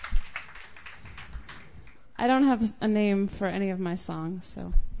 I don't have a name for any of my songs,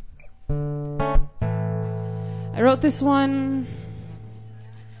 so I wrote this one.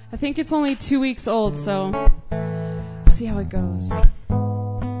 I think it's only 2 weeks old, so we'll see how it goes.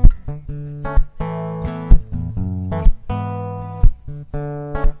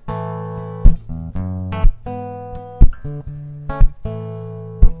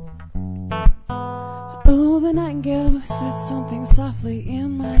 Oh, the nightingale whispered something softly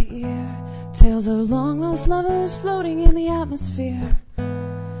in my ear. Tales of long-lost lovers floating in the atmosphere.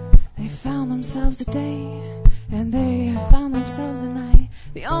 They found themselves a day, and they found themselves a night.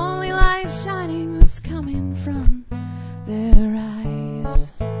 The only light shining was coming from their eyes.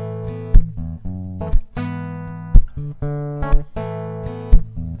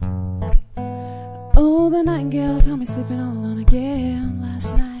 Oh, the nightingale found me sleeping all alone again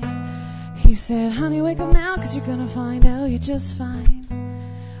last night. He said, honey, wake up now, 'cause you're gonna find out you're just fine.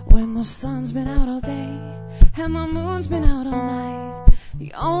 When the sun's been out all day, and the moon's been out all night,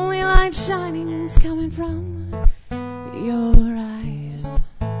 the only light shining is coming from your eyes.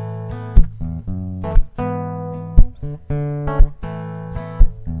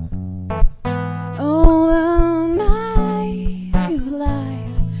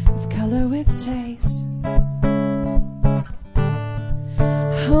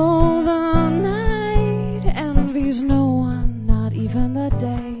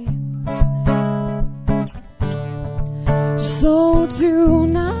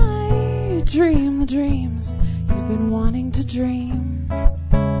 dreams you've been wanting to dream.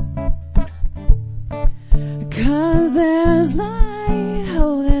 'Cause there's light,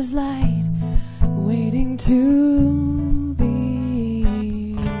 oh there's light, waiting to be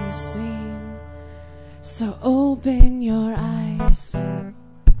seen. So open your eyes.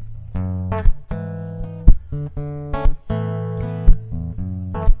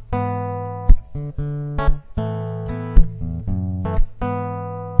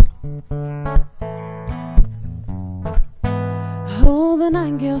 Oh, the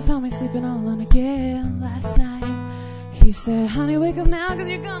nightingale found me sleeping all alone again last night. He said, honey, wake up now, 'cause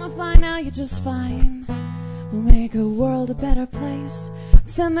you're gonna find out you're just fine. We'll make the world a better place,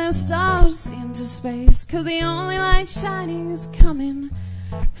 send those stars into space, 'cause the only light shining is coming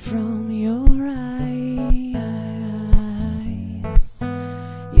from your eyes.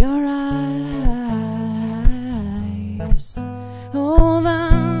 Your eyes. Oh,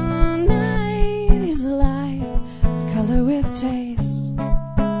 the night is alive with color, with taste.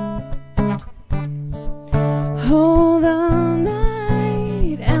 Oh, the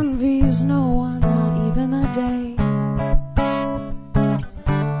night envies no one, not even the day.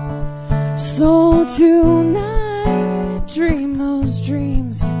 So tonight, dream those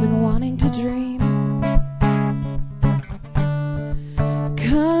dreams you've been wanting to dream.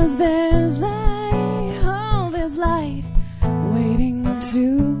 'Cause there's light, oh there's light, waiting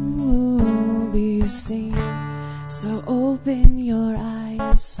to be seen. So open your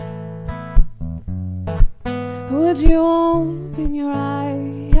eyes. Would you open your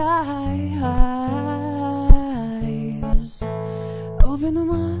eyes? Open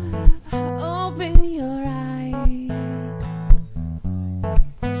them up, open your eyes.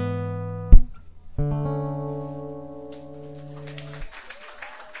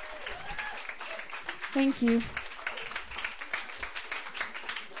 Thank you.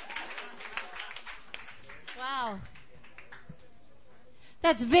 Wow.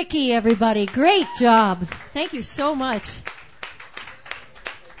 That's Vicky, everybody. Great job. Thank you so much.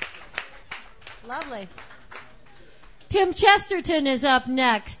 Lovely. Tim Chesterton is up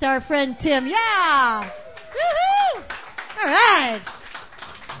next. Our friend Tim. Yeah! Woohoo! All right.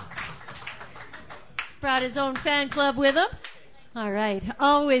 Brought his own fan club with him. All right.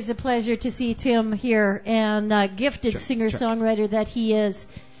 Always a pleasure to see Tim here, and gifted singer-songwriter that he is.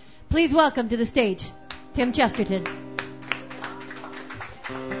 Please welcome to the stage, Tim Chesterton.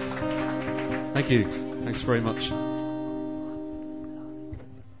 Thank you. Thanks very much.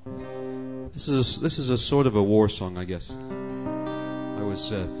 This is a sort of a war song, I guess. I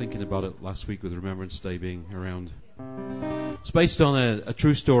was thinking about it last week with Remembrance Day being around. It's based on a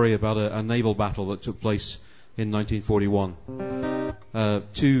true story about a naval battle that took place in 1941.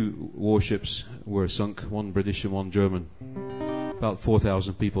 2 warships were sunk, one British and one German. About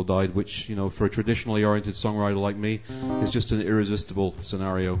 4,000 people died, which, you know, for a traditionally oriented songwriter like me, is just an irresistible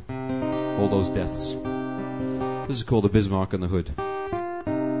scenario. All those deaths. This is called The Bismarck and the Hood.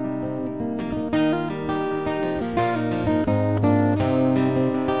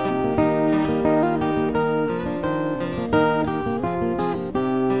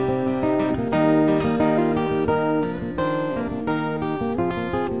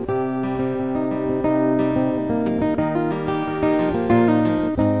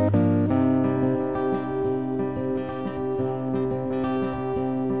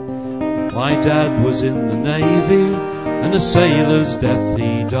 My dad was in the Navy, and a sailor's death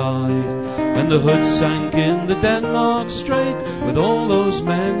he died, when the Hood sank in the Denmark Strait with all those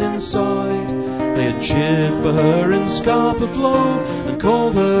men inside. They had cheered for her in Scarpa Flow and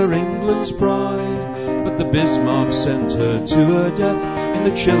called her England's pride, but the Bismarck sent her to her death in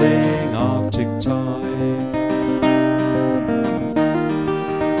the chilling Arctic tide.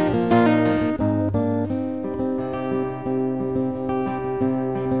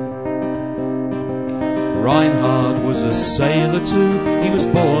 Reinhard was a sailor too, he was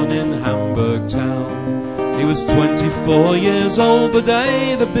born in Hamburg town. He was 24 years old the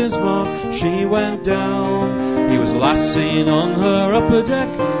day the Bismarck, she went down. He was last seen on her upper deck,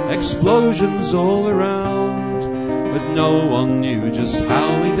 explosions all around. But no one knew just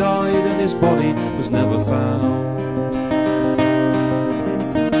how he died, and his body was never found.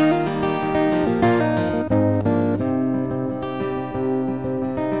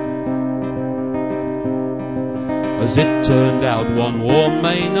 As it turned out one warm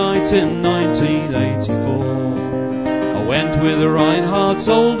May night in 1984, I went with Reinhard's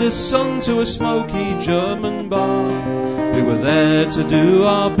oldest son to a smoky German bar. We were there to do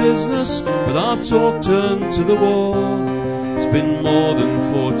our business, but our talk turned to the war. It's been more than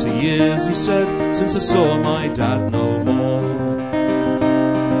 40 years, he said, since I saw my dad no more.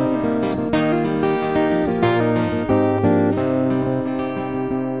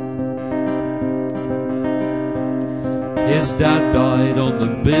 His dad died on the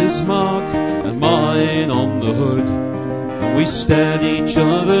Bismarck and mine on the Hood. And we stared each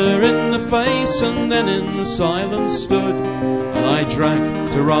other in the face and then in silence stood. And I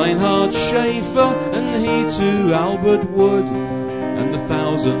drank to Reinhard Schaefer and he to Albert Wood. And the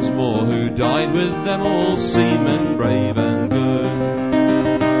thousands more who died with them, all seamen brave and good.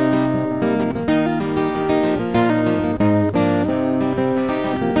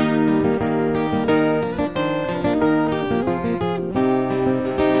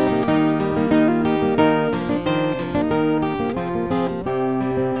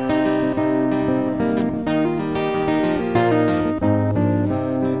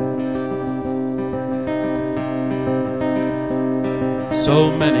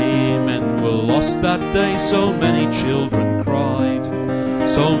 So many men were lost that day, so many children cried.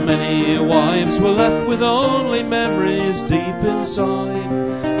 So many wives were left with only memories deep inside.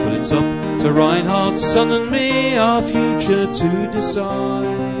 But it's up to Reinhard's son and me, our future to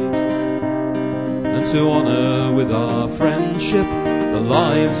decide. And to honour with our friendship the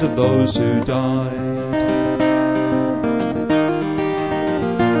lives of those who died.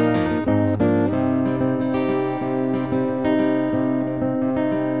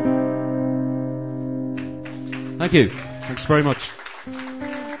 Thank you. Thanks very much.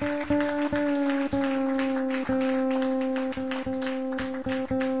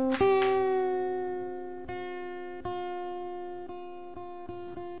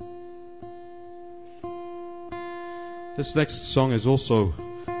 This next song is also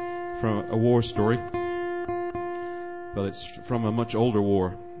from a war story, but it's from a much older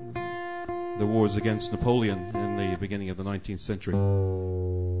war. The wars against Napoleon in the beginning of the 19th century.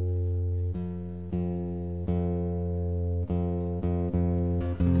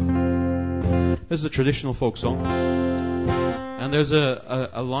 This is a traditional folk song, and there's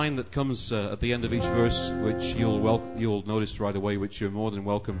a line that comes at the end of each verse, which you'll notice right away, which you're more than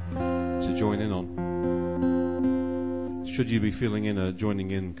welcome to join in on. Should you be feeling in a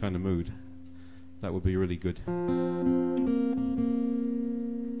joining in kind of mood, that would be really good.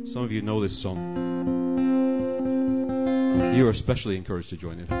 Some of you know this song. You are especially encouraged to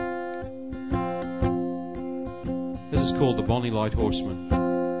join in. This is called The Bonnie Light Horseman.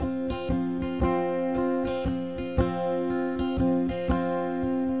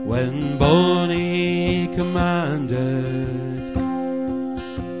 When Bonnie commanded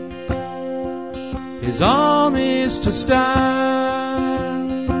his armies to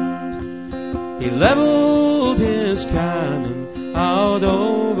stand, he levelled his cannon out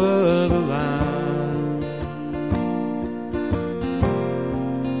over the land.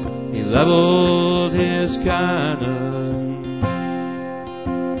 He levelled his cannon,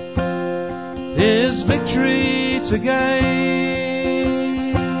 his victory to gain.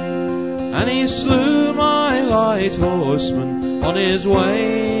 And he slew my light horseman on his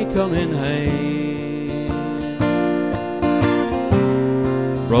way coming hame.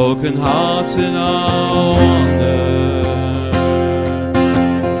 Broken hearted I wander,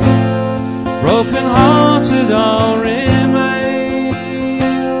 broken hearted I'll remain,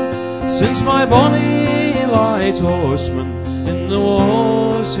 since my bonny light horseman in the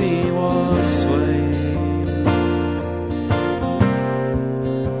wars he was slain.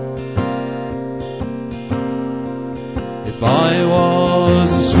 If I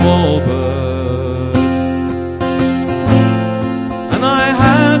was a small bird and I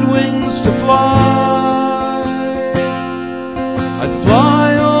had wings to fly, I'd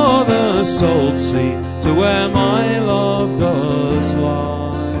fly o'er the salt sea to where my love does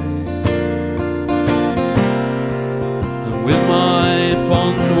lie. And with my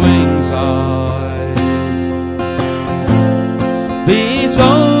fond wings I'd beat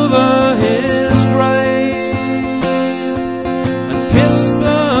over his grave, kiss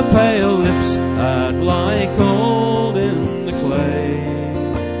the pale lips that lie cold in the clay.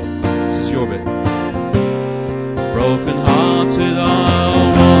 This is your bit. Broken hearted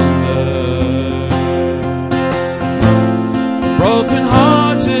I'll wander, broken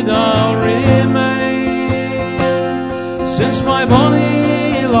hearted I'll remain, since my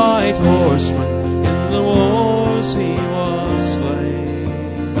bonny light horseman in the wars he was slain.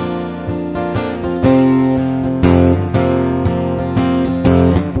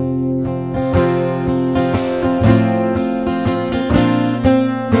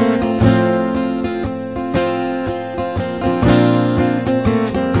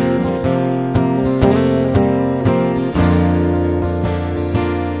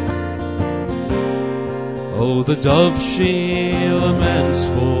 Oh, the dove she laments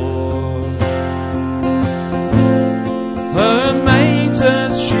for her mate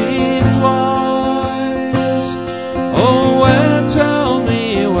as she flies. Oh,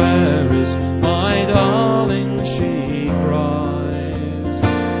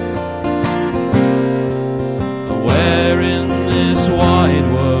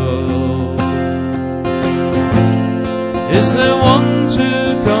 wide world. Is there one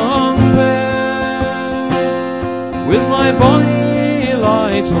to compare with my bonny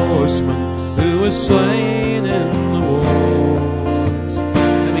light horseman who was slain in the wars?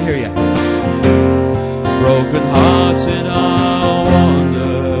 Let me hear you. Broken hearted I'll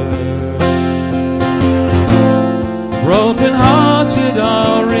wander, broken hearted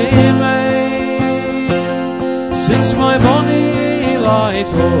I'll remain, since my bonny light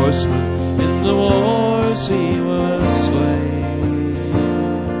horseman in the wars he was slain.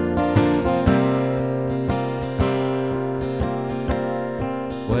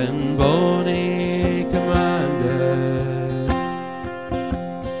 When Boney commanded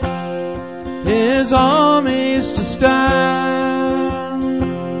his armies to stand,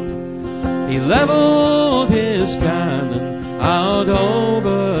 he levelled his cannon out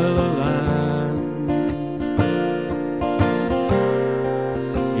over the land.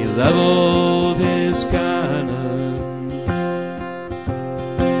 He levelled his cannon,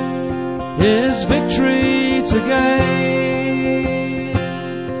 his victory to gain,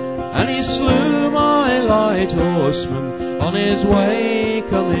 and he slew my light horseman on his way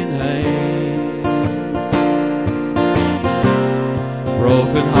coming home.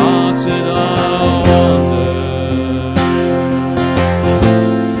 Broken hearted I'll wander,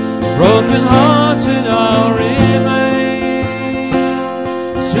 broken hearted I'll remain,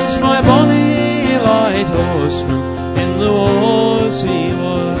 since my bonny light horseman in the wars he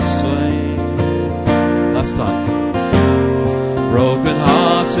was slain. Last time. Broken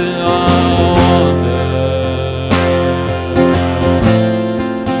hearted I'll wander,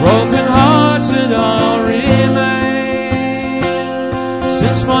 broken hearted I'll remain,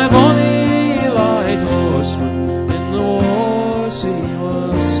 since my bonny light horseman in the wars he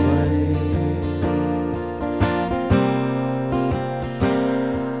was slain.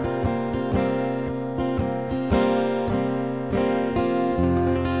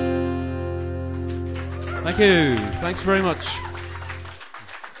 Thank you. Thanks very much.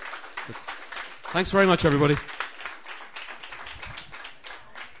 Thanks very much, everybody.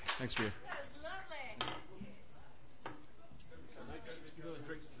 Thanks for you.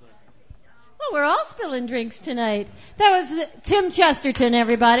 Well, we're all spilling drinks tonight. That was Tim Chesterton,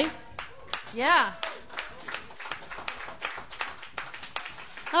 everybody. Yeah.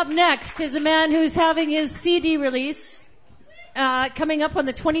 Up next is a man who's having his CD release coming up on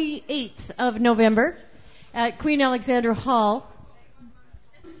the 28th of November at Queen Alexandra Hall.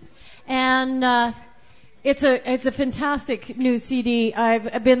 And it's a fantastic new CD.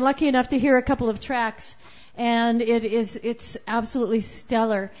 I've been lucky enough to hear a couple of tracks, and it's absolutely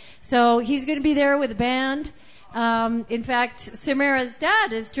stellar. So he's going to be there with a band. In fact, Samara's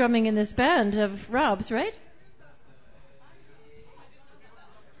dad is drumming in this band of Rob's, right?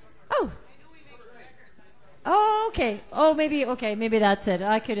 Oh, okay. Oh, maybe that's it.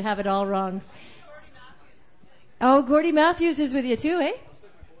 I could have it all wrong. Oh, Gordy Matthews is with you too, eh?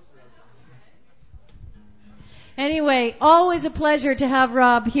 Anyway, always a pleasure to have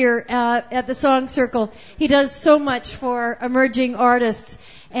Rob here at the Song Circle. He does so much for emerging artists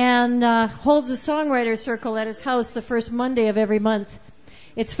and holds a songwriter circle at his house the first Monday of every month.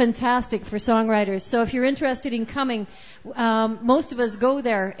 It's fantastic for songwriters. So if you're interested in coming, most of us go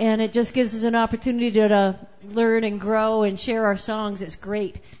there, and it just gives us an opportunity to learn and grow and share our songs. It's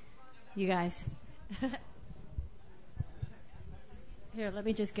great, you guys. Here, let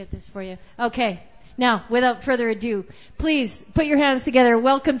me just get this for you. Okay. Now, without further ado, please put your hands together.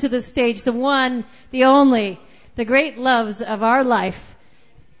 Welcome to the stage, the one, the only, the great loves of our life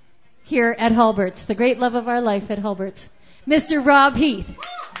here at Hulbert's. The great love of our life at Hulbert's. Mr. Rob Heath.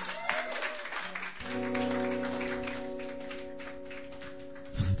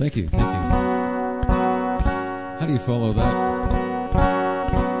 Thank you. How do you follow that?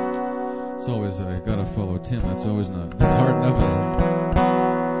 It's always, got to follow Tim. That's hard enough.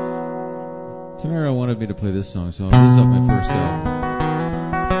 Tamara wanted me to play this song, so this is up my first album.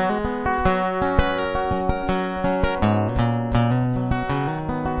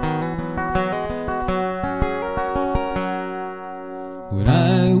 When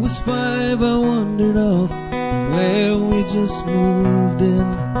I was 5, I wandered off where we just moved in.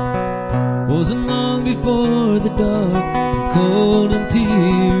 Wasn't long before the dark and cold and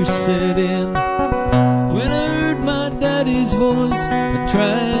tears set in. When I heard my daddy's voice, I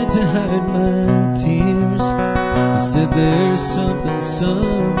tried to hide my tears. He said, there's something,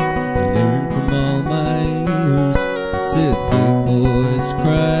 son, I learned from all my years. He said, big boys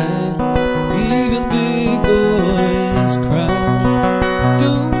cry, even big boys cry.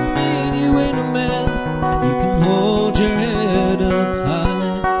 Don't mean you ain't a man, you can hold your head up high.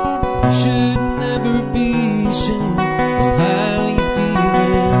 should never be ashamed of how you feel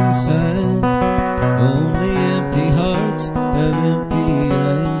inside. Only empty hearts have empty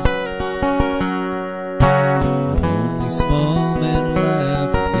eyes. Only small men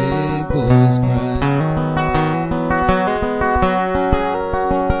laugh, big boys cry.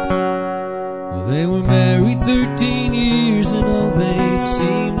 Well, they were married 13 years and all they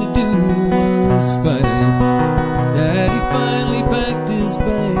seemed to do was fight. Daddy finally packed his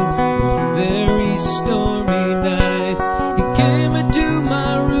bags one very stormy night. He came into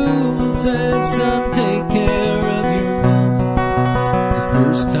my room and said, "Son, take care of your mom." It's the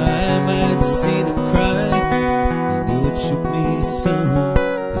first time I'd seen him cry. He knew it shook me some.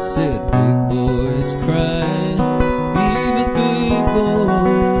 He said, "Big boys cry, even big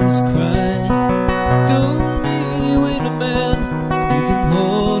boys cry. Don't mean you ain't a man, you can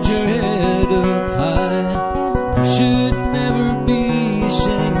hold your head up high. You should never be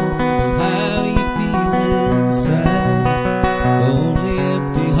ashamed of how you feel inside. Only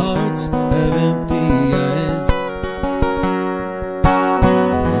empty hearts have empty eyes.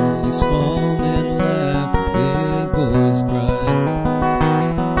 Only small men laugh, big boys cry."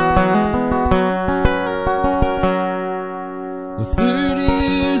 Well, 30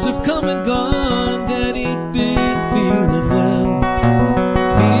 years have come and gone, Daddy'd been feeling well.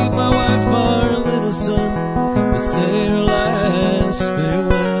 Me, my wife, our little son, come to say our last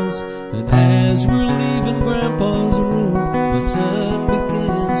farewells. And as we're leaving Grandpa's room, my son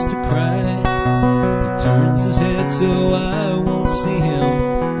begins to cry. He turns his head so I won't see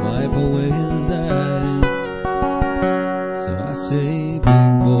him wipe away his eyes. So I say,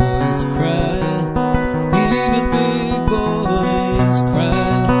 "Big boys cry, even big boys cry.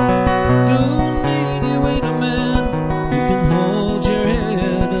 Don't mean you ain't a man, you can hold your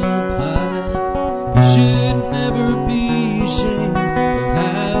head up high. You should never be ashamed of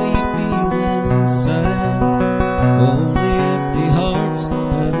how you feel inside. Only empty hearts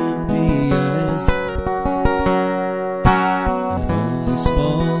have empty eyes. And only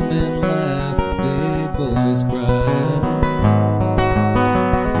small men laugh, big boys cry.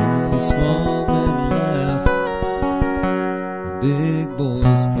 Only small men laugh, big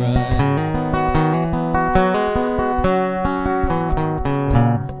boys cry."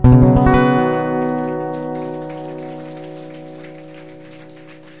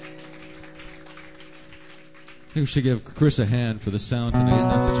 I think we should give Chris a hand for the sound tonight. He's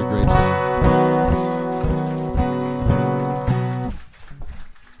done such a great job.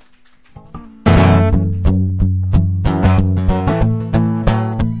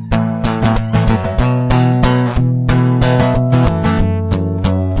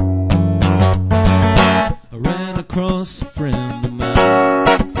 I ran across a friend of mine.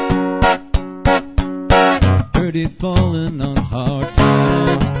 Heard he falling on hard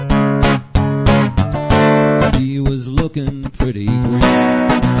times. He was looking pretty green.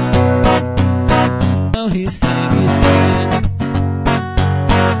 Now he's hanging in.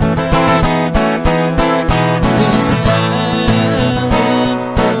 He was silent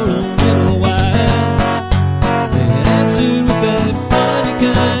for a little while. They answered with that funny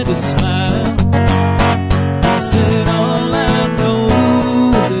kind of smile. He said, "All I know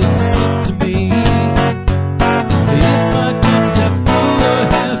is it's up to me. If my cup's half full or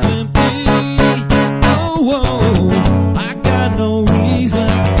half empty, I got no reason,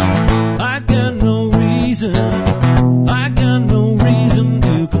 I got no reason, I got no reason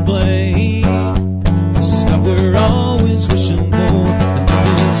to complain. The stuff we're always wishing for, and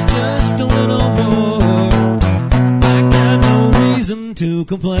there's just a little more. I got no reason to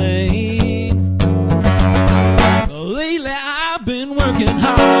complain. Lately I've been working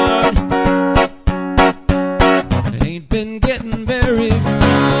hard, ain't been getting very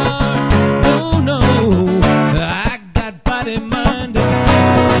far. Oh no, I got body, mind, and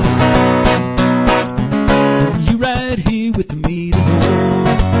soul. You right here with me to hold.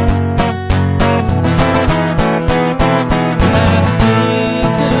 I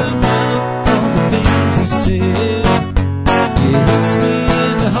think about all the things he said. It hits me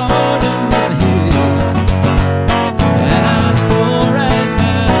in the heart and in the head. And I know right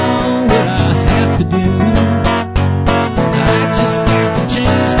now what I have to do. I just have to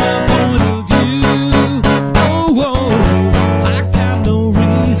change my point of view. Oh, I got no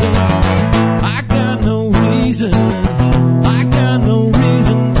reason, I got no reason, I got no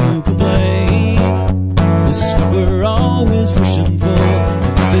reason to complain. The stuff we're always wishing for,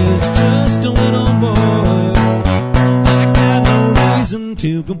 there's just a little more. I got no reason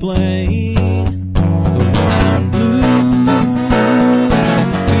to complain. But when I'm blue and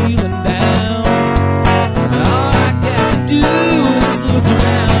I'm feeling down, all I got to do is look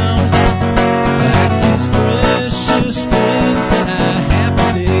around.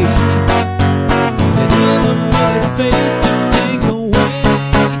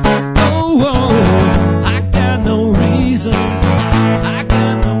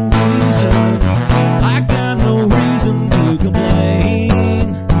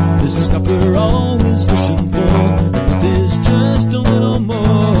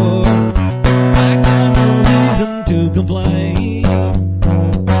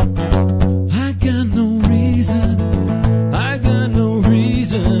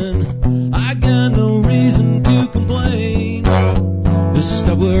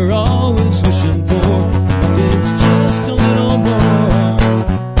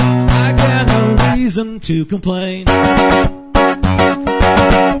 reason to complain. She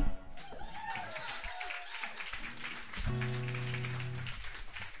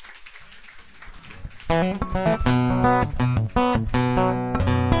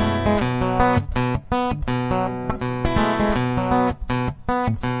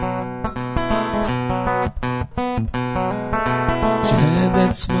had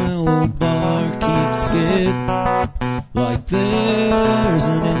that smile, old barkeep skid, like there's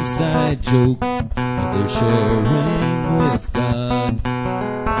an inside joke that they're sharing with God.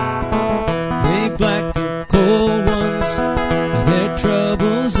 They black the cold ones, and their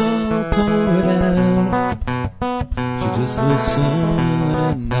troubles all poured out. She just listened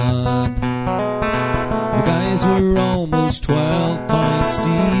and nod. The guys were almost 12 pints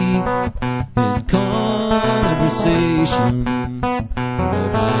deep in conversation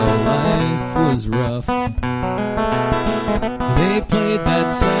about how life was rough. They played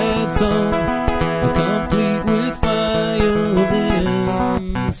that sad song, complete with violins,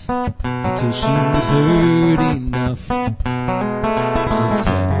 until she'd heard enough. She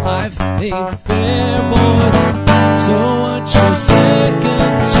said, life ain't fair, boys, so what's your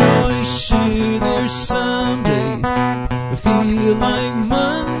second choice? Sure, there's some days I feel like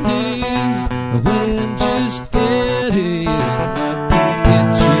Mondays, when just getting up can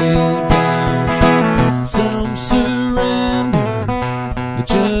get you down. Some surrender, but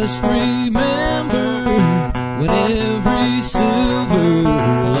just remember, when every silver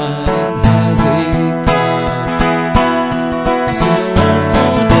line has a cloud, still one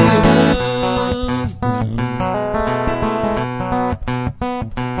more day above ground.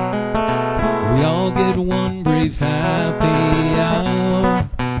 We all get one brief happy hour,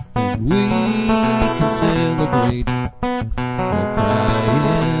 and we can celebrate or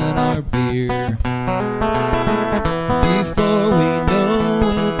cry in our beer. Before we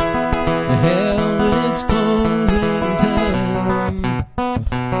know it, the hell is closing time.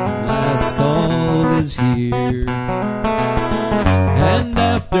 The last call is here. And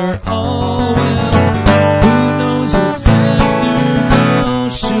after all, well, who knows what's after all?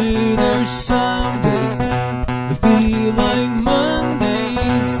 Sure, there's some days that feel like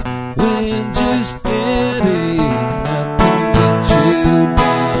Mondays, when just getting up can get you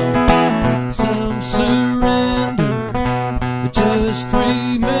down. Some surrender, but just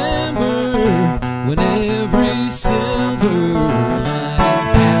remember, when every silver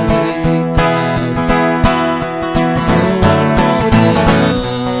line has a cloud, still one more day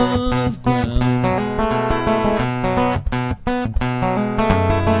above ground.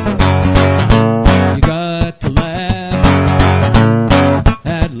 You got to laugh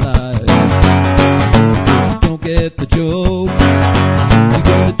at life. So if you don't get the joke, you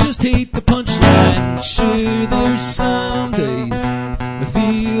gotta just hate the punchline. Sure, there's some days I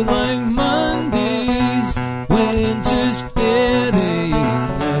feel like Mondays, when just getting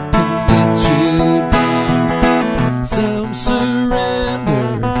up can get you down. Some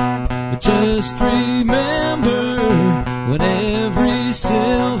surrender, but just remember, when every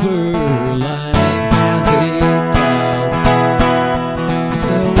silver line has a cloud,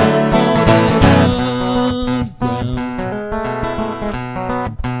 still one more day above ground.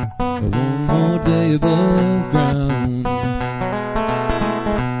 One more day above ground.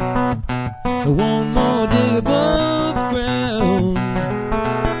 One more day above ground.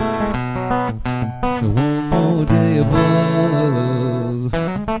 One more day above.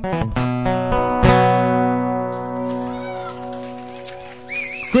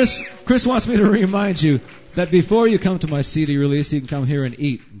 Chris wants me to remind you that before you come to my CD release, you can come here and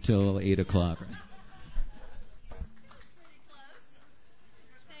eat until 8 o'clock.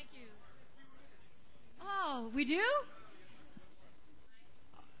 Oh, we do?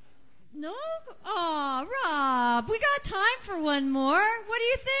 No? Oh, Rob, we got time for one more. What do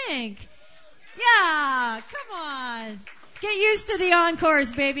you think? Yeah, come on. Get used to the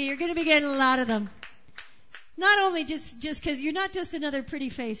encores, baby. You're going to be getting a lot of them. Not only just because you're not just another pretty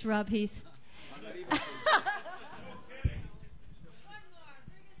face, Rob Heath.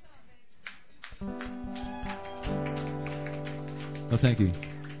 Oh, thank you.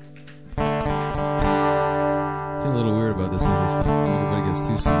 I feel a little weird about this. It's just like everybody gets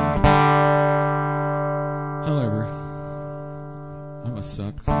 2 songs. However, I must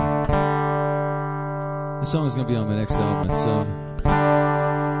suck. This song is going to be on my next album.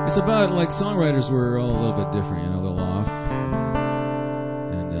 It's about, like, songwriters were all a little bit different, a little off.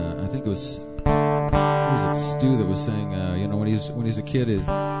 And I think it was Stu that was saying, when he's a kid, his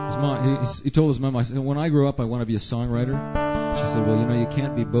mom, he told his mom, I said, when I grow up, I want to be a songwriter. She said, well, you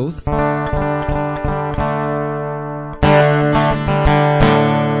can't be both.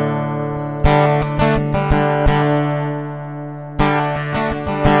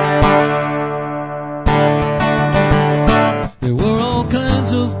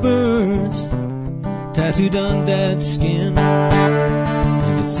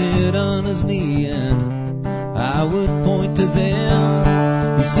 his knee and I would point to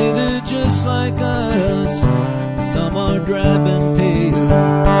them. He said they're just like us, some are drab and pale.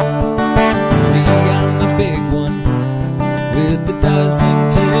 Me, I'm the big one with the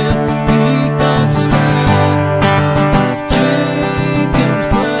dazzling tail. Peacock Street, Jenkins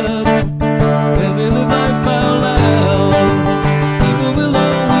Club, where we live life out loud. People will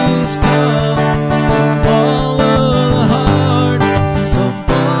always talk, some follow the heart, some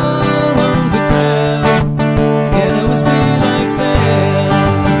follow the crowd. Can't always be like that,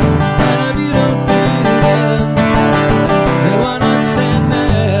 and if you don't fit in, then why not stand out?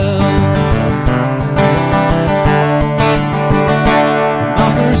 My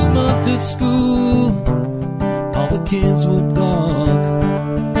first month at school, all the kids would gawk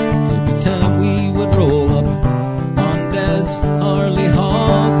every time we would roll up on Dad's Harley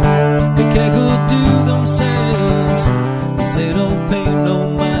Hawk. They can't go do themselves, he said, don't pay no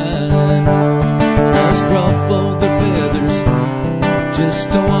mind. Just ruffle their feathers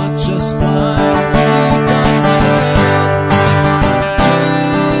just to watch us fly. Peacock Street,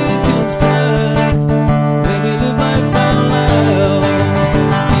 Jenkins Club, where we live life out loud.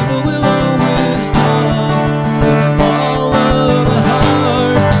 People will always talk, some follow the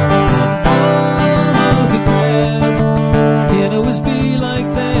heart, some follow the crowd. Can't always be like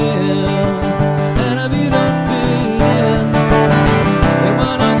them, and if you don't fit in, then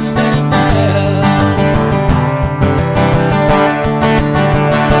why not stand out?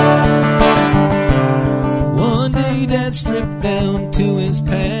 One day Dad stripped down to his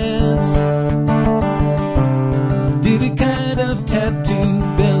pants, did a kind of tattoo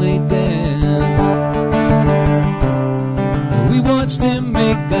belly dance. We watched him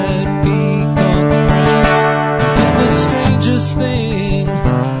make that peacock press, and the strangest thing,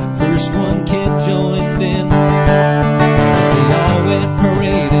 first one kid joined in. They all went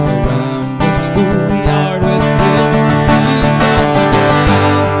parading around the schoolyard with him. Peacock Street,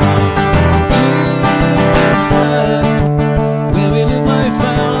 Jenkins Club, where we live life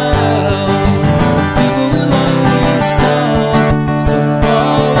out loud. People will always talk, some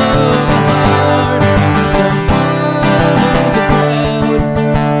follow the heart, some follow the crowd.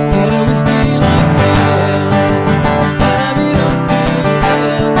 Can't always be like them, and if you don't fit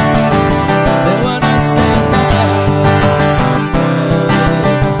in, then why not stand out? Some follow the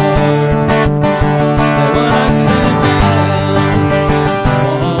heart, then why not stand out? Some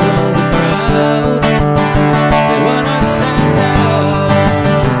follow the crowd, then why not stand out?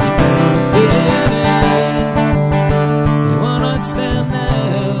 If you don't fit in, then why not stand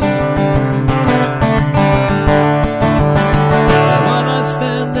out? Why not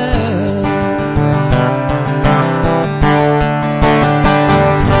stand out?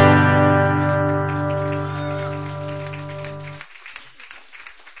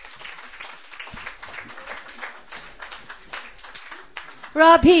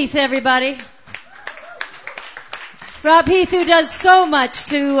 Rob Heath, everybody. Rob Heath, who does so much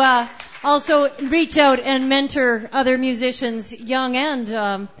to also reach out and mentor other musicians, young and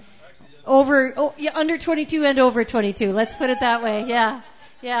under 22 and over 22. Let's put it that way. Yeah.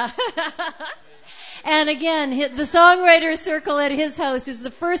 And again, the songwriter circle at his house is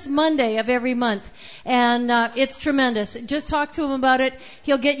the first Monday of every month. And it's tremendous. Just talk to him about it.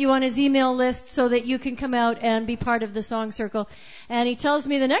 He'll get you on his email list so that you can come out and be part of the song circle. And he tells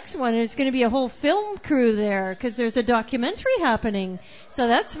me the next one is going to be a whole film crew there because there's a documentary happening. So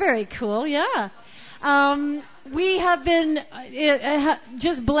that's very cool, yeah. We have been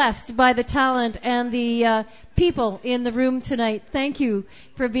just blessed by the talent and the people in the room tonight. Thank you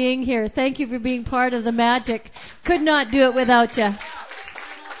for being here. Thank you for being part of the magic. Could not do it without you.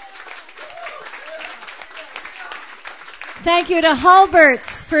 Thank you to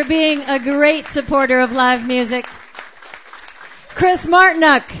Hulbert's for being a great supporter of live music. Chris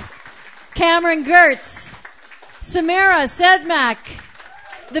Martinuk, Cameron Gertz, Samira Sedmak,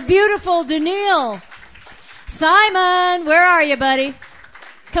 the beautiful Daniil, Simon, where are you, buddy?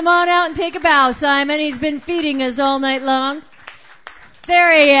 Come on out and take a bow, Simon. He's been feeding us all night long.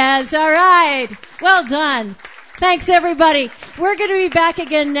 There he is. All right. Well done. Thanks, everybody. We're going to be back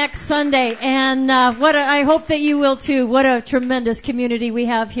again next Sunday, and I hope that you will too. What a tremendous community we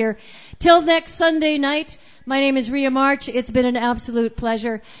have here. Till next Sunday night, my name is Rhea March. It's been an absolute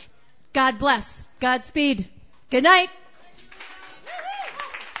pleasure. God bless. Godspeed. Good night.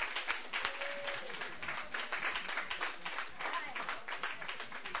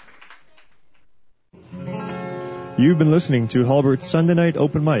 You've been listening to Hulbert's Sunday Night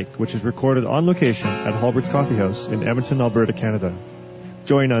Open Mic, which is recorded on location at Hulbert's Coffee House in Edmonton, Alberta, Canada.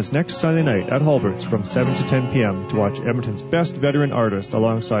 Join us next Sunday night at Hulbert's from 7 to 10 p.m. to watch Edmonton's best veteran artists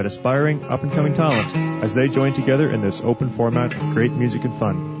alongside aspiring, up-and-coming talent as they join together in this open format of great music and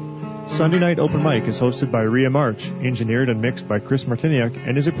fun. Sunday Night Open Mic is hosted by Rhea March, engineered and mixed by Chris Martiniak,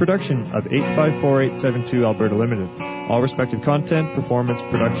 and is a production of 854872 Alberta Limited. All respective content, performance,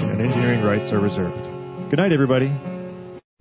 production, and engineering rights are reserved. Good night, everybody.